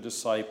it to the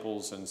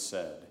disciples and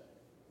said,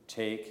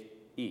 "Take,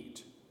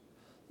 eat.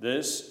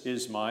 This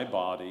is my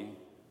body,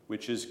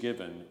 which is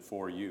given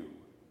for you.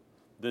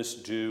 This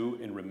do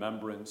in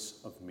remembrance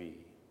of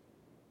me."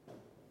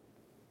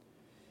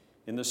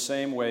 In the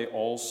same way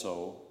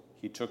also,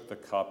 he took the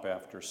cup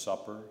after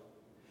supper,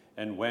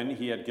 and when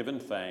he had given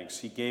thanks,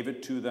 he gave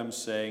it to them,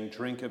 saying,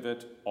 "Drink of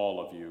it, all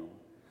of you.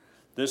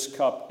 This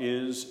cup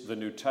is the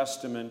New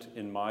Testament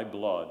in my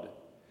blood,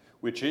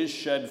 which is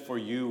shed for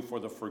you for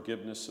the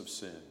forgiveness of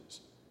sins.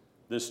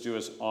 This do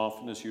as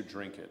often as you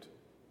drink it,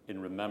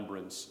 in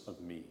remembrance of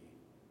me."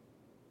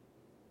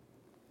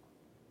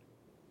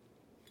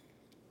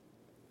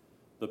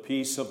 The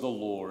peace of the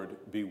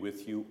Lord be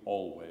with you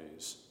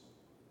always.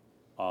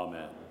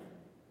 Amen.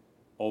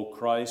 O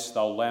Christ,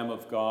 thou Lamb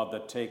of God,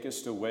 that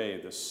takest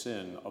away the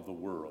sin of the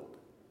world,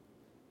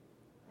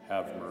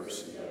 have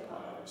mercy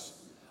upon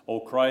us. O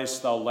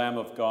Christ, thou Lamb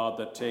of God,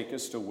 that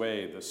takest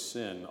away the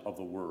sin of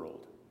the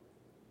world,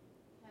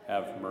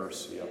 have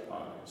mercy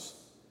upon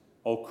us.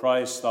 O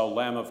Christ, thou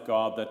Lamb of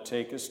God, that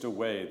takest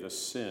away the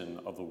sin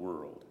of the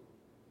world,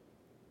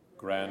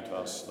 grant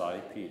us thy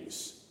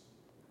peace.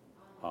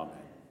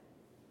 Amen.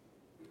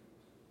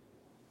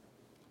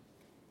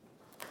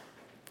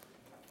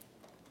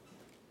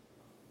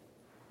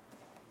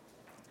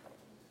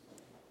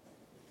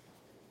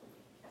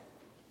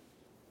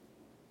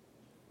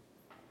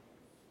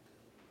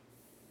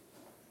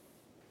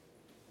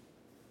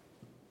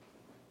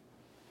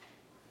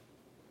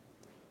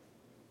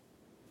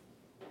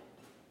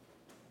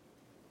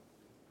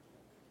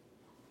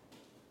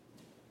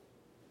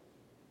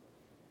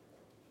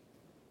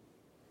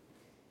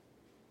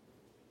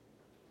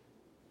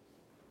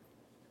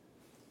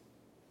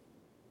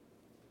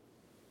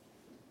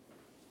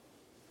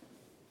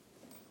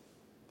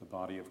 The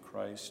body of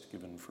Christ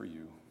given for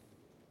you.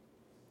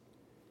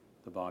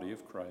 The body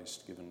of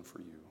Christ given for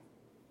you.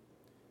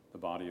 The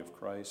body of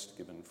Christ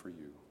given for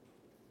you.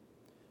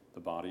 The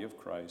body of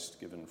Christ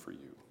given for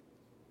you.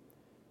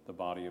 The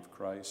body of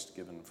Christ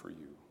given for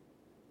you.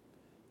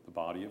 The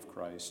body of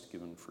Christ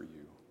given for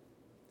you.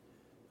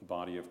 The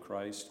body of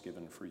Christ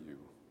given for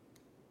you.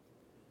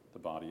 The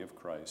body of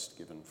Christ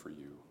given for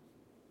you.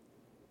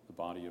 The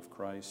body of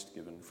Christ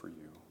given for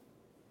you.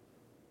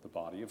 The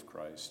body of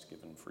Christ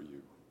given for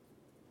you.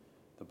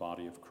 The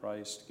body of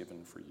Christ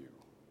given for you.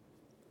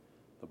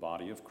 The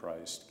body of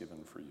Christ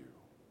given for you.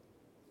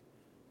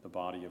 The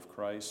body of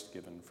Christ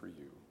given for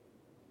you.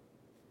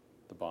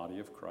 The body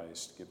of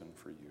Christ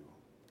given for you.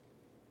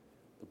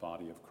 The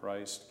body of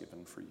Christ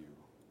given for you.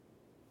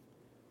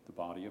 The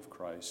body of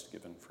Christ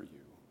given for you.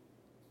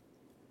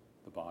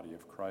 The body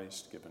of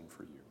Christ given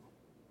for you.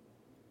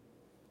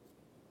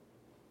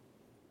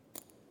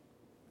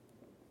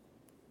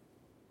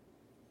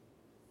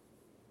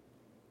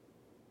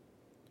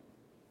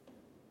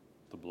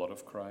 blood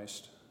of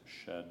Christ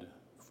shed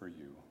for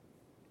you.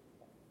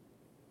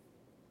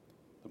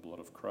 The blood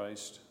of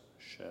Christ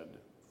shed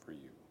for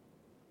you.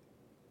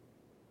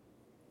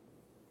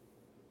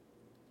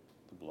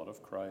 The blood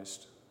of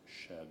Christ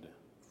shed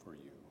for you.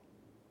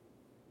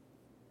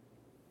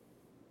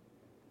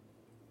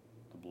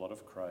 The blood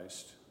of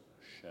Christ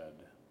shed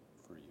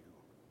for you.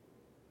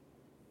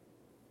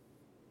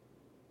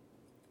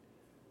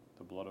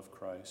 The blood of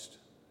Christ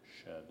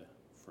shed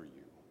for you.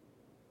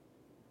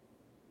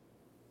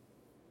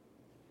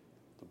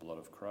 The blood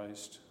of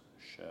Christ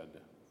shed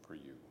for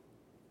you.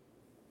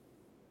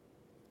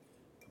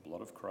 The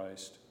blood of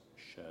Christ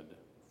shed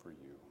for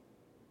you.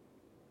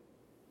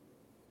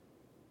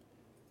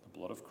 The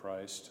blood of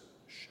Christ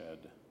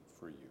shed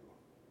for you.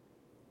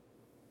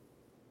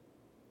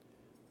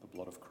 The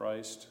blood of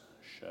Christ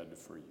shed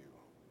for you.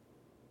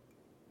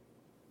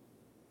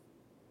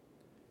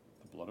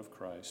 The blood of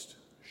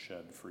Christ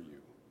shed for you.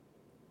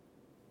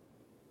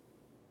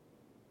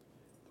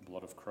 The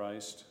blood of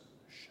Christ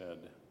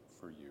shed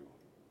for you.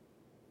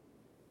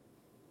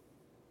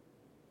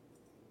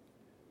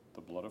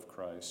 The blood of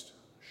Christ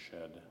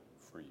shed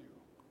for you.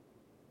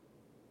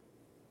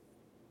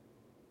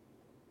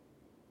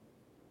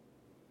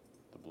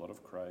 The blood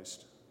of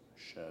Christ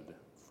shed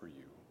for you.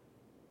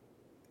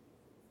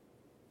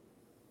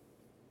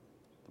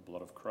 The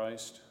blood of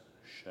Christ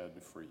shed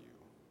for you.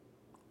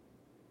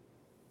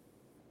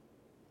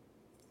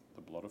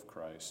 The blood of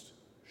Christ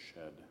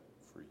shed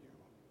for you.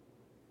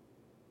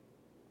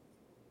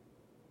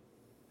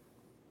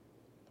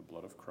 The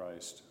blood of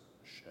Christ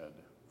shed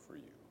for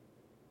you.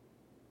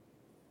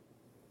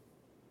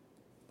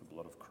 The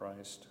blood of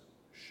Christ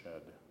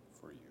shed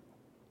for you.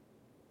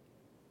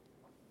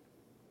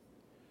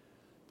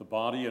 The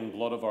body and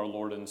blood of our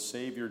Lord and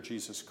Savior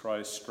Jesus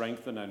Christ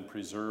strengthen and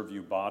preserve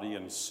you, body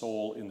and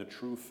soul, in the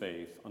true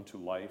faith unto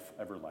life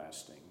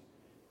everlasting.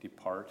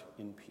 Depart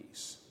in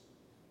peace.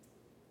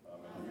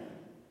 Amen.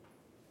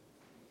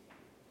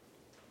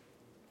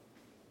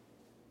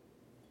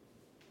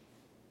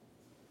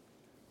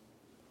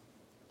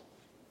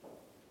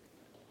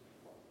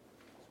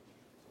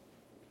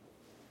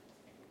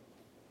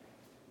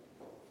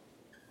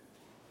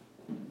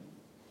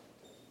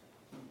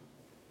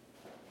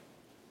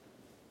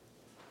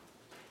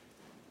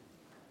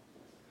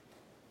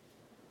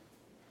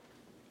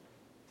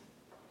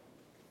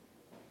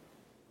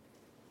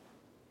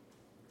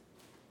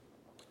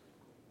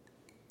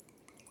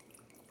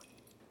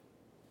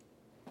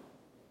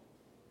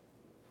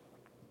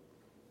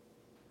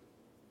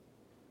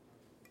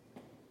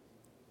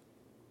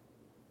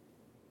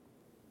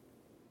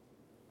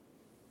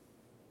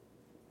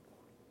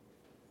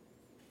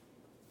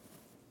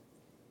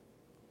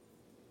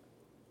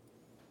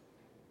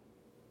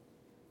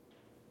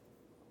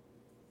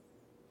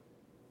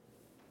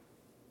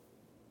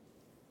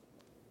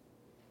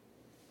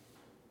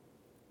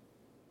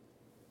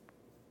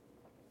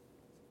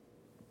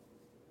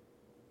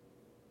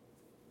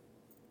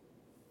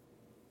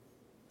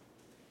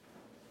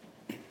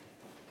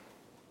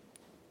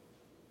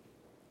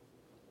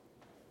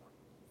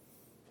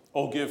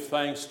 Oh, give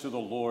thanks to the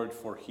Lord,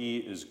 for he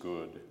is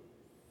good,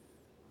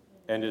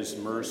 and his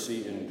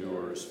mercy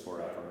endures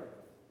forever.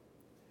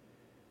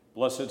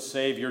 Blessed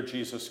Savior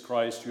Jesus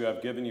Christ, you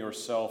have given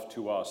yourself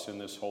to us in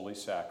this holy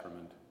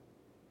sacrament.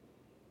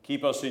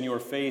 Keep us in your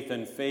faith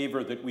and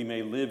favor, that we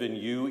may live in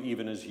you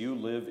even as you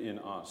live in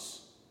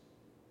us.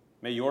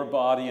 May your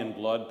body and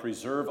blood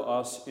preserve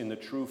us in the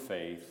true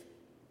faith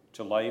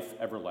to life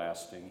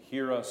everlasting.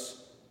 Hear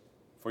us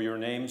for your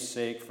name's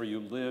sake, for you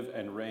live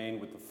and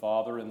reign with the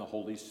Father and the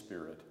Holy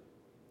Spirit,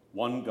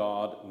 one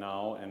God,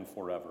 now and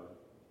forever.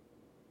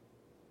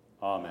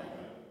 Amen.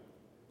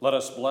 Let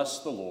us bless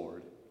the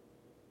Lord.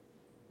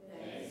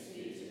 Thanks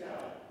be to God.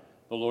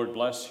 The Lord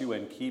bless you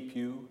and keep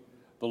you.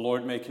 The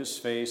Lord make his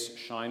face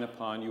shine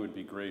upon you and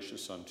be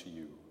gracious unto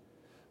you.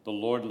 The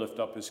Lord lift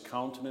up his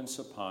countenance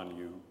upon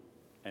you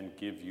and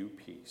give you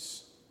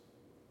peace.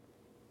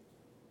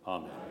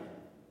 Amen.